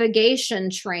navigation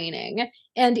training,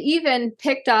 and even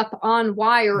picked up on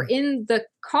wire in the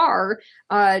car.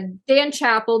 Dan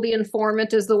Chappell, the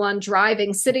informant, is the one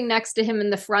driving. Sitting next to him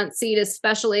in the front seat is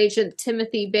Special Agent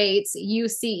Timothy Bates,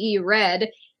 UCE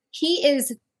Red. He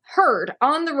is heard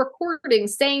on the recording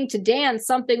saying to Dan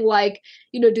something like,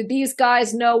 do these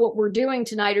guys know what we're doing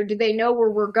tonight, or do they know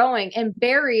where we're going? And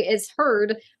Barry is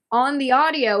heard on the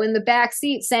audio in the back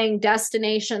seat saying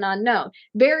destination unknown.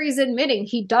 Barry's admitting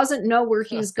he doesn't know where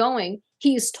he's going.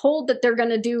 He's told that they're going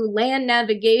to do land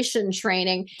navigation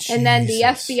training. And then the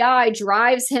FBI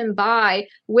drives him by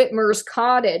Whitmer's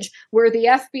cottage, where the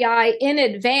FBI in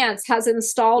advance has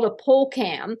installed a pole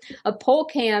cam. A pole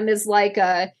cam is like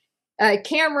a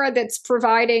camera that's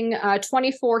providing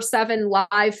 24/7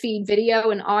 live feed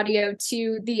video and audio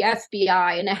to the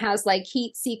FBI, and it has like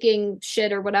heat-seeking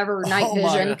shit or whatever, night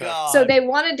vision. So they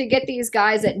wanted to get these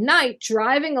guys at night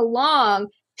driving along,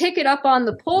 pick it up on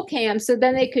the pole cam, so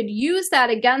then they could use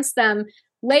that against them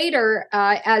later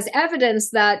as evidence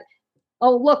that,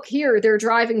 oh, look here, they're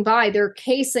driving by, they're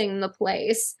casing the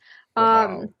place.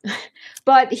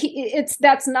 But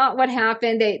that's not what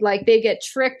happened. They get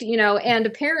tricked, and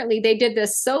apparently they did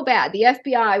this so bad. The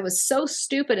FBI was so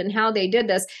stupid in how they did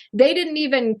this. They didn't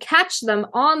even catch them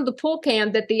on the pool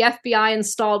cam that the FBI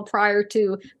installed prior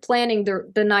to planning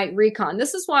the night recon.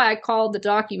 This is why I called the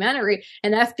documentary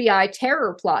an FBI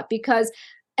terror plot, because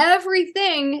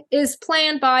everything is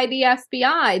planned by the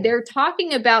FBI. They're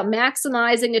talking about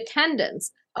maximizing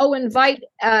attendance. Oh, invite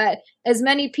as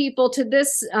many people to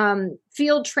this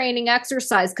field training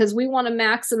exercise because we want to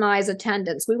maximize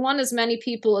attendance. We want as many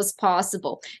people as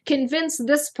possible. Convince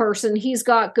this person he's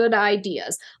got good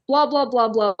ideas. Blah, blah, blah,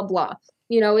 blah, blah.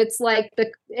 It's like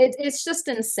it's just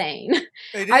insane.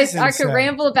 I could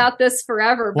ramble about this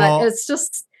forever, but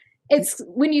it's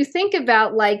when you think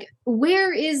about, like,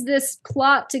 where is this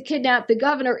plot to kidnap the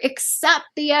governor except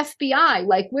the FBI?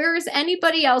 Like, where is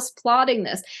anybody else plotting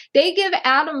this? They give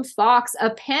Adam Fox a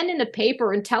pen and a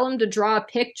paper and tell him to draw a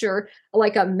picture,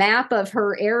 like a map of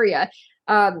her area.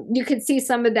 You could see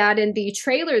some of that in the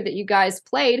trailer that you guys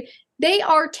played. The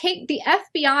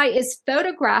FBI is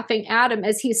photographing Adam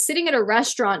as he's sitting at a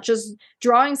restaurant, just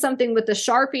drawing something with a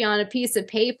Sharpie on a piece of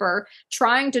paper,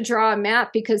 trying to draw a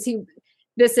map because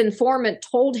this informant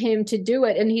told him to do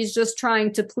it, and he's just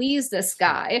trying to please this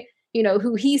guy,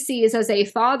 who he sees as a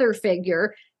father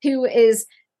figure, who is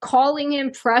calling him,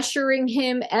 pressuring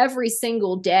him every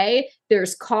single day.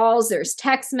 There's calls, there's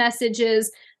text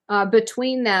messages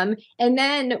between them. And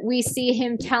then we see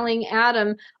him telling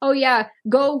Adam, oh yeah,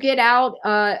 go get out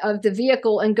of the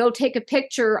vehicle and go take a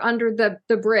picture under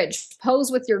the bridge,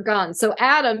 pose with your gun. So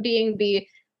Adam, being the,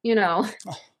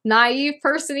 naive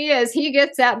person he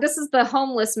gets out. This is the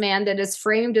homeless man that is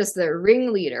framed as the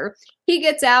ringleader. He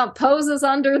gets out, poses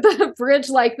under the bridge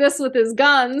like this with his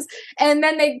guns, and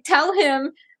then they tell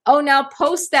him, oh, now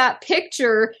post that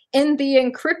picture in the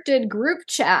encrypted group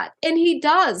chat. And he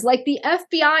does. Like, the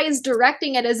FBI is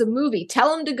directing it as a movie.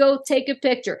 Tell him to go take a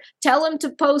picture. Tell him to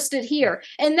post it here.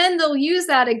 And then they'll use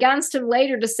that against him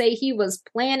later to say he was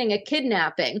planning a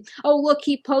kidnapping. Oh, look,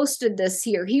 he posted this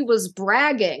here. He was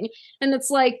bragging. And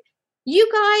it's like,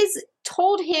 you guys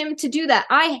told him to do that.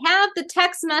 I have the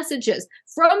text messages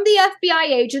from the FBI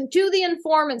agent to the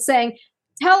informant saying,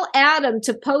 tell Adam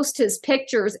to post his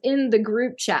pictures in the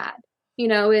group chat,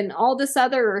 and all this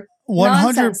other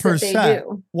 100% that they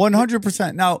do.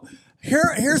 100%. Now,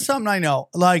 here's something I know.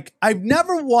 Like, I've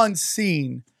never once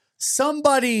seen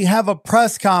somebody have a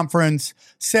press conference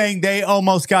saying they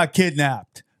almost got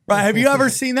kidnapped. Right? Have you ever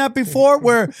seen that before?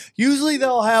 Where usually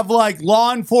they'll have like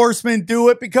law enforcement do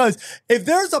it, because if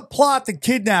there's a plot to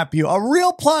kidnap you, a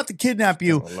real plot to kidnap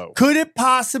you, could it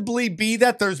possibly be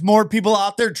that there's more people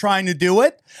out there trying to do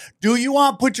it? Do you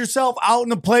want to put yourself out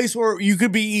in a place where you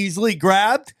could be easily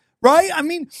grabbed? Right? I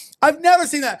mean, I've never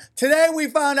seen that. Today we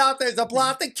found out there's a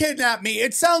plot to kidnap me.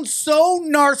 It sounds so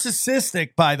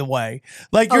narcissistic, by the way.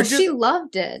 Like, she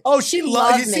loved it. Oh, she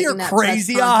loved. You see her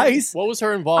crazy eyes. What was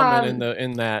her involvement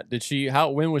in that?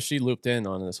 When was she looped in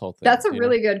on this whole thing? That's a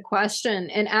really good question.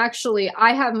 And actually,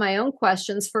 I have my own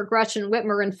questions for Gretchen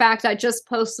Whitmer. In fact, I just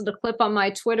posted a clip on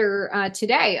my Twitter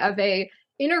today of a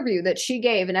interview that she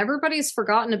gave, and everybody's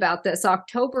forgotten about this,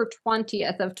 October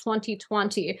 20th of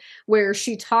 2020, where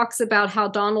she talks about how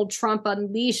Donald Trump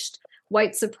unleashed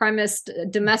white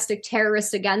supremacist domestic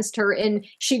terrorist against her. And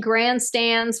she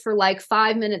grandstands for like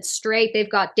 5 minutes straight. They've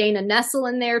got Dana Nessel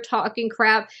in there talking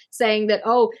crap, saying that,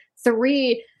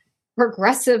 3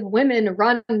 progressive women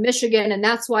run Michigan, and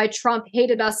that's why Trump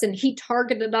hated us and he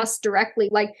targeted us directly.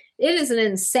 Like, it is an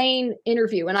insane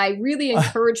interview. And I really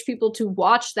encourage people to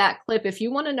watch that clip. If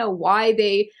you want to know why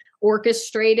they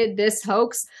orchestrated this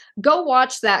hoax, go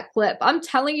watch that clip. I'm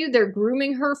telling you, they're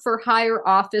grooming her for higher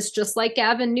office, just like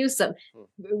Gavin Newsom.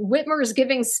 Whitmer is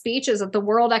giving speeches at the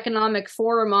World Economic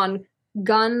Forum on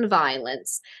gun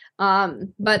violence.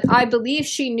 But I believe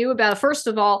she knew about it. First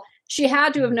of all, she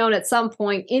had to have known at some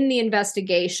point in the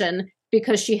investigation,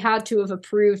 because she had to have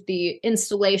approved the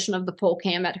installation of the pole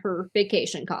cam at her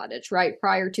vacation cottage, right,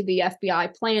 prior to the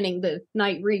FBI planning the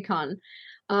night recon.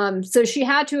 So she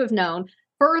had to have known.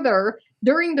 Further,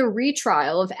 during the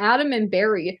retrial of Adam and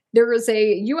Barry, there was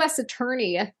a U.S.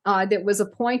 attorney that was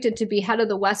appointed to be head of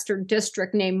the Western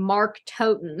District named Mark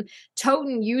Toten.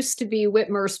 Toten used to be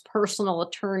Whitmer's personal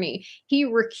attorney. He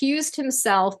recused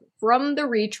himself from the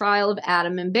retrial of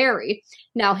Adam and Barry.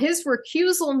 Now, his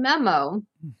recusal memo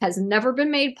has never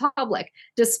been made public,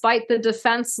 despite the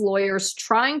defense lawyers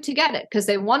trying to get it, because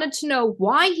they wanted to know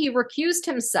why he recused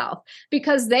himself,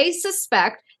 because they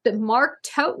suspect that Mark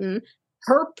Toten,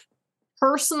 her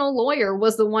personal lawyer,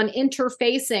 was the one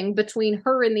interfacing between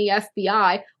her and the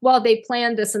FBI while they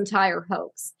planned this entire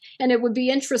hoax. And it would be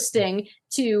interesting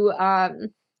to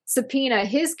subpoena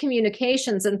his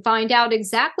communications and find out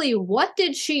exactly what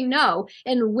did she know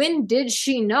and when did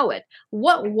she know it?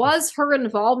 What was her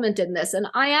involvement in this? And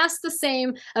I asked the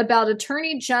same about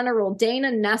Attorney General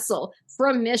Dana Nessel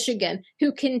from Michigan,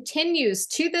 who continues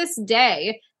to this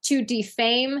day to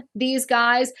defame these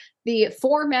guys, the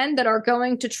 4 men that are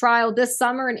going to trial this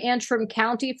summer in Antrim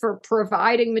County for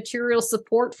providing material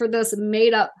support for this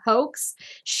made-up hoax.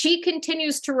 She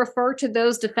continues to refer to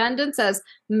those defendants as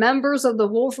members of the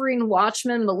Wolverine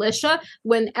Watchman militia,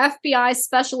 when FBI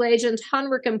Special Agent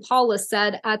Henrik Impala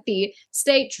said at the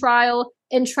state trial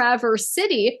in Traverse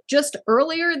City just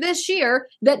earlier this year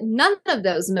that none of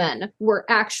those men were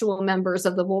actual members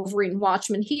of the Wolverine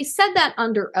Watchman. He said that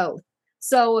under oath.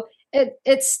 So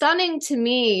it's stunning to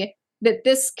me that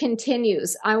this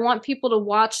continues. I want people to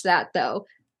watch that, though.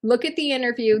 Look at the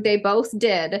interview they both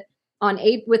did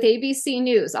with ABC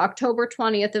News, October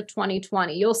 20th of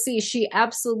 2020. You'll see she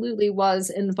absolutely was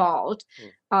involved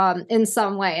in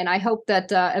some way. And I hope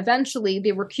that eventually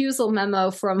the recusal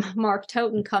memo from Mark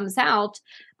Toten comes out,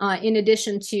 in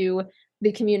addition to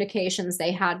the communications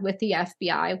they had with the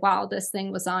FBI while this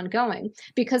thing was ongoing,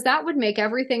 because that would make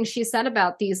everything she said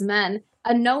about these men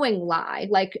a knowing lie.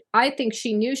 Like, I think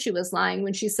she knew she was lying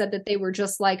when she said that they were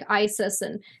just like ISIS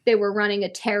and they were running a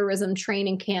terrorism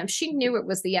training camp. She knew it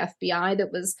was the FBI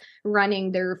that was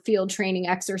running their field training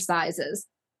exercises.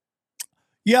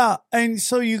 Yeah. And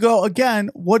so you go again,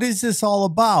 what is this all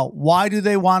about? Why do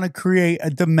they want to create a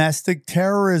domestic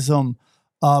terrorism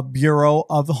bureau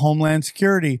of Homeland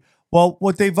Security? Well,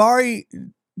 what they've already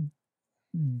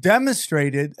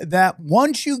demonstrated, that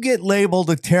once you get labeled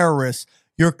a terrorist,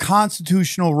 your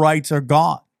constitutional rights are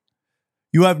gone.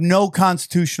 You have no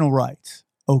constitutional rights.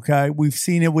 Okay, we've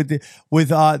seen it with the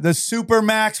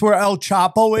Supermax where El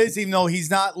Chapo is, even though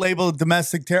he's not labeled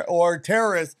domestic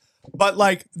terrorist. But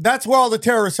like, that's where all the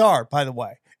terrorists are, by the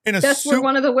way. That's where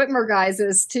one of the Whitmer guys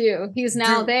is too. He's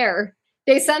now there.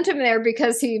 They sent him there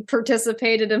because he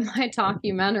participated in my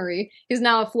documentary. He's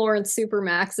now at Florence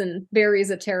Supermax and Barry's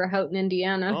at Terre Haute in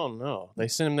Indiana. Oh no, they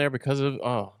sent him there because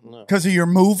of your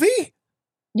movie?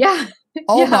 Yeah.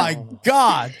 Oh my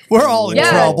God, we're all in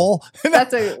trouble. We're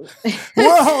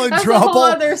all in trouble. A whole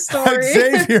other story.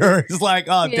 Xavier is like,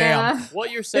 oh damn.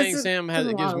 What you're saying, Sam,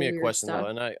 gives me a question though,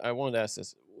 and I wanted to ask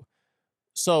this.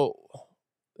 So,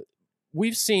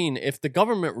 we've seen if the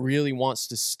government really wants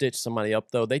to stitch somebody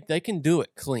up, though, they can do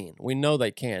it clean. We know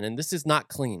they can, and this is not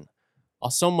clean.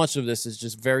 So much of this is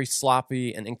just very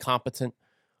sloppy and incompetent.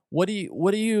 What do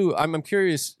you? I'm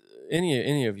curious.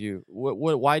 Any of you?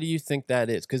 Why do you think that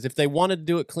is? Because if they wanted to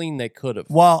do it clean, they could have.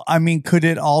 Well, I mean, could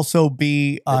it also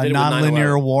be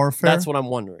nonlinear warfare? That's what I'm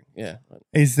wondering. Yeah.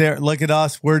 Is there? Look at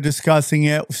us. We're discussing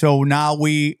it. So now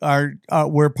we're part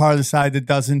of the side that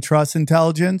doesn't trust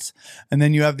intelligence, and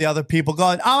then you have the other people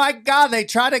going, "Oh my God, they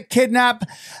try to kidnap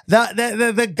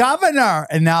the governor,"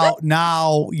 and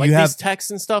now like you have these texts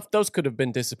and stuff. Those could have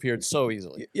been disappeared so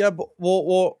easily. Yeah, but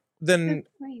well then.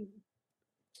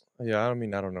 Yeah, I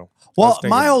don't know. Well,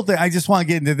 my whole thing, I just want to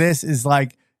get into this, is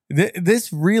like,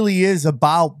 this really is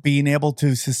about being able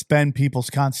to suspend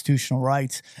people's constitutional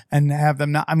rights and have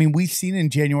them not. I mean, we've seen in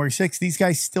January 6th, these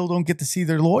guys still don't get to see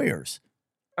their lawyers.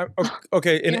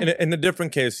 Okay, in a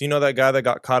different case, you know that guy that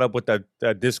got caught up with that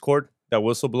Discord, that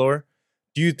whistleblower?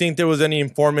 Do you think there was any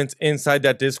informants inside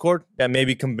that Discord that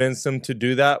maybe convinced them to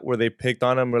do that, where they picked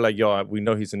on him? We're like, yo, we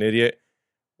know he's an idiot.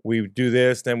 We do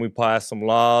this, then we pass some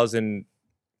laws. And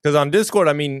because on Discord,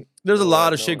 I mean, there's a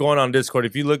lot of shit going on Discord.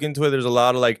 If you look into it, there's a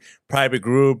lot of like private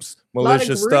groups, malicious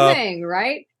a lot of stuff. grooming,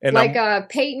 right? And like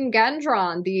Peyton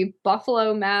Gendron, the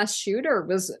Buffalo mass shooter,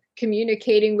 was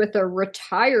communicating with a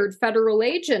retired federal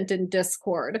agent in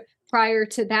Discord prior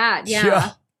to that.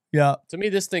 Yeah. To me,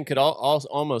 this thing could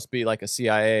almost be like a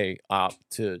CIA op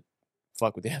to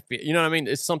fuck with the FBI. You know what I mean?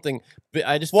 It's something.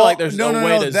 I just feel like there's no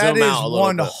way to zoom out a little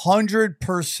bit. That is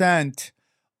 100%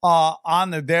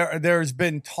 on there. There's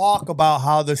been talk about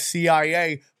how the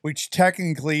CIA, which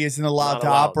technically isn't allowed to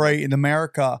operate in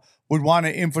America, would want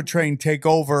to infiltrate and take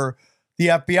over the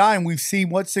FBI. And we've seen,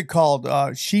 what's it called?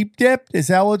 Sheep dipped? Is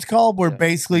that what it's called? Where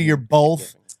basically you're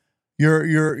both,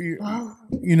 you're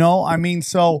you know, I mean,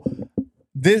 so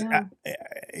this,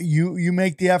 you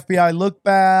make the FBI look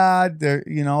bad. There,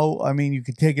 you know, I mean, you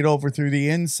could take it over through the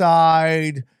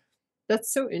inside.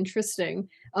 That's so interesting.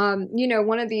 You know,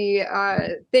 one of the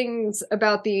things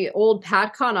about the old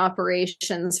PATCON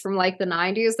operations from like the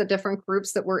 90s, the different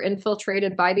groups that were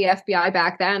infiltrated by the FBI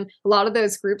back then, a lot of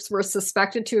those groups were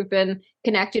suspected to have been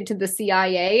connected to the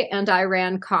CIA and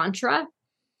Iran-Contra.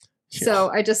 Yeah. So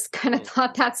I just kind of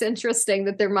thought that's interesting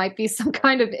that there might be some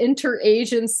kind of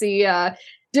interagency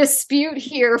dispute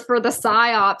here for the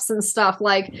psyops and stuff.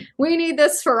 Like, we need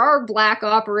this for our black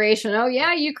operation. Oh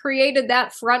yeah, you created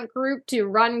that front group to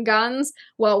run guns.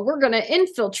 Well, we're going to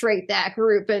infiltrate that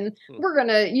group and we're going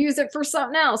to use it for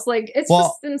something else. Like, it's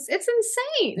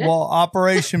insane. Well,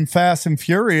 Operation Fast and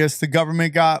Furious, the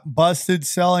government got busted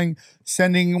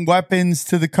sending weapons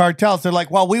to the cartels. They're like,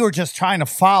 well, we were just trying to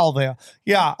follow them.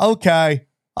 Yeah, okay.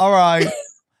 All right.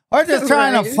 We're just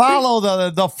trying to follow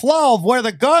the flow of where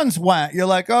the guns went. You're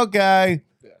like, okay,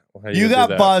 you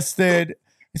got busted.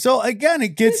 So again,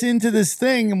 it gets into this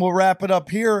thing, and we'll wrap it up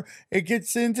here. It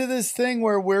gets into this thing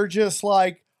where we're just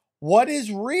like, what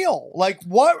is real? Like,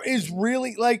 what is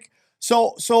really like?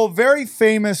 So a very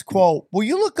famous quote. Will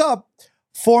you look up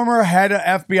former head of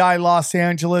FBI Los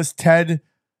Angeles, Ted?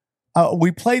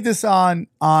 We played this on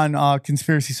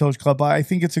Conspiracy Social Club, but I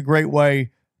think it's a great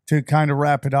way to kind of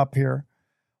wrap it up here.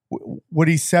 What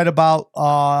he said about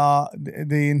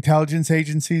the intelligence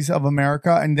agencies of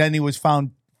America, and then he was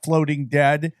found floating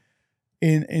dead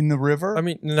in the river. I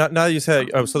mean, now you said,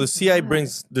 so the CIA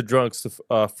brings the drugs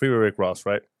to Freeway Rick Ross,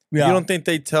 right? Yeah. You don't think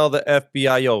they tell the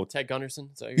FBI, yo, Ted Gunderson?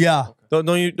 Yeah.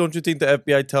 Okay. Don't you think the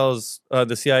FBI tells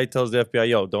the CIA tells the FBI,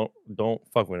 yo, don't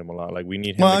fuck with him a lot. Like, we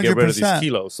need him 100%. To get rid of these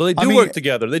kilos. So they do work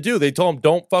together. They do. They told him,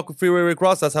 don't fuck with Freeway Rick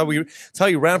Ross. That's how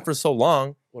he ran for so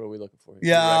long. What are we looking for?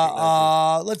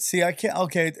 Yeah. Let's see. I can't.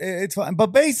 Okay, it's fine.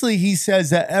 But basically, he says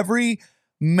that every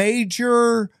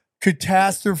major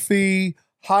catastrophe,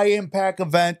 high impact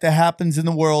event that happens in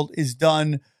the world is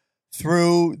done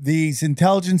through these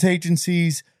intelligence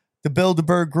agencies, the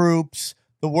Bilderberg groups,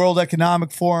 the World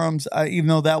Economic Forums, even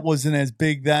though that wasn't as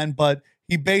big then, but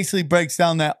he basically breaks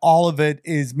down that all of it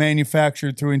is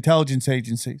manufactured through intelligence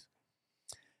agencies.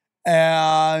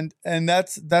 And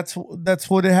that's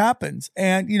what it happens.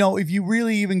 And, you know, if you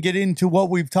really even get into what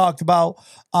we've talked about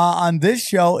on this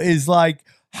show is like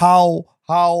how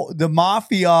the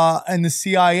mafia and the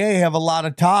CIA have a lot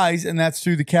of ties, and that's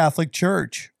through the Catholic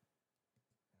Church.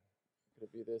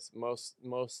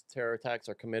 Most terror attacks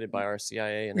are committed by our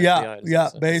CIA and FBI. Yeah,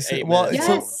 basically. Well,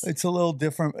 yes. it's a little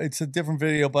different. It's a different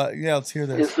video, but yeah, let's hear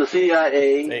this. Is the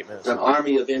CIA an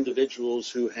army of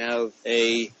individuals who have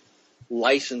a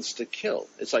license to kill?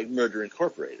 It's like Murder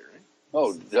Incorporated, right?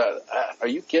 Oh, are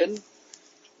you kidding?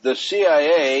 The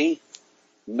CIA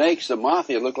makes the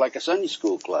mafia look like a Sunday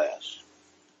school class.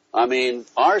 I mean,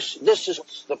 this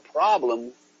is the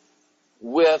problem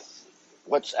with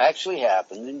what's actually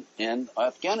happening in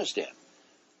Afghanistan.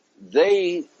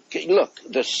 The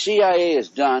CIA is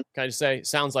done. Can I just say,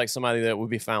 sounds like somebody that would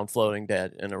be found floating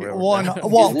dead in a river.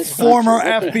 Well, former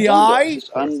FBI? It's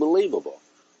unbelievable.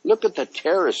 Look at the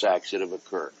terrorist acts that have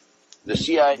occurred. The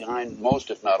CIA behind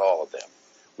most, if not all of them.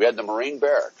 We had the Marine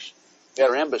barracks. We had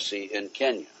our embassy in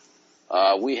Kenya.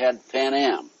 We had Pan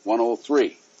Am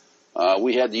 103.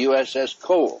 We had the USS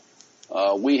Cole.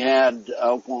 We had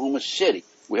Oklahoma City.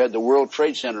 We had the World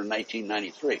Trade Center in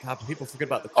 1993. How can people forget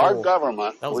about the Cole? Our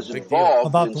government was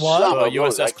involved in some of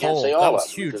those. I can't say all of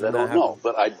them because I don't know.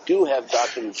 But I do have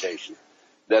documentation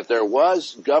that there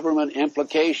was government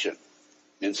implication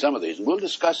in some of these. And we'll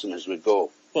discuss them as we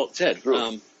go. Well, Ted,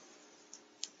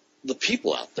 the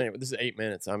people out there. Anyway, this is 8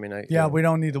 minutes. I mean, we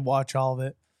don't need to watch all of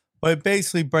it. But it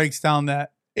basically breaks down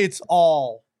that It's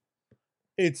all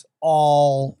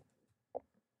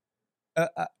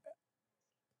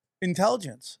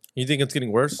intelligence. You think it's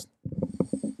getting worse?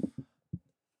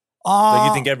 Like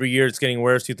you think every year it's getting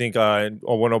worse? You think when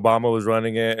Obama was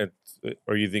running it,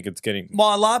 or you think it's getting?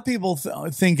 Well, a lot of people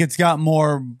think it's got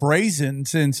more brazen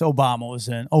since Obama was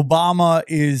in. Obama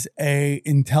is a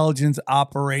intelligence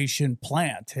operation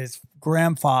plant. His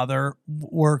grandfather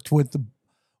worked with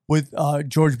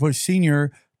George Bush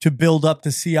Sr. to build up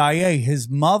the CIA. His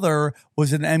mother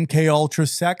was an MK Ultra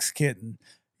sex kitten.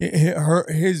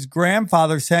 His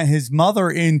grandfather sent his mother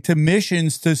into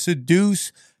missions to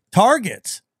seduce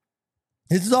targets.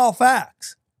 This is all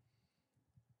facts.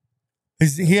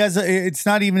 It's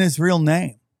not even his real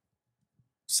name.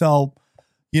 So,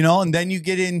 and then you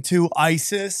get into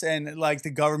ISIS and like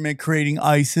the government creating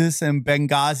ISIS, and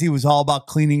Benghazi was all about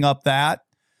cleaning up that.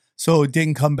 So it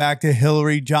didn't come back to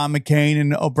Hillary, John McCain,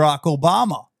 and Barack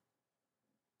Obama.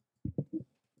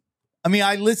 I mean,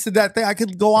 I listed that thing. I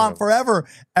could go on forever.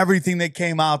 Everything that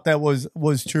came out that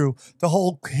was true. The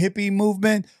whole hippie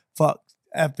movement, fuck.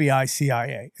 FBI,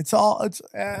 CIA. It's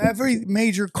every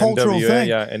major cultural thing.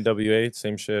 Yeah, NWA,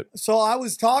 same shit. So I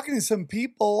was talking to some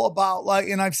people about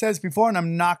and I've said this before, and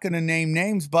I'm not going to name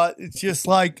names, but it's just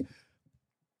like,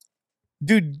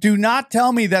 dude, do not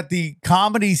tell me that the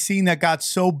comedy scene that got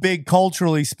so big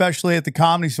culturally, especially at the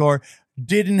Comedy Store,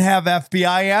 didn't have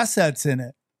FBI assets in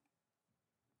it.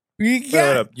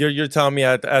 You're telling me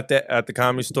at the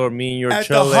Comedy Store, me and you're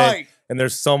chilling, and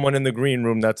there's someone in the green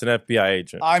room that's an FBI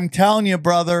agent. I'm telling you,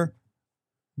 brother,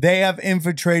 they have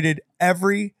infiltrated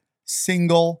every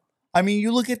single. I mean,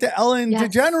 you look at the Ellen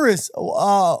DeGeneres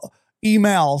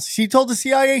emails. She told the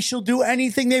CIA she'll do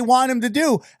anything they want him to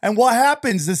do. And what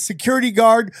happens? The security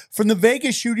guard from the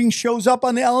Vegas shooting shows up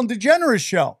on the Ellen DeGeneres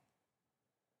show.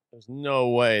 There's no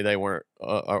way they weren't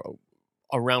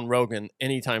around Rogan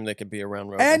anytime they could be around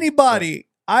Rogan. Anybody. Yeah.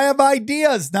 I have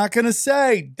ideas. Not going to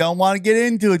say. Don't want to get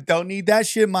into it. Don't need that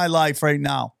shit in my life right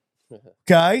now.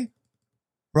 Okay?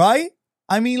 Right?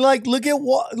 I mean, like, look at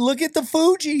the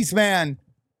Fugees, man.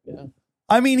 Yeah.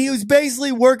 I mean, he was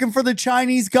basically working for the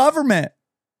Chinese government.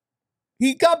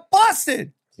 He got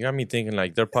busted. You got me thinking,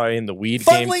 like, they're probably in the weed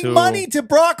game too. Funneling money to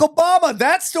Barack Obama.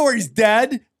 That story's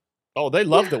dead. Oh, they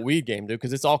love the weed game, dude,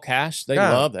 because it's all cash. They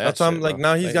love that. That's why I'm like,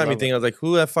 now he's got me thinking. I was like,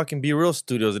 who at fucking Be Real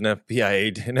Studios an FBI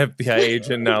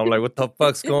agent now? I'm like, what the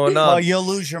fuck's going on? Well, you'll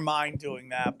lose your mind doing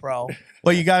that, bro.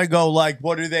 But you got to go like,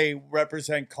 what do they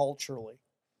represent culturally?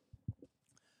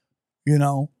 You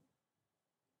know,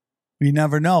 you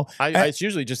never know. It's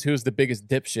usually just who's the biggest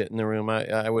dipshit in the room.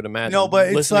 I would imagine. No, but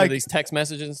it's listening like to these text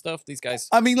messages and stuff. These guys.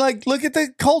 I mean, like, look at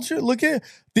the culture. Look at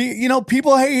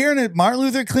people hate hearing it. Martin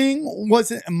Luther King was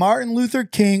an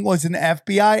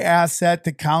FBI asset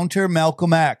to counter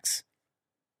Malcolm X.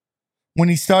 When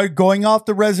he started going off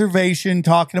the reservation,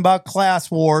 talking about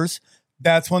class wars,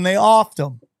 that's when they offed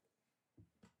him.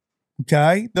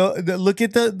 Okay, look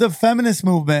at the feminist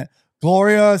movement.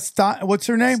 Gloria what's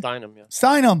her name? Steinem. Yeah.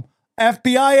 Steinem.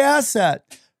 FBI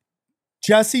asset.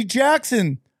 Jesse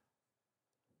Jackson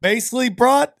basically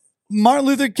brought Martin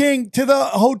Luther King to the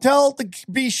hotel to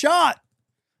be shot.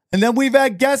 And then we've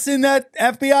had guests in that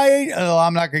FBI. Oh,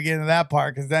 I'm not going to get into that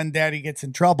part because then daddy gets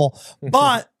in trouble.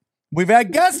 But we've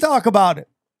had guests talk about it.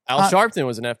 Al Sharpton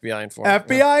was an FBI informant.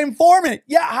 FBI informant.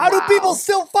 Yeah. How do people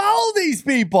still follow these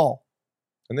people?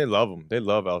 And they love him. They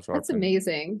love Al Sharpton. That's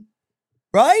amazing.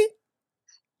 Right?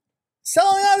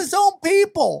 Selling out his own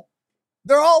people.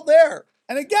 They're all there.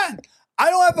 And again, I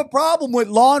don't have a problem with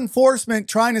law enforcement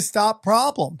trying to stop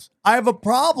problems. I have a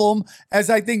problem, as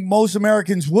I think most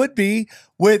Americans would be,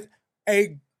 with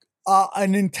an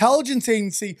intelligence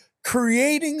agency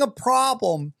creating a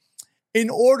problem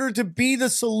in order to be the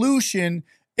solution,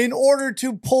 in order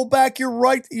to pull back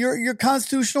your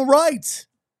constitutional rights.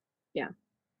 Yeah,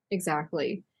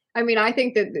 exactly. I mean, I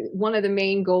think that one of the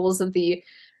main goals of the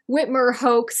Whitmer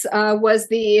hoax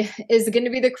is going to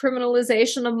be the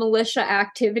criminalization of militia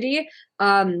activity.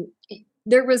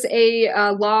 There was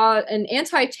an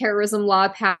anti-terrorism law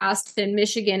passed in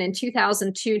Michigan in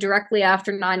 2002, directly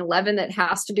after 9/11, that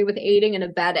has to do with aiding and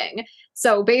abetting.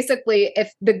 So basically,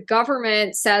 if the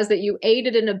government says that you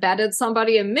aided and abetted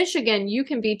somebody in Michigan, you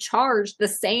can be charged the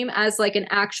same as like an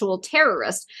actual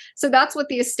terrorist. So that's what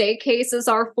the estate cases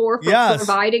are for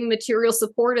providing material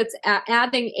support. It's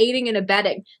adding aiding and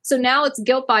abetting. So now it's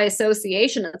guilt by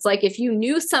association. It's like if you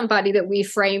knew somebody that we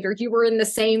framed, or you were in the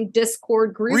same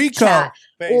Discord group chat,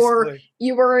 basically, or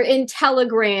you were in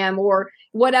Telegram or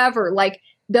whatever, like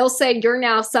they'll say you're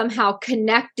now somehow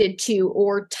connected to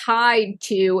or tied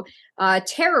to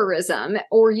terrorism,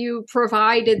 or you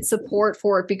provided support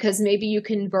for it because maybe you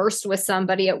conversed with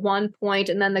somebody at one point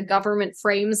and then the government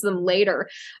frames them later.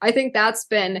 I think that's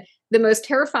been the most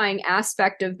terrifying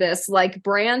aspect of this. Like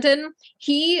Brandon,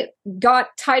 he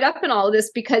got tied up in all of this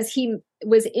because he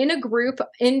was in a group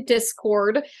in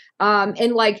Discord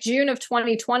in like June of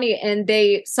 2020, and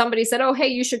somebody said, oh, hey,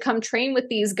 you should come train with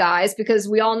these guys, because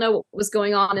we all know what was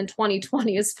going on in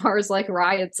 2020 as far as like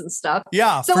riots and stuff.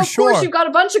 Yeah, so for of course sure. you've got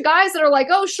a bunch of guys that are like,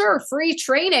 oh sure, free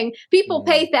training. People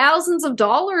pay thousands of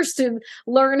dollars to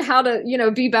learn how to,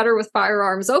 be better with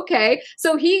firearms. Okay,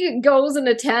 so he goes and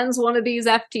attends one of these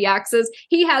FTXs.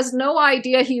 He has no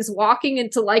idea he's walking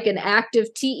into like an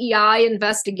active TEI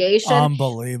investigation.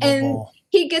 Unbelievable. And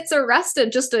he gets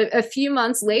arrested just a few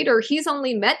months later. He's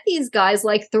only met these guys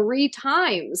like 3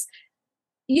 times,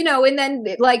 and then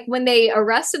like when they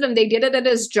arrested him, they did it at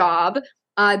his job.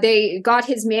 They got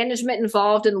his management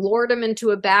involved and lured him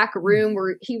into a back room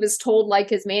where he was told like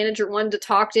his manager wanted to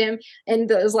talk to him. And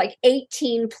there's like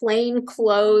 18 plain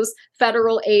clothes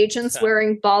federal agents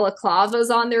wearing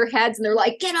balaclavas on their heads. And they're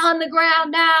like, get on the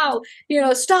ground now,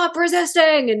 stop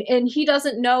resisting. And he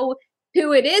doesn't know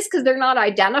who it is because they're not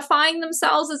identifying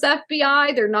themselves as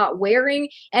FBI. They're not wearing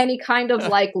any kind of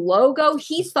like logo.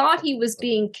 He thought he was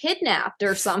being kidnapped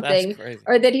or something,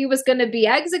 or that he was going to be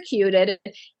executed.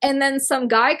 And then some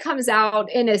guy comes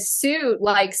out in a suit,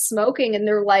 like smoking, and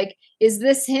they're like, is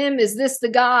this him? Is this the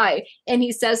guy? And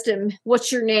he says to him,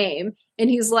 what's your name? And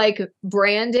he's like,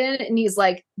 Brandon. And he's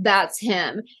like, that's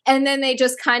him. And then they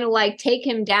just kind of like take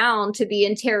him down to the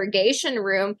interrogation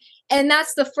room. And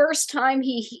that's the first time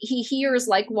he hears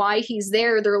like why he's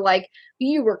there. They're like,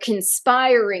 you were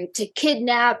conspiring to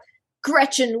kidnap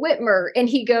Gretchen Whitmer. And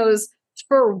he goes,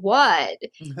 for what?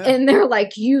 And they're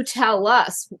like, you tell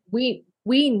us. We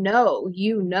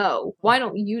know, why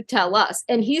don't you tell us?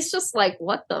 And he's just like,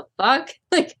 what the fuck?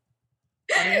 Like,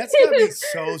 I mean, that's gotta be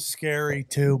so scary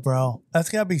too, bro. That's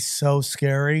gotta be so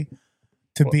scary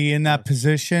to be in that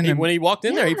position. And when he walked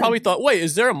in there, he probably thought, wait,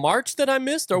 is there a march that I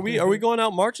missed? Are we going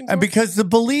out marching? And because the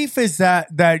belief is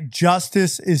that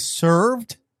justice is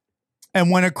served,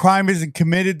 and when a crime isn't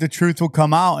committed, the truth will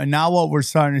come out. And now what we're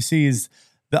starting to see is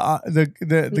the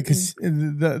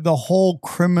whole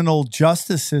criminal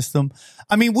justice system.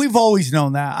 I mean, we've always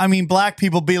known that. I mean, black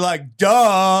people be like,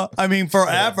 duh. I mean,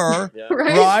 forever,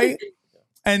 right?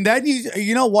 And then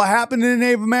you know what happened to the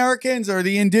Native Americans or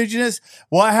the indigenous?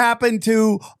 What happened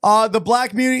to the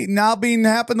black community? Now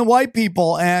happened to white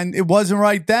people, and it wasn't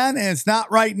right then, and it's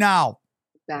not right now.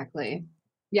 Exactly.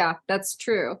 Yeah, that's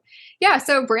true. Yeah,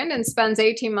 so Brandon spends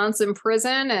 18 months in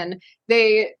prison, and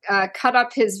they cut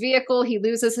up his vehicle. He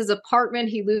loses his apartment.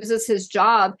 He loses his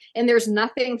job, and there's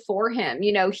nothing for him.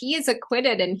 He is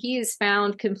acquitted, and he is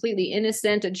found completely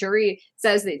innocent. A jury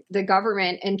says that the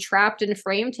government entrapped and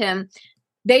framed him.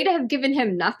 They'd have given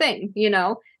him nothing,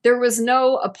 There was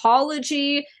no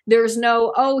apology. There's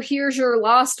no, oh, here's your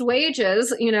lost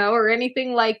wages, or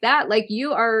anything like that. Like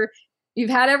you've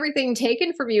had everything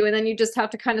taken from you, and then you just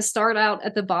have to kind of start out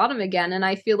at the bottom again. And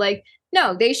I feel like,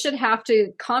 no, they should have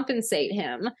to compensate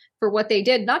him for what they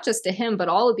did. Not just to him, but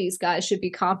all of these guys should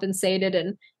be compensated.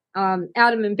 And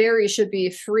Adam and Barry should be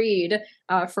freed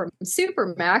from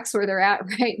Supermax, where they're at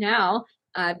right now.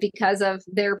 Because of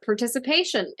their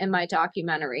participation in my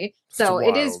documentary. So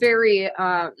it is very,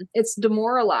 it's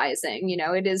demoralizing,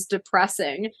 it is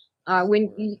depressing.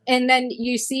 And then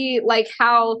you see like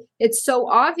how it's so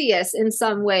obvious in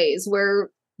some ways where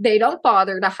they don't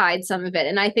bother to hide some of it.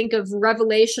 And I think of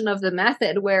Revelation of the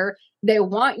Method, where they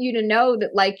want you to know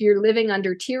that like you're living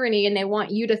under tyranny, and they want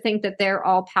you to think that they're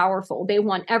all powerful. They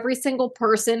want every single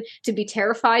person to be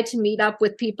terrified to meet up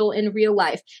with people in real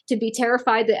life, to be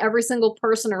terrified that every single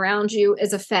person around you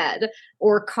is a Fed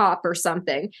or cop or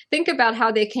something. Think about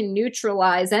how they can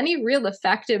neutralize any real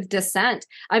effective dissent.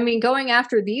 I mean, going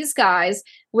after these guys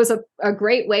was a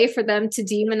great way for them to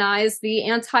demonize the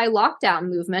anti-lockdown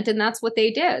movement, and that's what they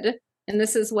did. And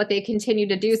this is what they continue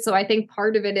to do. So I think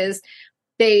part of it is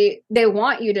they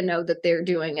want you to know that they're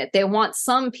doing it. They want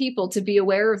some people to be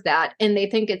aware of that, and they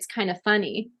think it's kind of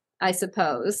funny, I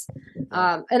suppose.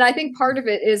 And I think part of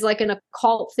it is like an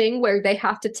occult thing where they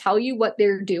have to tell you what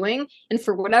they're doing, and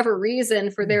for whatever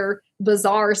reason, for their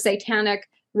bizarre satanic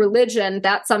religion,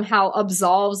 that somehow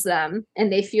absolves them,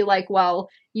 and they feel like, well,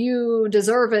 you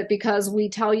deserve it because we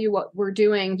tell you what we're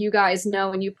doing. You guys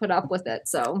know, and you put up with it.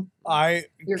 So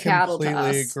you're cattle to us. I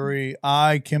completely agree.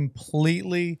 I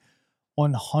completely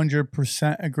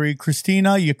 100% agree.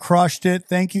 Christina, you crushed it.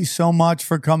 Thank you so much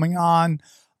for coming on.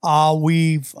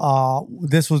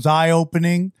 This was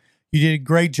eye-opening. You did a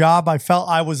great job. I felt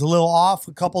I was a little off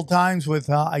a couple times with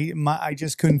I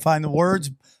just couldn't find the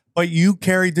words, but you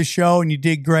carried the show and you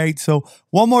did great. So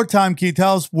one more time,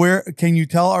 can you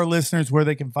tell our listeners where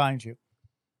they can find you?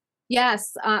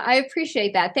 Yes, I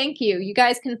appreciate that. Thank you. You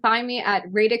guys can find me at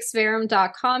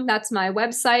radixverum.com. That's my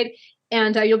website.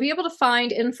 And you'll be able to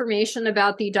find information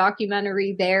about the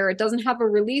documentary there. It doesn't have a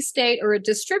release date or a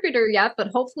distributor yet, but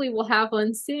hopefully we'll have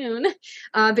one soon.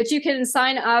 But you can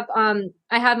sign up. I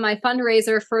have my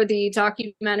fundraiser for the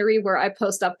documentary where I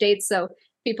post updates, so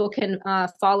people can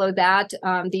follow that.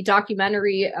 The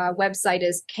documentary website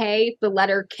is the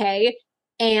letter K,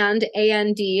 and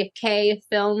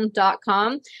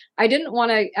ANDKfilm.com. I didn't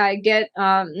want to get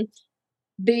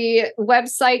the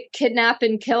website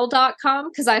kidnapandkill.com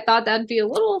because I thought that'd be a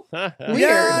little weird.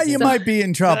 Yeah, you might be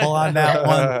in trouble on that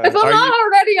one. If I'm not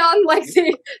already on like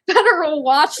the federal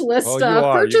watch list,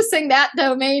 purchasing that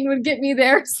domain would get me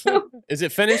there. So is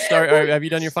it finished? Or have you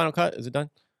done your final cut? Is it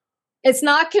done? It's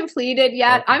not completed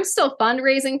yet. Okay. I'm still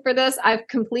fundraising for this. I've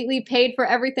completely paid for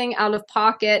everything out of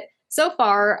pocket so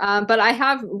far, but I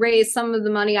have raised some of the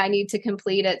money I need to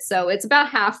complete it, so it's about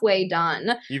halfway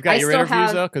done. You've got your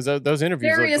interviews though, because those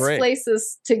interviews various look great.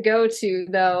 Places to go to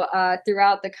though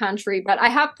throughout the country, but I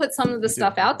have put some of the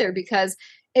stuff out there because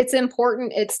it's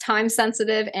important, it's time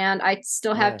sensitive, and I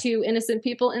still have 2 innocent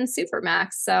people in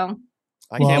Supermax. So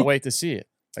I can't wait to see it.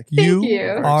 You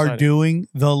are doing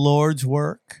the Lord's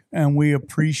work, and we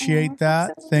appreciate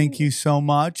that. Thank you so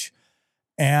much.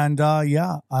 And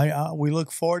we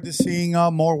look forward to seeing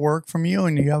more work from you,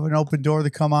 and you have an open door to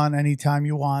come on anytime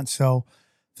you want. So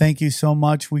thank you so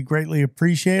much. We greatly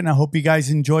appreciate it. And I hope you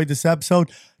guys enjoyed this episode.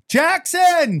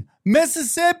 Jackson,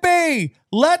 Mississippi,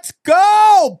 let's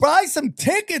go. Buy some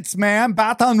tickets, man.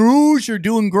 Baton Rouge, you're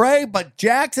doing great. But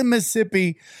Jackson,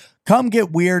 Mississippi, come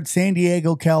get weird. San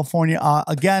Diego, California.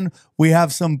 Again, we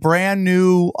have some brand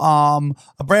new, a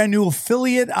brand new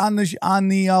affiliate on the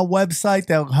website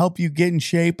that will help you get in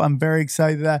shape. I'm very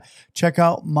excited to that. Check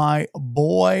out my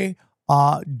boy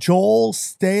Joel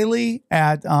Staley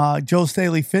at Joe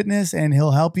Staley Fitness, and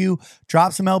he'll help you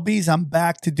drop some lbs. I'm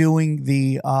back to doing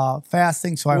the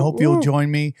fasting, so I hope you'll join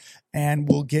me and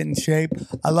we'll get in shape.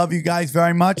 I love you guys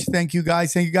very much. Thank you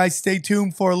guys. Stay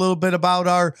tuned for a little bit about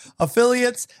our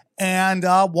affiliates. And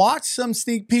watch some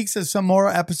sneak peeks of some more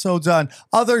episodes on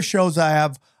other shows. I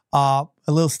have a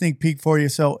little sneak peek for you.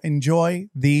 So enjoy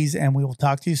these, and we will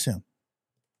talk to you soon.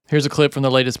 Here's a clip from the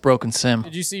latest Broken Sim.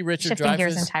 Did you see Richard Shifting Dreyfuss?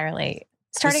 gears entirely.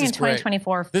 Starting in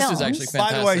 2024, this films is actually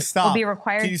fantastic. By the way, stop. Will be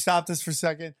required. Can you stop this for a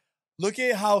second? Look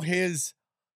at how his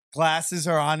glasses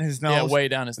are on his nose. Yeah, way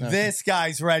down his nose. This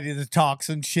guy's ready to talk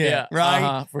some shit,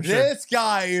 right? For sure. This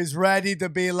guy is ready to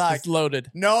be like, it's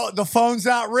loaded. No, the phone's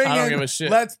not ringing. I don't give a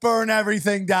shit. Let's burn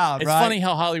everything down. It's right? funny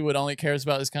how Hollywood only cares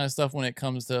about this kind of stuff when it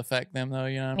comes to affect them, though.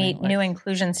 You know what I mean? Meet new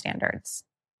inclusion standards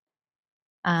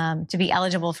to be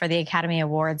eligible for the Academy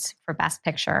Awards for Best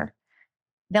Picture.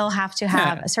 They'll have to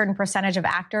have a certain percentage of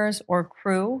actors or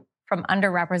crew from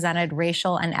underrepresented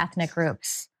racial and ethnic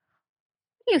groups.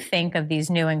 What do you think of these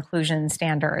new inclusion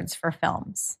standards for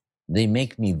films? They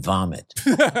make me vomit.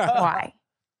 Why?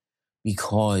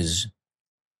 Because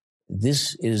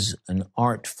this is an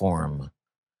art form.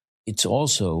 It's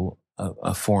also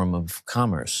a form of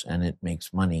commerce, and it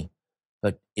makes money,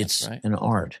 but it's an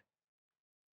art.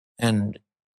 And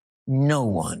no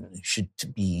one should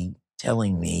be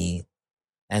telling me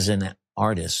as an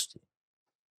artist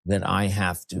that I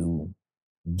have to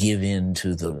give in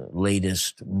to the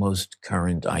latest, most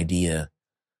current idea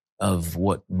of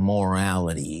what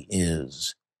morality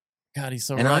is. God, he's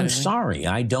so and right. I'm sorry,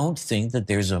 I don't think that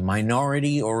there's a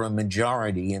minority or a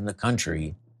majority in the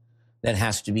country that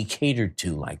has to be catered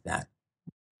to like that.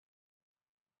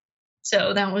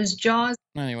 So that was Jaws.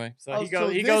 Anyway, so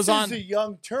he this goes on. This is the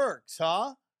Young Turks,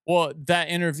 huh? Well, that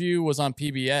interview was on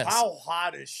PBS. How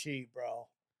hot is she, bro?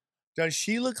 Does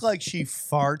she look like she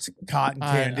farts cotton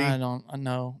candy? I don't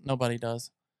know. Nobody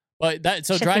does. But that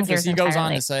so Shifting Dreyfuss, gears he goes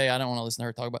on entirely. to say, I don't want to listen to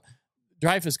her talk about.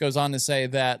 Dreyfuss goes on to say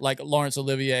that like Laurence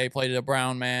Olivier played a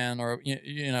brown man, or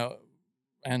you know,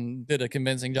 and did a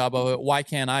convincing job of it. Why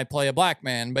can't I play a black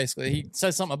man? Basically, he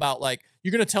says something about like,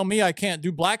 you're gonna tell me I can't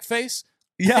do blackface?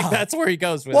 Yeah, Like, that's where he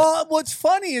goes with it. Well, what's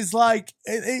funny is like,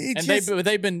 it And just,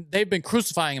 they've been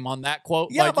crucifying him on that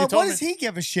quote. yeah, like, but what does he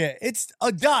give a shit? It's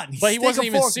done. But he Stick wasn't a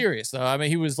even fork- serious though. I mean,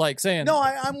 he was like saying, No,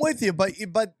 I'm with you,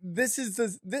 but this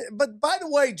is but by the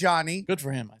way, Johnny. Good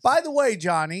for him. By the way,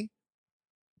 Johnny.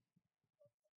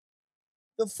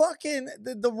 The fucking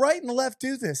the right and the left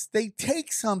do this. They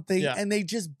take something and they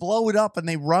just blow it up and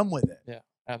they run with it. Yeah,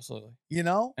 absolutely. You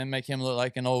know, and make him look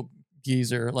like an old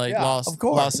geezer, like of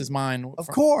course. lost his mind. Of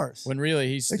course. When really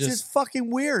he's it's just fucking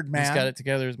weird, man. He's got it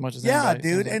together as much as yeah, anybody.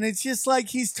 dude. And it's just like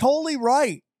he's totally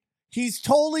right. He's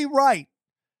totally right.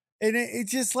 And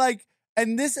it's just like,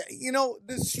 and this,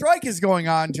 the strike is going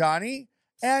on, Johnny.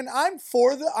 And I'm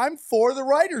for the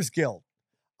Writers Guild.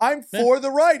 I'm for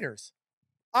the writers.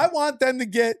 I want them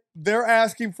to they're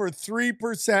asking for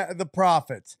 3% of the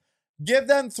profits. Give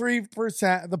them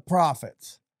 3% of the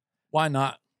profits. Why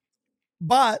not?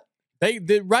 But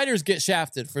the writers get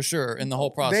shafted for sure in the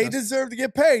whole process. They deserve to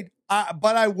get paid.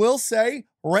 But I will say,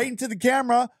 right into the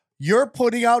camera, you're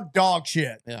putting out dog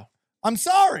shit. Yeah. I'm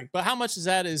sorry. But how much of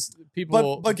that is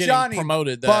people but getting Johnny,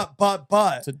 promoted but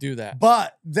to do that?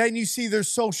 But then you see their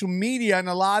social media, and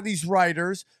a lot of these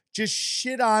writers just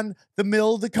shit on the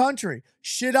middle of the country,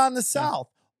 shit on the South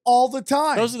all the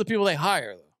time. Those are the people they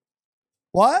hire, though.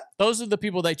 What? Those are the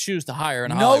people they choose to hire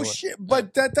in Hollywood. No shit,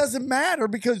 but that doesn't matter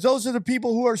because those are the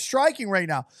people who are striking right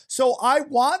now. So I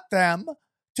want them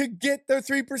to get their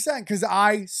 3% because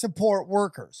I support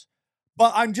workers.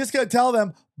 But I'm just going to tell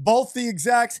them both the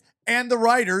execs and the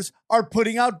writers are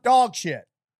putting out dog shit.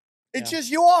 It's just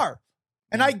you are.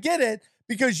 And I get it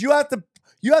because you have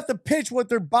to pitch what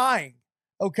they're buying,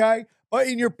 okay? But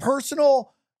in your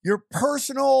personal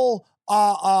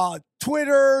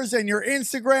Twitters and your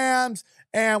Instagrams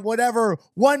and whatever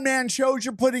one-man shows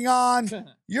you're putting on,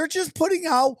 you're just putting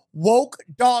out woke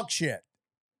dog shit.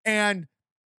 And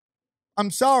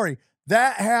I'm sorry,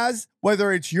 that has,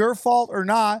 whether it's your fault or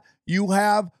not, you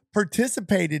have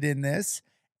participated in this,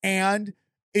 and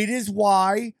it is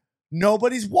why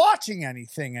nobody's watching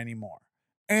anything anymore.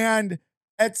 And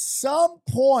at some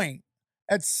point,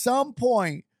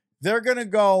 they're going to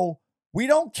go, we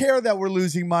don't care that we're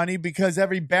losing money because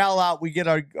every bailout we get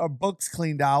our books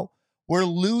cleaned out. We're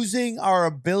losing our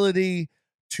ability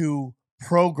to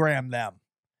program them.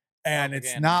 And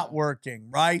it's not working,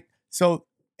 right? So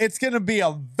it's going to be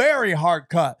a very hard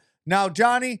cut. Now,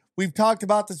 Johnny, we've talked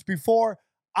about this before.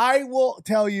 I will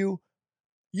tell you,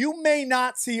 you may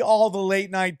not see all the late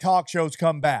night talk shows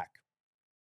come back.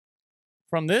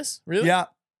 From this? Really? Yeah.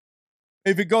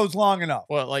 If it goes long enough.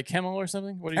 What, like Kimmel or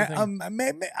something? What do you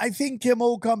think? I think Kimmel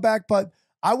will come back, but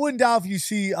I wouldn't doubt if you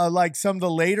see like some of the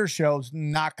later shows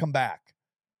not come back.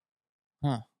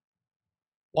 Huh.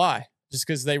 Why? Just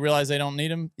because they realize they don't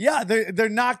need them? Yeah, they're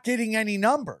not getting any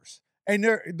numbers. And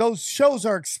those shows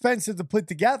are expensive to put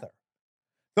together.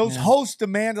 Those hosts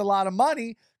demand a lot of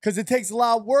money because it takes a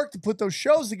lot of work to put those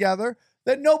shows together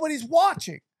that nobody's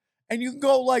watching. And you can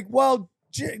go like, well,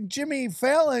 Jimmy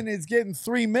Fallon is getting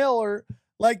 $3 million, or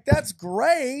like, that's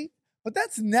great, but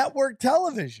that's network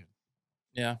television.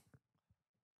 Yeah.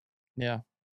 Yeah.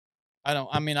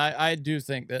 I do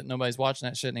think that nobody's watching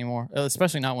that shit anymore,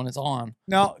 especially not when it's on.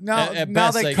 No, now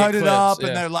they cut it up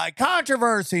and they're like,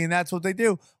 controversy, and that's what they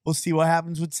do. We'll see what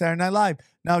happens with Saturday Night Live.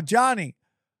 Now, Johnny,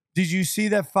 did you see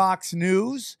that Fox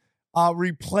News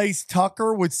replaced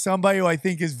Tucker with somebody who I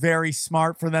think is very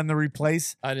smart for them to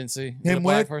replace? I didn't see. Him a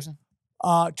black with person?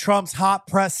 Trump's hot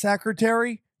press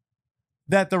secretary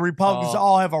that the Republicans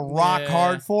all have a rock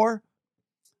hard for?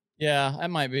 Yeah, that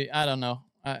might be. I don't know.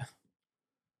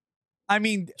 I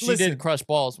mean, she did crush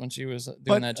balls when she was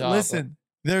doing that job. Listen,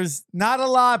 there's not a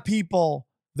lot of people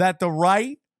that the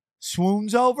right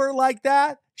swoons over like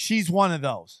that. She's one of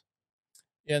those.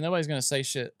 Yeah, nobody's gonna say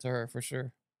shit to her for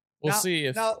sure. We'll see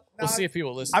if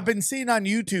people listen. I've been seeing on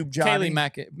YouTube, Johnny.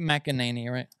 Kayleigh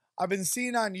McEnany, right? I've been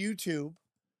seeing on YouTube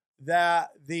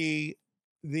that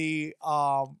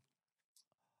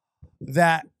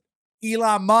that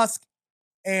Elon Musk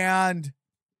and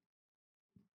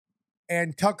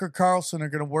Tucker Carlson are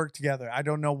going to work together. I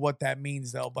don't know what that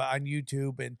means, though, but on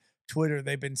YouTube and Twitter,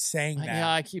 they've been saying that. Yeah,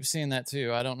 I keep seeing that,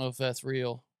 too. I don't know if that's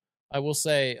real. I will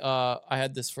say, I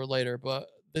had this for later, but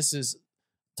this is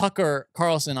Tucker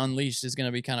Carlson Unleashed is going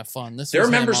to be kind of fun. They're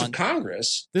members of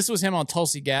Congress. This was him on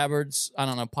Tulsi Gabbard's, I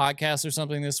don't know, podcast or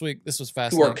something this week. This was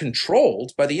fascinating. Who are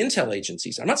controlled by the intel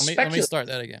agencies. I'm not speculating. Let me start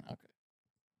that again. Okay.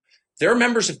 There are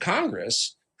members of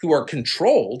Congress who are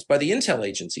controlled by the intel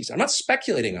agencies. I'm not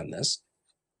speculating on this.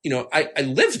 You know, I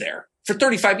lived there for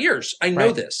 35 years. I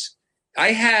know this.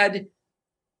 I had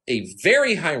a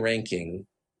very high-ranking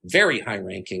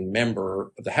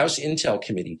member of the House Intel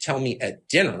Committee tell me at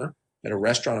dinner at a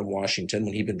restaurant in Washington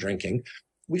when he'd been drinking,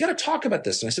 we got to talk about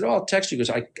this. And I said, oh, I'll text you. He goes,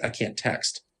 I can't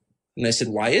text. And I said,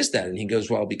 why is that? And he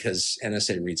goes, well, because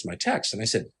NSA reads my text. And I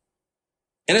said,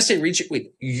 NSA reads it?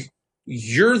 Wait,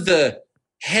 you're the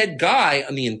head guy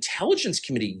on the Intelligence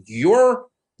Committee. You're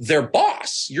their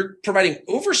boss. You're providing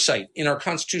oversight in our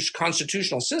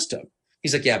constitutional system.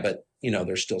 He's like, yeah, but, you know,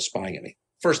 they're still spying at me.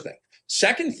 First thing.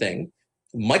 Second thing,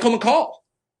 Michael McCall.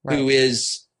 who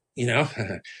is, you know,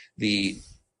 the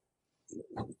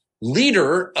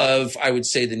leader of, I would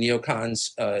say, the neocons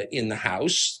in the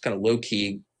House, kind of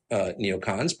low-key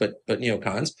neocons, but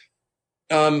neocons.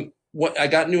 What I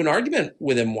got into an argument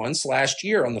with him once last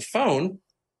year on the phone.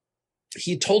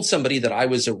 He told somebody that I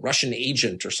was a Russian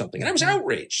agent or something, and I was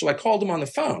outraged. So I called him on the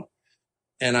phone,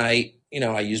 and I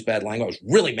used bad language. I was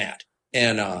really mad.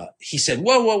 And he said,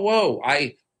 whoa.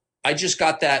 I just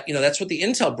got that. That's what the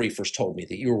intel briefers told me,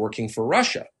 that you were working for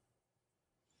Russia.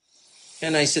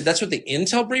 And I said, that's what the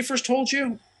intel briefers told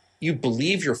you? You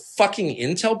believe your fucking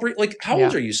intel brief? Like, how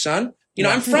old are you, son?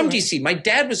 I'm from DC. My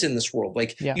dad was in this world.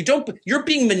 Like, you're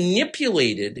being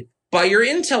manipulated by your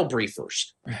intel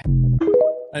briefers.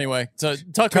 Anyway, so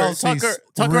Tucker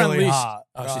really Unleashed. hot,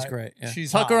 Oh, she's right? great. Yeah.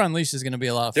 She's Tucker hot. Unleashed is going to be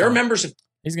a lot of fun. There are members of.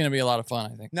 He's going to be a lot of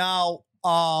fun, I think. Now,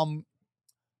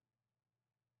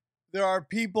 there are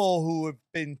people who have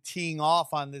been teeing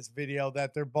off on this video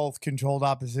that they're both controlled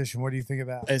opposition. What do you think of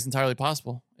that? It's entirely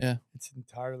possible. Yeah, it's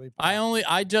entirely possible.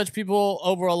 I judge people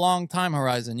over a long time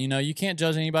horizon. You can't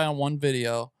judge anybody on one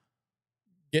video.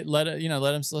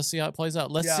 Let's see how it plays out.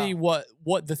 Let's see what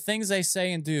the things they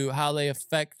say and do, how they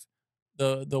affect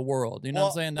the world. You know what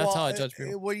I'm saying? That's how I judge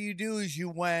people. What you do is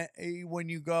when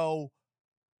you go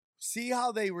see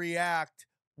how they react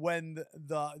when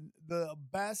the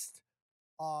best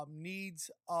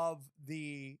needs of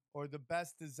the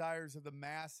best desires of the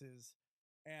masses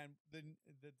and the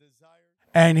desire.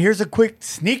 And here's a quick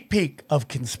sneak peek of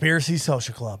Conspiracy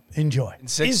Social Club. Enjoy. In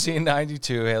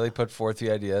 1692, Haley put forth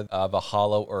the idea of a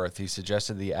hollow Earth. He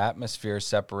suggested the atmosphere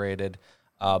separated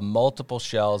multiple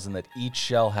shells and that each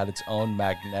shell had its own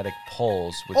magnetic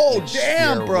poles with each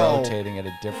sphere rotating at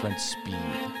a different speed.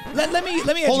 Let me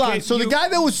hold on. So the guy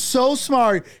that was so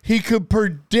smart, he could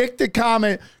predict the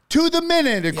comet to the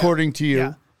minute, according to you.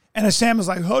 Yeah. And Sam was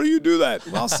like, how do you do that?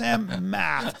 Well, Sam,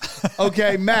 math.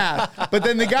 Okay, math. But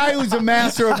then the guy who's a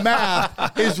master of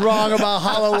math is wrong about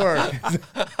hollow Earth.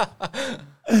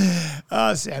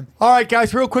 Sam. All right,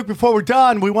 guys, real quick before we're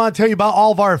done, we want to tell you about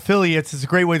all of our affiliates. It's a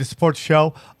great way to support the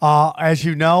show. As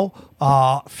you know,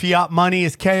 fiat money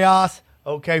is chaos.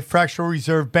 Okay, fractional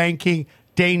reserve banking,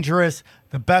 dangerous.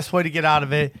 The best way to get out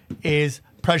of it is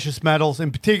precious metals,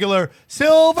 in particular,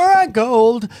 silver and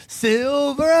gold. And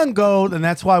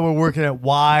that's why we're working at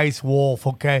Wise Wolf,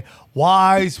 okay?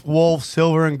 Wise Wolf,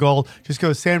 silver and gold. Just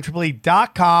go to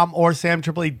samtripoli.com or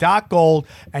samtripoli.gold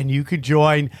and you could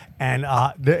join. And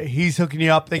he's hooking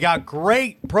you up. They got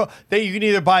great that you can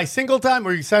either buy single time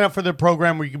or you can sign up for their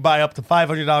program where you can buy up to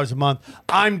 $500 a month.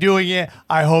 I'm doing it.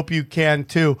 I hope you can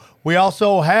too. We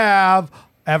also have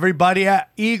everybody at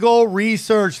Eagle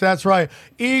Research. That's right.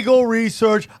 Eagle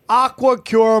Research,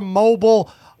 AquaCure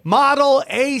Mobile, Model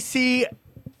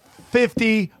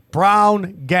AC50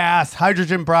 brown gas,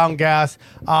 hydrogen brown gas.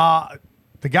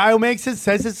 The guy who makes it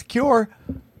says it's secure.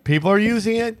 People are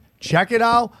using it. Check it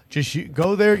out. Just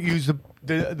go there, use the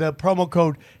promo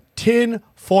code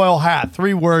tinfoil hat,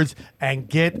 3 words, and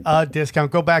get a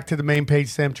discount. Go back to the main page,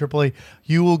 Sam Tripoli.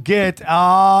 You will get,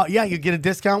 you get a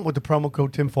discount with the promo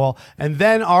code tinfoil. And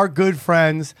then our good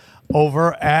friends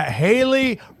over at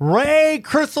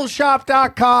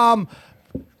HaleyRayCrystalShop.com.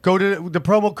 Go to the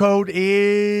promo code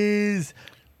is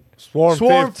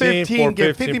Swarm15.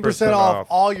 Get 15% off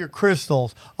all your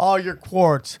crystals, all your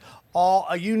quartz,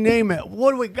 you name it.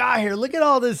 What do we got here? Look at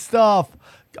all this stuff.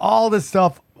 All this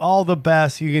stuff. All the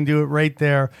best. You can do it right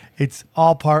there. It's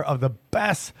all part of the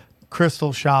best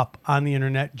crystal shop on the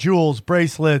internet. Jewels,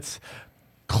 bracelets,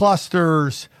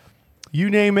 clusters, you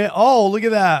name it. Oh, look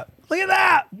at that. Look at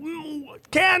that.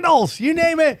 Candles, you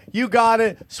name it. You got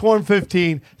it. Swarm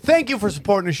 15. Thank you for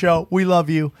supporting the show. We love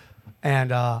you.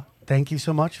 And thank you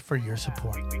so much for your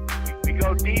support. We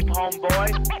go deep,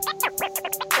 homeboy.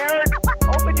 Aaron,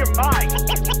 open your mind.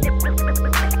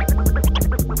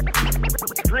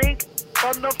 Drink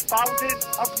from the fountain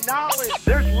of knowledge.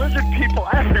 There's lizard people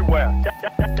everywhere.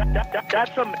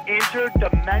 That's some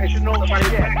interdimensional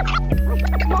shit.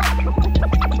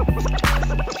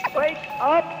 Wake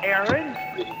up, Aaron.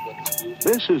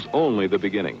 This is only the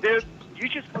beginning. Dude, you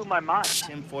just blew my mind.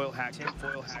 Tinfoil hack.